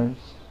encounters?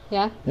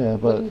 Yeah. Yeah,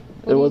 What but do you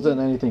it do?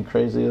 wasn't anything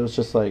crazy. It was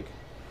just like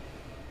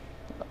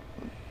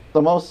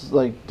the most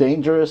like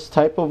dangerous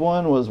type of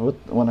one was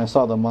when I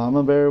saw the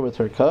mama bear with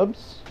her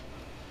cubs,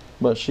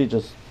 but she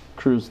just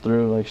cruised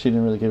through. Like she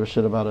didn't really give a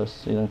shit about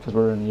us, because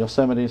we're in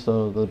Yosemite,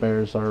 so the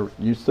bears are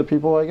used to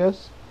people, I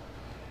guess.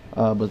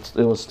 But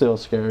it was still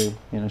scary.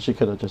 She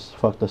could have just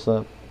fucked us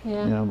up.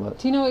 Yeah. But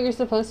Do you know what you're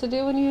supposed to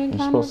do when you you're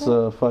encounter supposed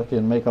them? to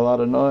fucking make a lot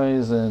of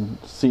noise and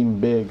seem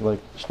big. Like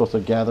you're supposed to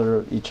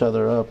gather each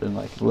other up and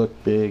like look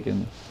big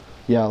and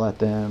yell at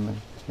them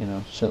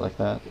and shit like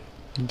that.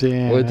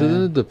 Damn. Wait, man.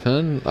 doesn't it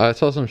depend? I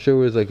saw some shit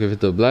where it's like, if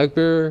it's a black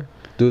bear,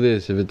 do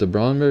this. If it's a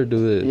brown bear, do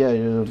this. Yeah,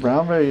 you're a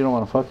brown bear. You don't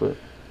want to fuck with.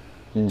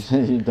 You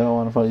don't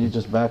want to fuck. You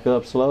just back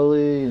up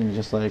slowly and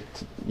just like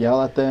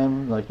yell at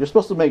them. Like you're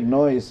supposed to make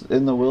noise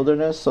in the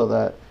wilderness so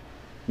that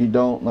you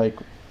don't like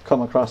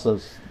come across a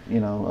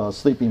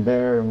sleeping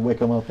bear and wake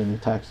them up and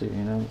attack you.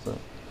 So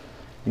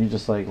you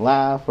just like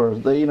laugh, or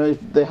they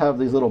have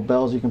these little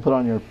bells you can put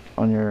on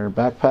your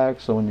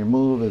backpack, so when you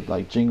move it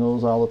like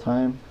jingles all the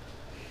time.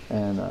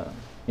 And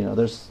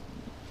there's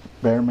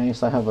bear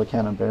mace. I have a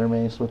can of bear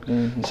mace with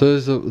me. So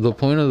is the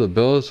point of the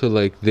bell so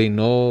like they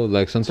know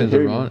like something's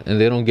hear you. around and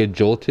they don't get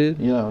jolted?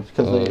 Because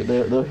Oh.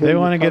 they'll hear They you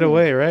want to get coming.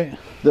 away, right?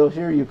 They'll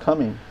hear you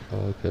coming.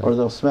 Oh, okay. Or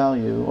they'll smell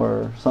you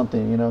or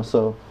something,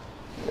 so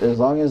as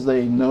long as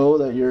they know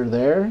that you're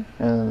there,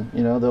 and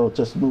they'll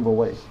just move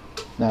away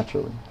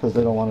naturally because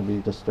they don't want to be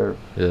disturbed.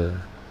 Yeah.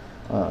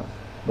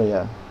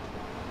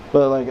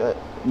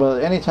 But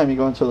anytime you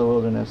go into the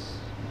wilderness,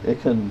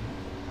 it can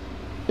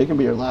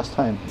be your last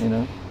time, you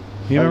know. You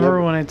Have you remember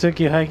ever- when I took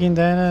you hiking,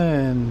 Diana,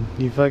 and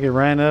you fucking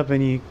ran up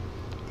and you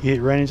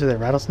ran into that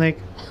rattlesnake?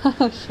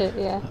 Oh shit,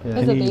 yeah. Yeah. It was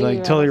And a you baby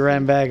like totally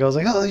ran rattlesnake. back. I was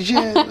like, holy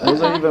shit.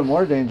 Those are even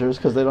more dangerous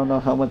because they don't know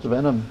how much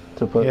venom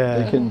to put. Yeah.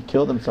 They can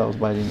kill themselves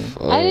biting you.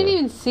 I didn't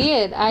even see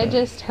it. I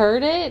just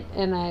heard it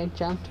and I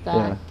jumped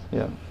Yeah, back.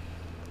 yeah.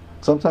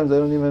 Sometimes they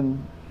don't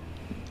even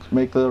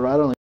make the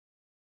rattling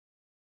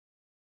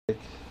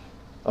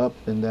up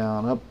and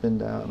down,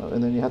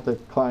 and then you have to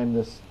climb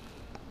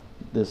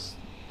this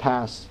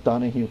pass,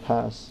 Donahue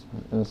Pass,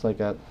 and it's like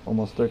at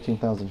almost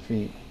 13,000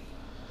 feet.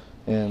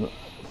 And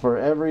for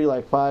every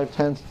like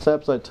 5-10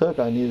 steps I took,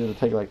 I needed to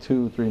take like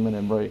 2-3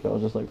 minute break. I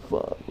was just like,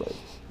 fuck, like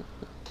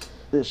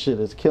this shit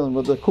is killing.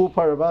 But the cool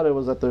part about it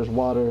was that there's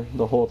water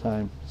the whole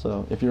time.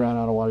 So if you ran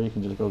out of water, you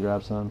can just go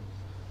grab some,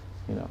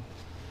 you know.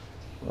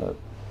 But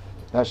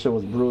that shit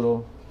was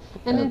brutal.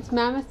 And Yeah. it's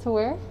Mammoth to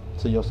where?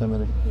 To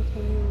Yosemite.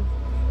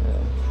 Yeah.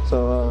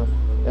 So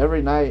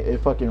every night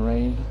it fucking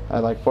rained.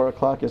 At like 4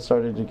 o'clock, it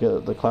started to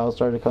get, the clouds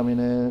started coming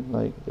in.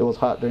 Like it was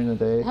hot during the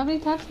day. How many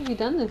times have you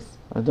done this?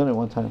 I've done it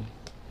one time,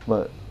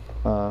 but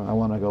I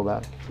want to go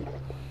back.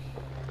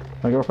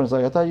 My girlfriend's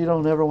like, I thought you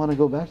don't ever want to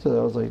go back to that.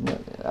 I was like,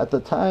 "Man, at the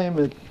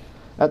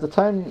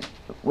time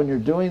when you're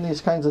doing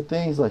these kinds of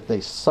things, like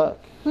they suck.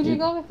 Who'd you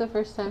go with the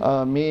first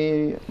time?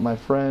 Me, my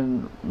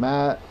friend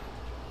Matt,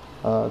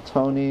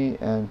 Tony,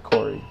 and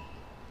Corey.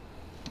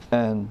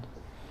 And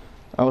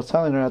I was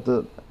telling her at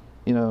the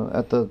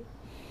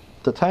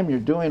time you're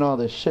doing all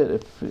this shit,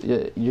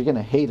 if you're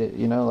gonna hate it,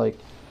 you know, like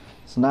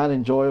it's not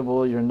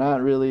enjoyable. You're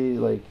not really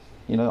like,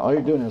 you know, all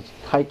you're doing is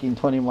hiking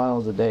 20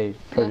 miles a day,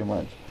 pretty Yeah.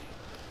 much.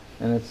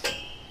 And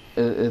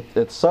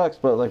it sucks,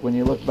 but like when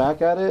you look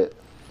back at it,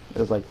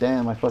 it's like,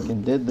 damn, I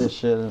fucking did this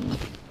shit, and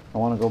I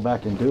want to go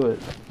back and do it.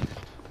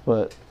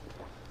 But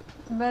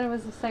I bet it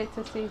was a sight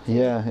to see. Too.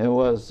 yeah, it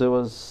was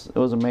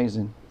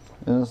amazing.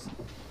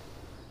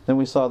 Then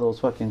we saw those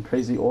fucking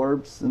crazy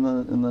orbs in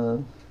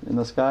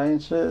the sky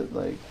and shit.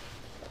 Like,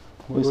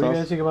 What do you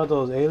guys think about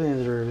those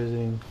aliens that are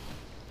visiting?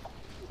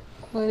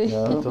 What do you-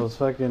 Yeah. Those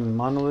fucking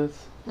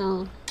monoliths?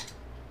 Oh.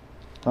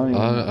 I don't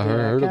even- I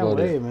heard can't about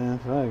wait, it. man.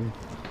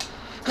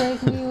 Fuck.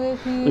 Take me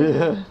with you.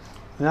 yeah.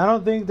 And I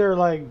don't think they're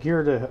like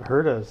here to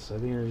hurt us. I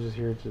think they're just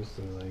here just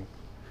to like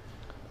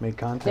make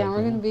contact. Damn, we're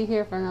you gonna know? be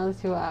here for another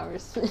 2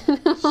 hours.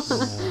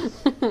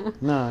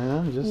 No, you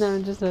know, just No,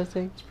 I'm just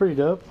listening. it's pretty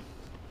dope.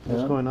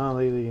 What's Yeah. going on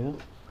lately, you know?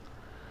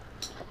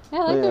 Yeah,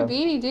 I like Yeah. the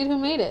beanie, dude. Who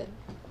made it?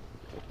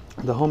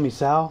 The homie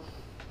Sal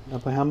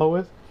up in Hambo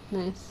with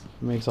Nice.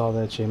 makes all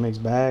that shit. Makes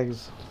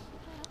bags.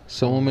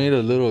 Someone made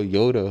a little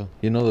Yoda.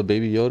 You know the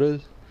baby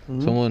Yodas?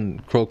 Mhm.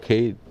 Someone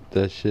croquet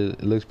that shit.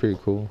 It looks pretty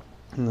cool.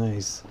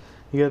 Nice.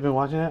 You guys been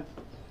watching that?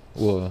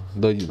 Well,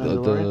 the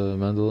Mandalorian?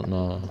 Mandal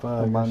no. Fuck,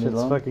 that shit's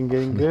Mandilon? fucking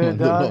getting good,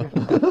 dog.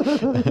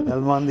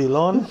 El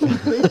Mandilon.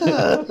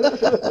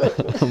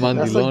 That's a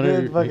Mandiloner.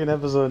 good fucking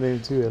episode name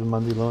too, El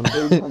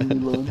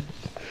Mandilon.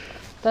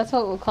 That's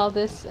what we'll call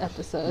this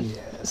episode.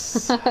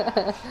 Yes.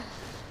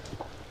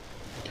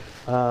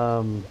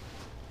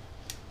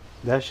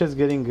 That shit's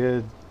getting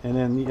good. And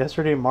then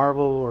yesterday,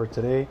 Marvel or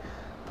today,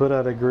 put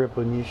out a grip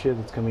of new shit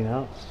that's coming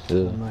out.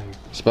 Yeah.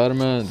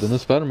 Spider-Man, the new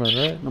Spider-Man,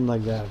 right? I'm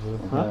like that, bro.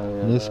 Huh?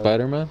 The new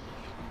Spider-Man?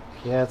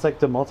 Yeah, it's like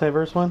the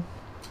multiverse one.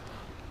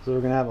 So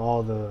we're gonna have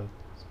all the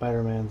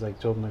Spider-Mans like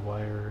Tobey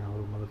Maguire and all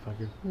the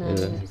motherfuckers. Nice.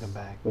 Yeah. They come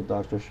back. With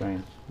Doctor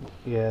Strange.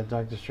 Yeah,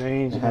 Doctor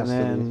Strange, It and has to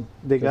then be.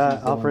 they This got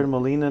is the Alfred one.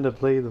 Molina to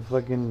play the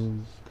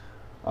fucking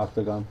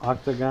Octagon.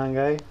 Octagon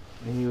guy,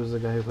 and he was the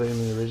guy who played him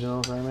in the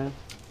original Spider-Man.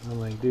 I'm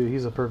like, dude,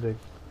 he's a perfect.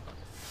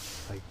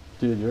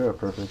 Dude, you're a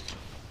perfect.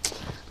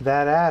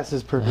 That ass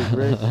is perfect,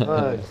 right?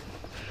 Fuck.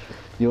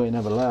 You ain't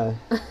never lie.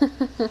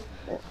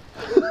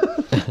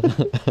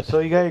 So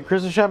you got your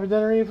Christmas shopping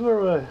done already, Flo,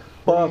 or what?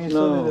 What are Fuck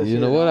still no. do this You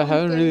know year? what? I I'm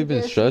haven't really getting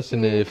been this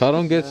stressing it. year. If I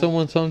don't get Yeah.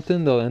 someone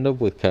something, they'll end up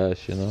with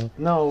cash, you know?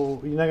 No,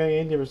 you're not gonna get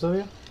anything for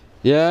Sylvia?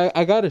 Yeah,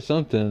 I got her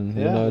something,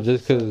 you Yeah, know,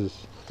 just because,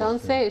 Don't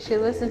say it. She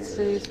listens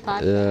to these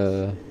podcasts.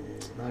 yeah.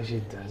 No, she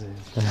doesn't.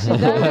 She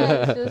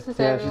does. She listens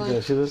to Yeah, everyone. she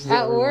does. She listens to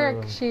At every one of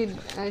work,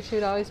 them.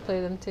 she'd always play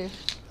them too.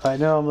 I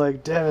know. I'm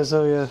like, damn it,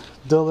 Sylvia.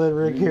 Don't let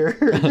Rick hear.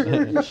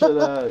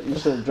 You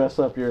should dress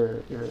up your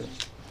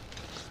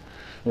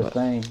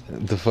thing.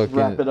 The fucking.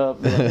 Wrap it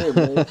up. Be like, hey,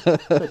 babe,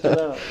 check it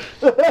out.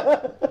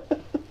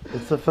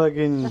 It's a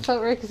fucking That's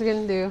what Rick is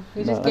gonna do.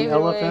 We just No, gave an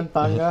it away. elephant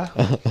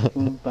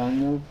tanga.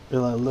 Bang.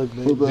 You're like, look,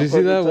 babe. Did you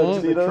see that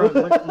one?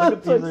 Look,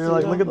 at the, you're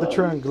like, look at the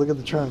trunk. Look at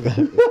the trunk.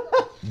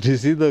 Did you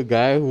see the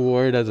guy who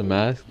wore it as a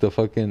mask? The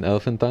fucking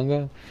elephant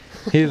tanga?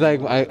 He's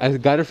like, I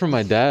got it from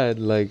my dad.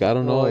 Like, I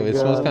don't know. Oh my It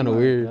smells God. kind of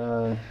weird.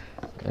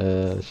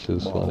 Uh, Shit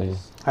was funny.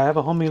 I have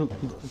a homie,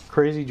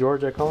 Crazy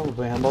George, I call him. We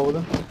play handball with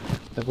him.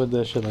 I put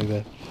that shit like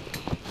that.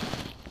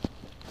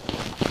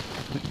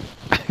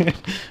 Yeah,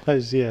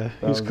 that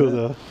he's was cool it.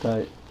 though.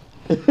 Tight.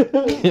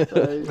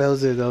 That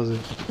was it. That was it.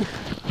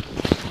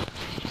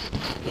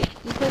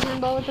 You play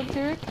handball with them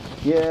too, Rick?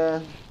 Yeah.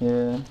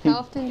 How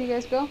often do you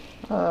guys go?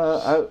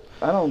 I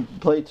don't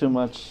play too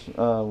much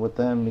with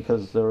them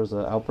because there was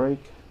an outbreak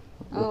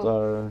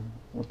Oh.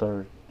 with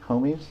our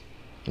homies.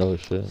 Oh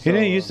shit. He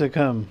didn't used to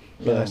come,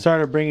 but Yeah. I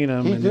started bringing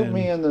him. He and did then,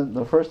 me in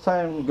the first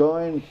time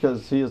going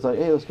because he was like,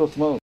 "Hey, let's go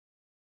smoke."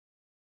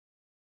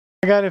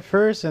 I got it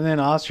first, and then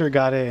Oscar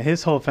got it.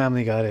 His whole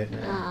family got it.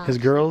 Ah. His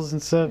girls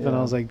and stuff, and I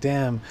Yeah. was like,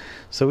 damn.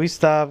 So we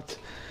stopped,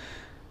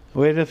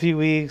 waited a few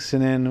weeks,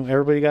 and then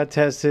everybody got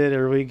tested.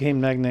 Everybody came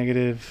back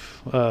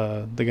negative.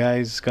 The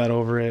guys got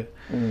over it.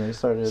 And they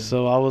started.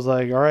 So I was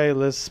like, all right,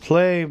 let's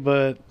play,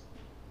 but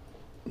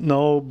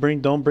don't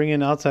bring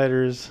in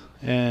outsiders,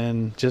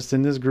 and just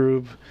in this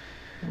group,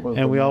 with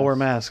and the we all wear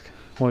mask.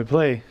 masks when we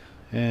play.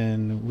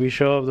 And we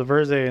show up the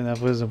first day, and that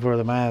wasn't for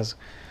the mask.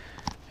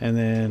 And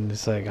then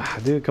it's like,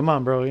 dude, come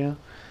on, bro, yeah.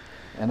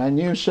 And I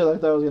knew shit like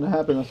that was gonna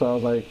happen, so I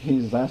was like,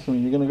 he's asking me,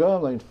 "You gonna go?"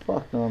 I'm like,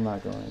 "Fuck no, I'm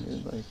not going."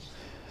 Dude. Like,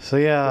 So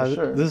yeah, For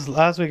sure. this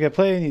last week I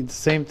played the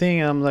same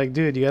thing. I'm like,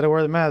 dude, you gotta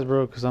wear the mask,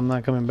 bro, because I'm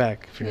not coming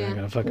back if you're Yeah. not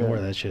gonna fucking Yeah.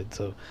 wear that shit.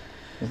 So,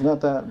 it's not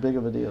that big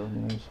of a deal.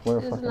 You know, just wear a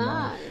It's fucking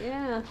not. mask.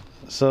 Yeah.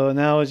 so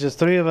now it's just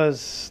 3 of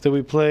us that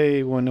we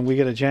play when we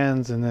get a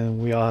chance, and then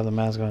we all have the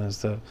mask on and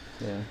stuff.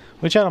 Yeah,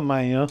 Which I don't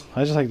mind, you know.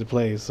 I just like to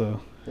play. So,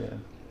 yeah.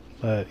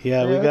 but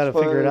yeah, we it's gotta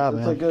fun. figure it out,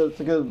 it's man. It's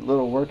a good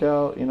little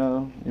workout. You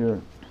know,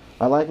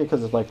 I like it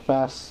because it's like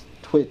fast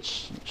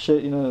twitch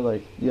shit. You know,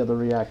 like you have to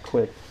react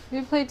quick.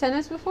 You played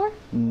tennis before?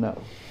 No,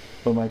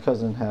 but my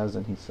cousin has,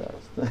 and he says.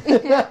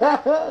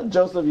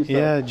 Joseph, you said.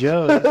 Yeah,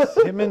 Joe.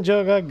 Him and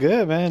Joe got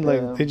good, man.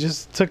 Like Yeah. they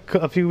just took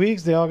a few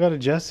weeks. They all got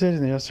adjusted,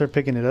 and they all started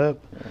picking it up.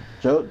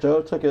 Joe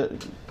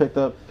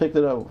picked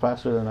it up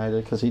faster than I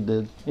did because he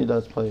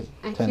does play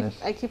tennis.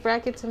 I keep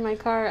rackets in my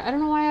car. I don't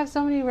know why I have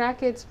so many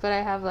rackets, but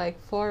I have like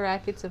 4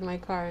 rackets in my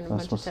car and a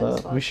That's bunch what's of tennis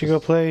up. balls. We should go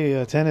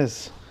play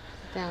tennis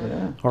Down.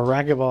 Yeah. or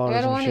racquetball or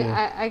I, some don't shit.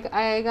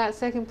 I got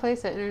second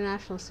place at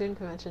International Student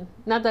Convention.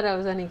 Not that I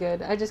was any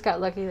good. I just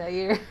got lucky that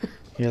year.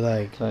 You're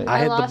like, Like- I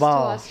hit lost the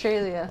ball. to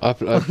Australia. I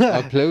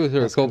played with her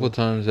a That's couple cool.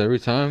 times. Every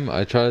time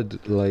I tried to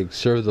like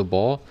serve the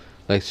ball,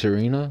 like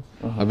Serena,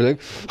 Uh-huh. I'd be like,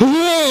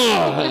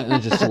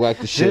 and just whack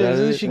the shit Dude, out of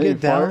doesn't it. she get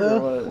down fart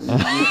or though?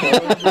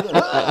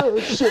 what? Oh,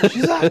 shit.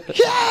 She's like,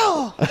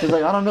 Yeah! I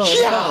don't know.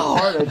 It's kind of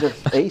hard. I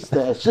just aced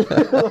that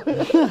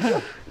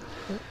shit.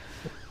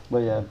 But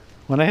yeah.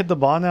 When I hit the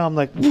ball now, I'm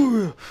like,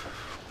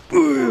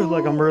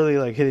 like I'm really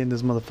like hitting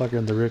this motherfucker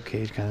in the rib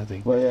cage kind of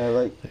thing. But yeah,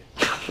 like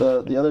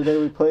the other day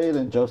we played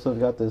and Joseph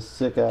got this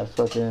sick ass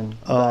fucking.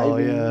 Oh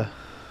diving. yeah,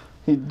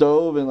 He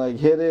dove and like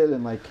hit it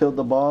and like killed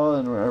the ball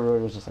and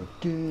everybody was just like,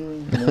 dude.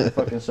 And then he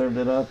fucking served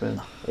it up and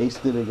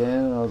aced it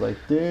again. And I was like,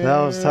 dude. that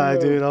was tight,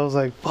 dude. I was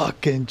like,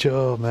 fucking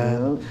Joe,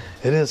 man.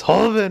 It is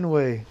Hoven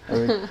way.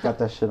 I got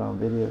that shit on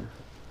video.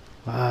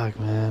 Fuck,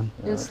 man.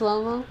 In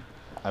slow-mo.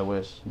 I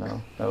wish.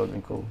 No, that would have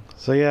been cool.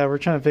 So yeah, we're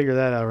trying to figure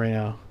that out right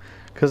now.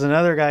 Cause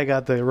another guy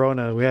got the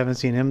Rona. We haven't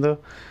seen him though.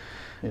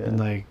 Yeah. And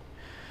like,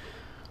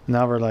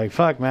 now we're like,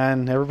 fuck,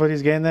 man.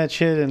 Everybody's getting that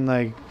shit, and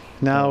like,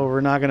 now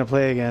we're not gonna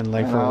play again.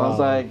 Like and for a I while. was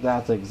like,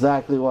 that's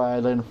exactly why I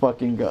didn't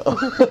fucking go.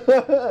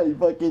 You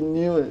fucking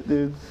knew it,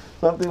 dude.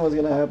 Something was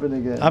gonna happen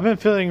again. I've been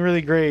feeling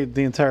really great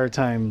the entire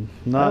time.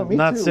 Not me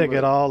not too, sick but-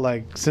 at all.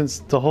 Like since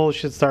the whole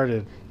shit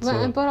started.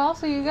 So, But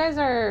also, you guys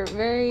are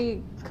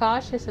very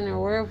cautious and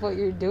aware of what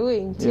you're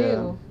doing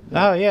too.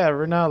 oh yeah,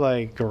 we're not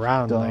like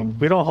around. Dumb.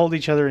 Like we don't hold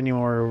each other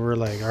anymore. We're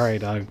like, all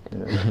right, dog,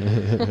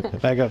 Yeah.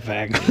 back up,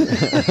 fag.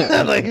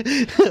 like,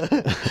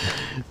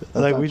 That's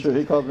like not we. true.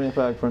 He called me a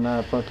fag for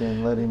not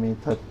fucking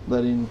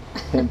letting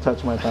him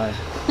touch my thigh.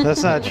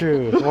 That's not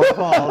true. Or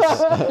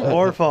false.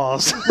 Or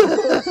false.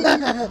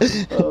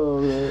 Oh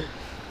man.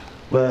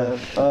 But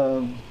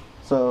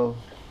So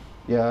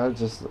yeah,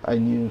 I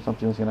knew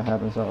something was gonna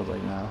happen, so I was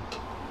like, nah.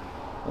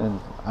 And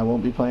I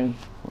won't be playing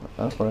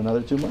for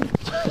another 2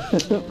 months.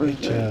 For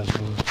sure. yeah,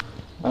 so-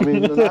 I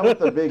mean, not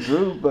with a big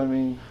group. I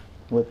mean,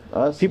 with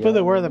us. people yeah, that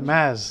I wear mean, the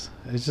mask.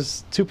 It's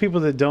just 2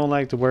 people that don't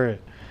like to wear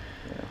it.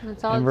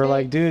 That's all. And it we're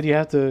like,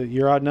 takes. dude,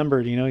 you're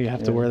outnumbered, you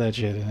have to Yeah. wear that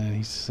shit.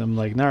 And then I'm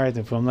like, all right,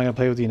 then, fool, I'm not going to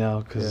play with you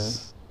now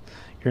because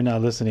you're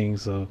not listening.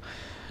 So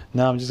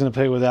now I'm just going to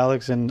play with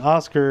Alex and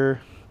Oscar.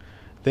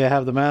 They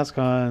have the mask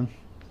on.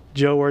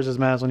 Joe wears his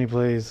mask when he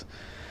plays.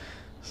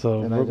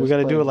 So And I we just got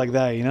to do played- it like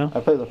that, I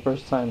played the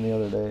first time the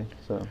other day,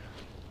 so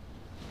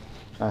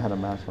I had a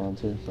mask on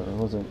too, so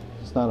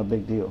it's not a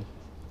big deal.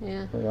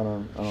 Yeah. Like I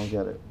don't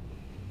get it.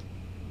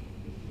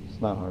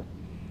 It's not hard.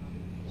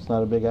 It's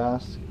not a big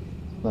ask.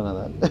 None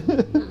of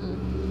that.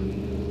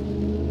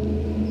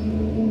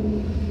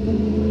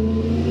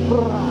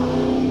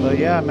 But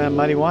yeah, man,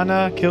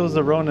 marijuana kills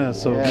the Rona.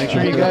 So Yeah. make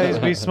sure you guys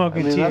be I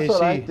smoking mean, that's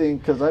what I THC.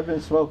 think, because I've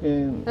been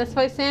smoking. That's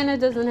why Santa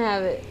doesn't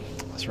have it.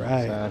 That's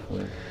right.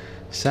 Exactly.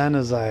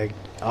 Santa's like,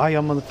 all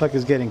y'all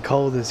motherfuckers getting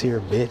cold this here,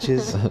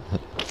 bitches.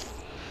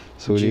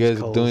 So what are you Juice guys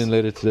coals. doing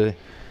later today?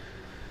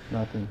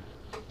 Nothing.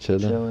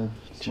 Chilling. Chilling.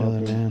 Chilling,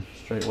 smoking, man.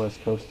 Straight West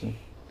Coasting.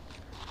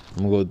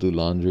 I'm gonna go do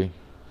laundry.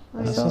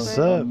 That's Sounds what's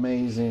up.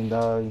 amazing,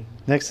 dog.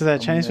 Next to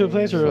that Chinese food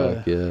place or Fuck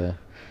what? yeah.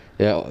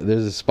 Yeah,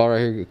 there's a spot right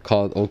here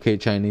called OK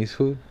Chinese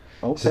Food.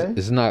 It's, Okay.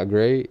 it's not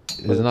great. It's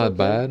it's not okay.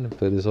 bad,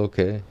 but it's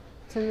okay.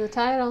 It's in the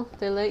title.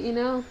 They let you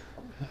know.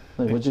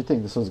 Like, what'd you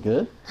think? This was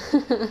good?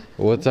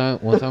 One time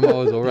I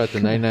was over at the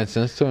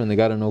 99-cent store, and they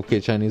got an okay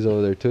Chinese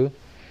over there too.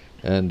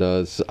 And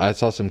I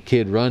saw some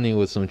kid running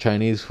with some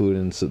Chinese food,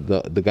 and so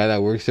the guy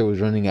that works there was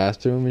running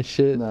after him and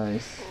shit.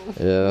 Nice.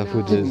 Yeah, that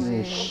food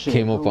just way.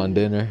 came up on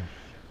dinner.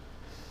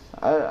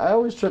 I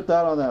always tripped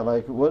out on that.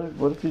 Like, what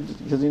if you,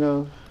 because, you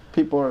know,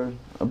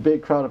 a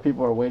big crowd of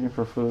people are waiting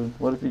for food.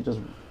 What if you just,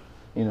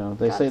 you know,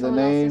 they Got say the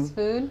someone name, else's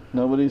food.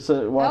 nobody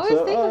I walks always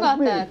up. think "Oh, it's about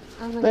me." that.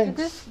 I'm like, did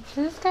Thanks.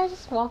 this guy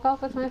just walk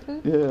off with my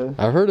food? Yeah,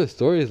 I've heard of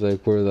stories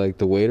like where like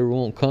the waiter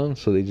won't come,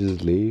 so they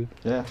just leave.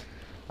 yeah.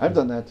 I've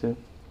done that too.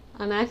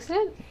 On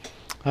accident?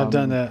 I've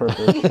done that.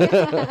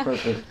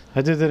 Purpose.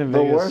 I did that in The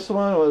Vegas. worst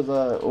one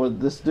was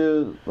this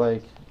dude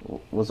like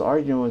was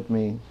arguing with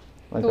me,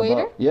 like The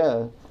waiter?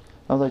 yeah.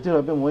 I was like, dude,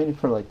 I've been waiting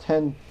for like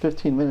 10,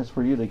 15 minutes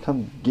for you to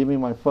come give me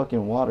my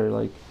fucking water.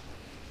 Like,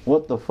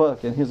 what the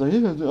fuck? And he's like,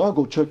 yeah, I'll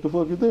go check the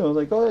fucking thing. I was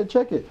like, go ahead,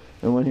 check it.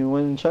 And when he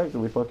went and checked it,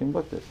 we fucking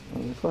booked it. I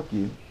was like, fuck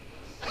you.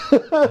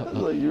 I was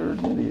like, you're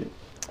an idiot.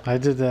 I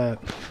did that.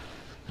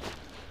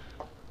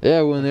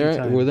 Yeah, when few they're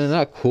times.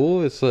 not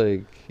cool, it's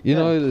like you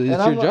know it's And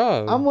your I'm,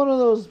 job. I'm one of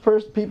those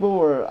people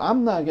where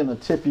I'm not gonna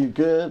tip you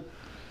good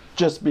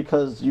just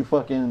because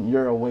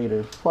you're a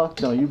waiter.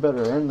 Fuck no, you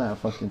better earn that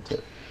fucking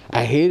tip.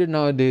 I hate it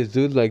nowadays,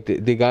 dude. Like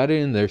they got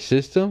it in their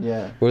system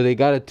Yeah. where they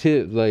got a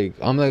tip. Like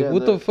I'm like, Yeah,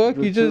 what the fuck?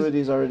 You just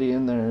gratuity's already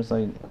in there. It's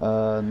like,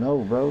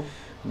 no, bro.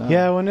 No.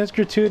 Yeah, when it's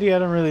gratuity, I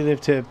don't really leave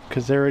tip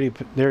because they already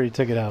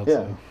took it out. Yeah.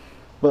 So.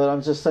 But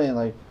I'm just saying,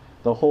 like,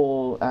 the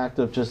whole act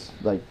of just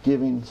like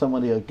giving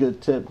somebody a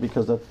good tip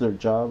because that's their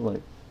job.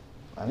 Like,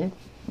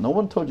 no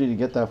one told you to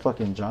get that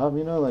fucking job.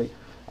 You know, like,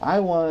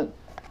 I want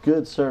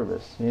good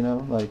service. You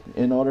know, like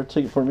in order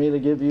for me to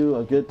give you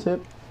a good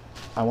tip,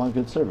 I want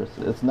good service.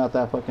 It's not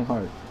that fucking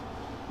hard.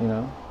 You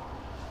know.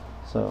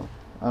 So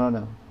I don't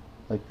know.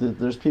 Like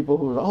there's people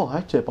who are, oh,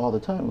 I tip all the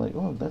time. Like,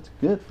 oh, that's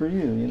good for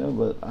you. You know,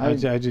 but I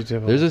do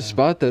tip. all there's the a time.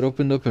 spot that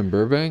opened up in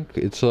Burbank.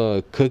 It's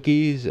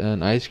cookies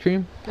and ice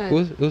cream.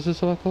 What's this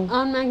spot called?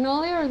 On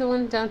Magnolia or the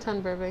one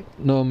downtown Burbank?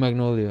 No,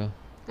 Magnolia.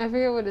 I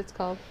forget what it's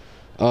called.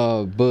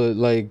 But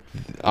like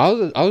I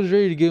was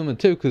ready to give them a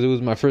tip because it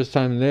was my first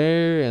time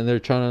there, and they're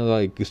trying to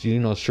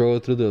like struggle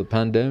through the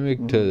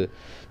pandemic to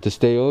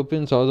stay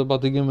open. So I was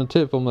about to give them a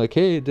tip. I'm like,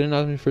 hey, they didn't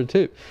ask me for a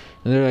tip,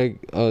 and they're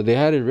like, they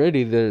had it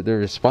ready.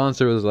 Their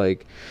sponsor was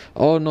like,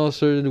 oh no,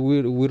 sir,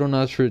 we don't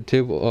ask for a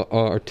tip.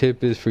 Our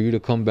tip is for you to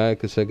come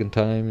back a second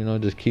time. You know,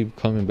 just keep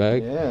coming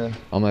back. yeah,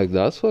 I'm like,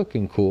 that's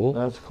fucking cool.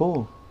 that's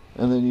cool.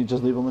 And then you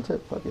just leave them a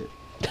tip. Fuck it.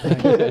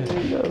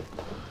 There you go.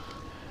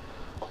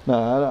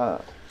 No,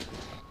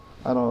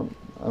 I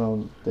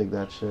don't dig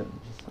that shit.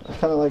 I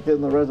kind of like it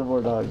in the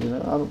Reservoir Dogs, you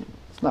know.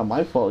 It's not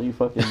my fault.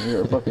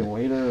 You're a fucking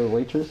waiter or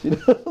waitress, you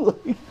know.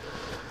 Like,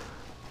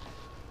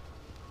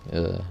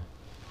 Yeah.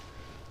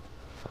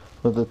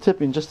 but the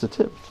tipping, just a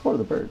tip, it's for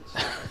the birds.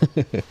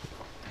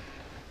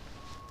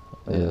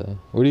 Yeah.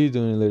 What are you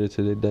doing later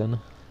today,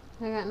 Dana?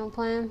 I got no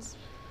plans.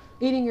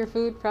 Eating your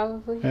food,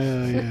 probably.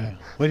 Yeah.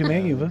 What are you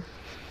making, bud?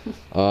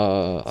 I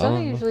Sonny don't know.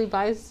 usually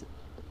buys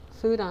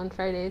food on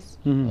Fridays.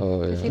 Mm-hmm. Oh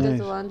Because he yeah. does the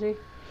Nice. laundry.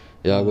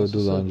 Yeah, I'll go that's do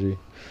what's up. laundry.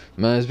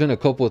 Man, it's been a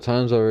couple of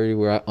times already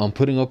where I'm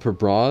putting up her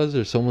bras,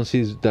 or someone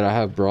sees that I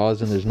have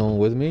bras and there's no one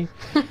with me,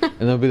 and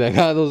they'll be like,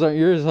 "Ah, those aren't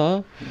yours,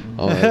 huh?"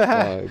 I'm like,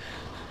 "Fuck."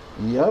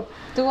 Yep.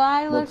 Do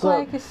I look What's up?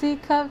 like a C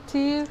cup to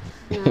you?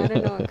 No, I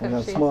don't know what I cup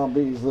got she is. small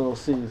B's, little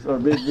C's, or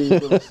big B's,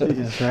 little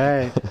C's. That's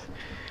right.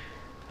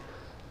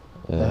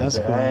 Yeah. That's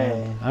cool.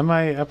 Hey.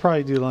 I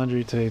probably do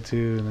laundry today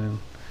too, and then.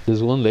 This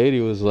one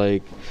lady was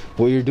like,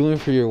 "What you're doing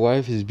for your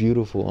wife is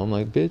beautiful." I'm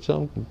like, "Bitch,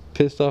 I'm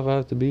pissed off I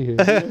have to be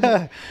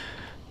here."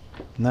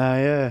 Nah,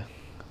 yeah.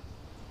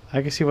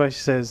 I can see why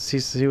she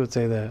would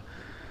say that.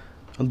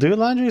 Well, doing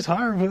laundry is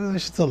hard, but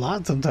it's just a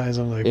lot sometimes.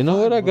 I'm like, You know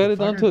what? fuck, I got it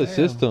down to a motherfucker, damn.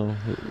 system.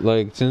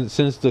 Like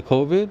since the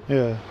COVID,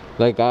 Yeah.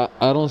 like I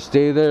don't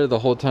stay there the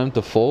whole time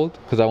to fold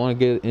because I want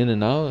to get in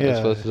and out as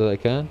Yeah. fast as I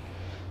can.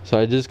 So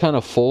I just kind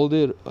of fold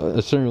it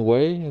a certain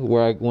way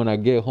where when I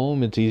get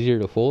home it's easier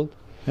to fold.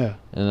 Yeah.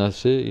 And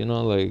that's it, you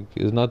know, like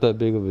it's not that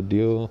big of a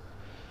deal.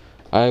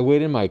 I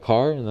wait in my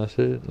car and that's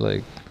it.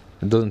 Like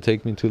it doesn't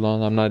take me too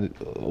long. I'm not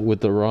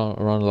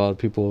around a lot of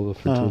people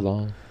for Uh-huh. too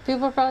long.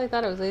 People probably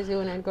thought I was lazy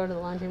when I'd go to the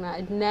laundromat.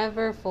 I'd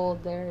never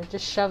fold there.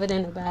 Just shove it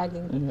in a bag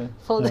and Yeah.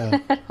 fold Yeah.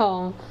 it at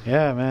home.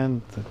 Yeah,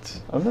 man.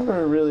 That's, I've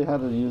never really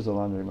had to use a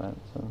laundromat,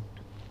 so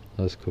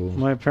That's cool.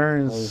 my always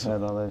parents,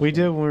 had all that. we shit.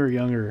 did when we were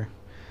younger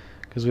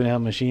because we didn't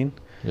have a machine.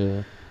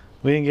 Yeah.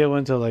 We didn't get one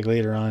until like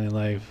later on in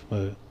life,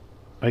 but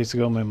I used to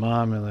go with my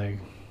mom and like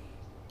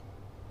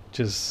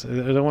just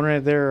the one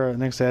right there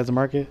next to Adams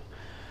Market.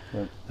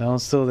 Yep. That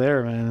one's still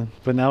there, man.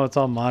 But now it's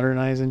all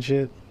modernized and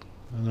shit.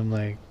 And I'm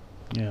like,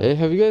 yeah. Hey,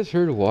 have you guys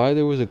heard why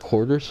there was a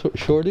quarter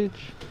shortage?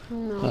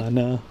 No.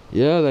 No.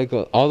 Yeah, like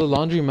all the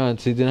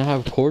laundromats, they didn't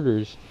have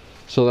quarters.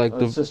 So like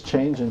It's just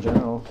change in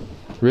general.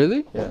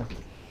 really? Yeah.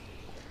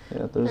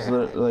 Yeah, there's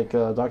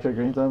Dr.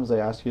 Green Thumbs. They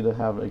ask you to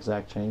have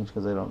exact change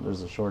because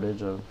there's a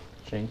shortage of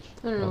change.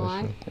 I don't know Oh,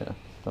 why. shit.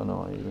 Don't know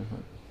why either.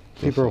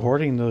 People are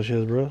hoarding those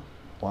shits, bro.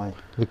 Why?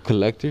 The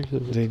collectors.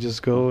 They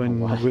just go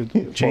and Why?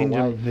 would change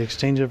Why? them. They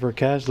exchange it for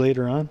cash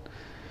later on.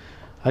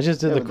 I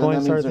just did Yeah, the but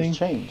then that Coinstar means thing. there's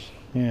change,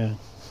 Yeah.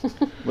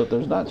 but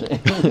there's not change.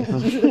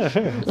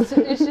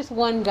 It's just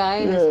one guy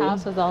in his Yeah.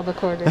 house with all the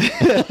quarters.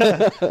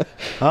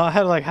 Oh, I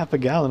had like half a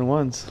gallon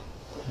once.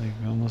 Like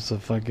almost a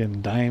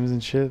fucking dimes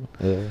and shit.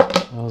 Yeah.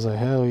 I was like,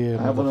 hell yeah,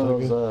 I have one of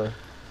motherfucker. those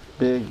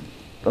big.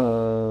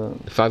 The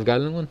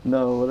 5-gallon one.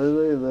 No, what are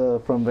they?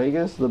 The from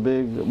Vegas, the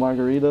big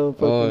margarita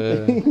fucking Oh,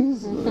 yeah.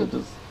 things. I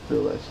just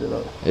fill that shit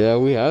up. Yeah,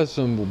 we had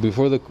some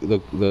before the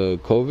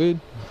COVID.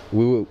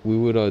 We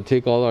would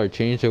take all our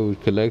change that we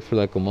collect for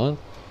like a month,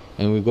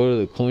 and we go to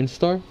the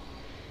Coinstar,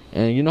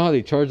 and you know how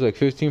they charge like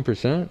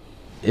 15%.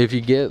 If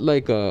you get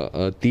like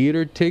a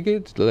theater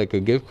ticket, like a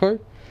gift card,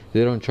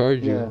 they don't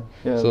charge you. Yeah,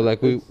 yeah. So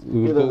like we It's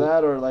would either go.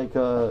 that or like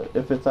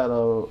if it's at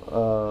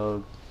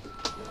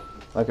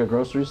like a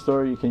grocery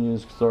store, you can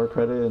use store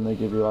credit and they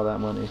give you all that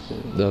money too.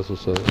 That's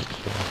what's up.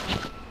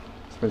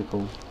 It's pretty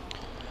cool.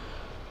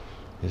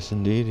 Yes,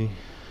 indeedy.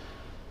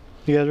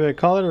 You guys ready to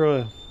call it or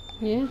what?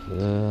 Yeah.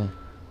 Yeah.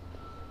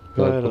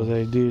 Go ahead,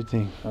 Jose. Do your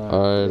thing.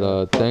 All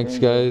right, fuck thanks,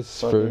 Angel,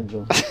 guys, fuck for-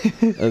 Angel.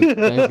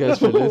 Thanks guys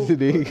for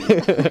listening.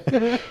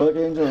 Fuck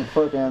Angel and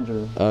fuck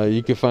Andrew.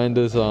 You can find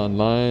us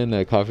online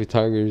at Coffee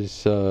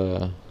Tigers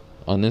on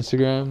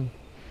Instagram,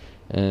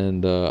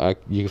 and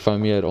you can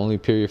find me at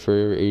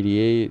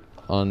only_forever88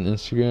 on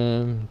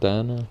Instagram.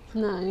 Diana.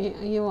 No,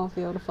 you won't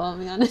be able to follow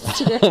me on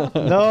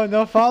Instagram.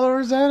 No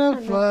followers, Anna.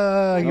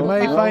 Fuck. You No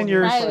might find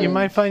your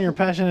followers.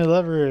 passionate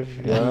lover if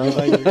you Yeah.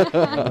 like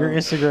your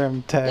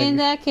Instagram tag. In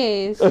that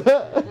case,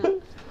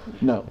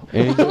 No.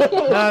 Angel.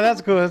 No, that's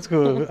cool. That's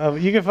cool.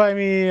 You can find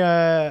me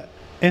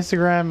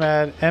Instagram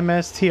at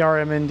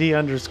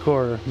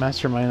mstrmnd_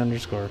 mastermind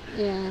 _.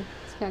 yeah,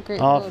 it's got great.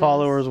 All photos.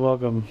 followers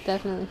welcome.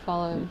 Definitely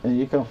follow him. And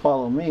you can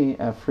follow me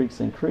at Freaks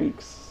and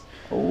Creeks.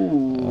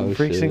 Oh,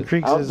 Freaks shit. and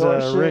Creeks Outdoor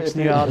is shit, Rick's if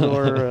new you-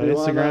 outdoor If you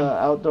want an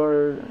Instagram.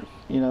 outdoor,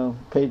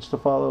 page to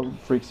follow,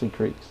 Freaks and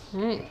Creeks.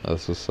 All right.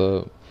 That's what's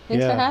up.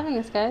 Thanks Yeah. for having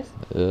us, guys.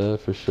 Yeah,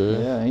 for sure.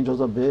 Yeah, Angel's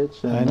a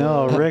bitch. And, I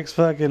know Rick's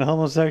fucking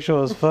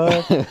homosexual as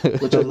fuck.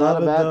 Which is not a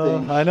Love it, bad though.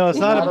 thing. I know it's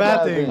not a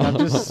bad thing. I'm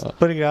just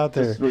putting it out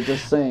there We're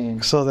just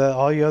saying. so that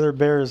all you other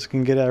bears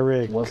can get at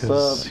Rick What's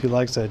because up? he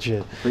likes that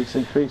shit. Freaks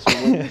and Creeks are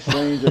winning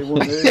strange. They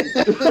won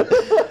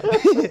it.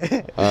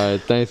 All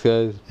right, thanks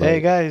guys. Hey Bye.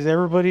 guys,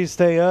 everybody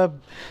stay up,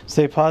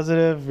 stay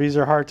positive. These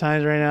are hard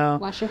times right now.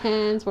 Wash your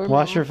hands.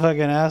 Wash your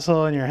fucking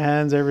asshole and your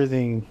hands,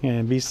 everything,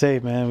 and be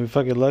safe, man. We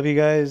fucking love you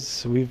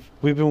guys. We've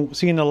been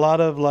seeing a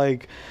lot of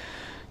like,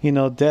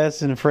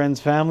 deaths in friends,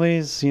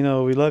 families. We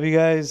love you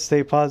guys.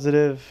 Stay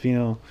positive.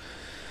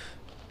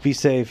 Be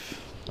safe.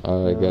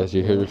 All right, guys,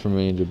 you heard it from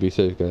Angel. Be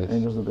safe, guys.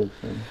 Angel's a big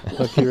fan.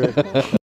 Fuck you, Rick.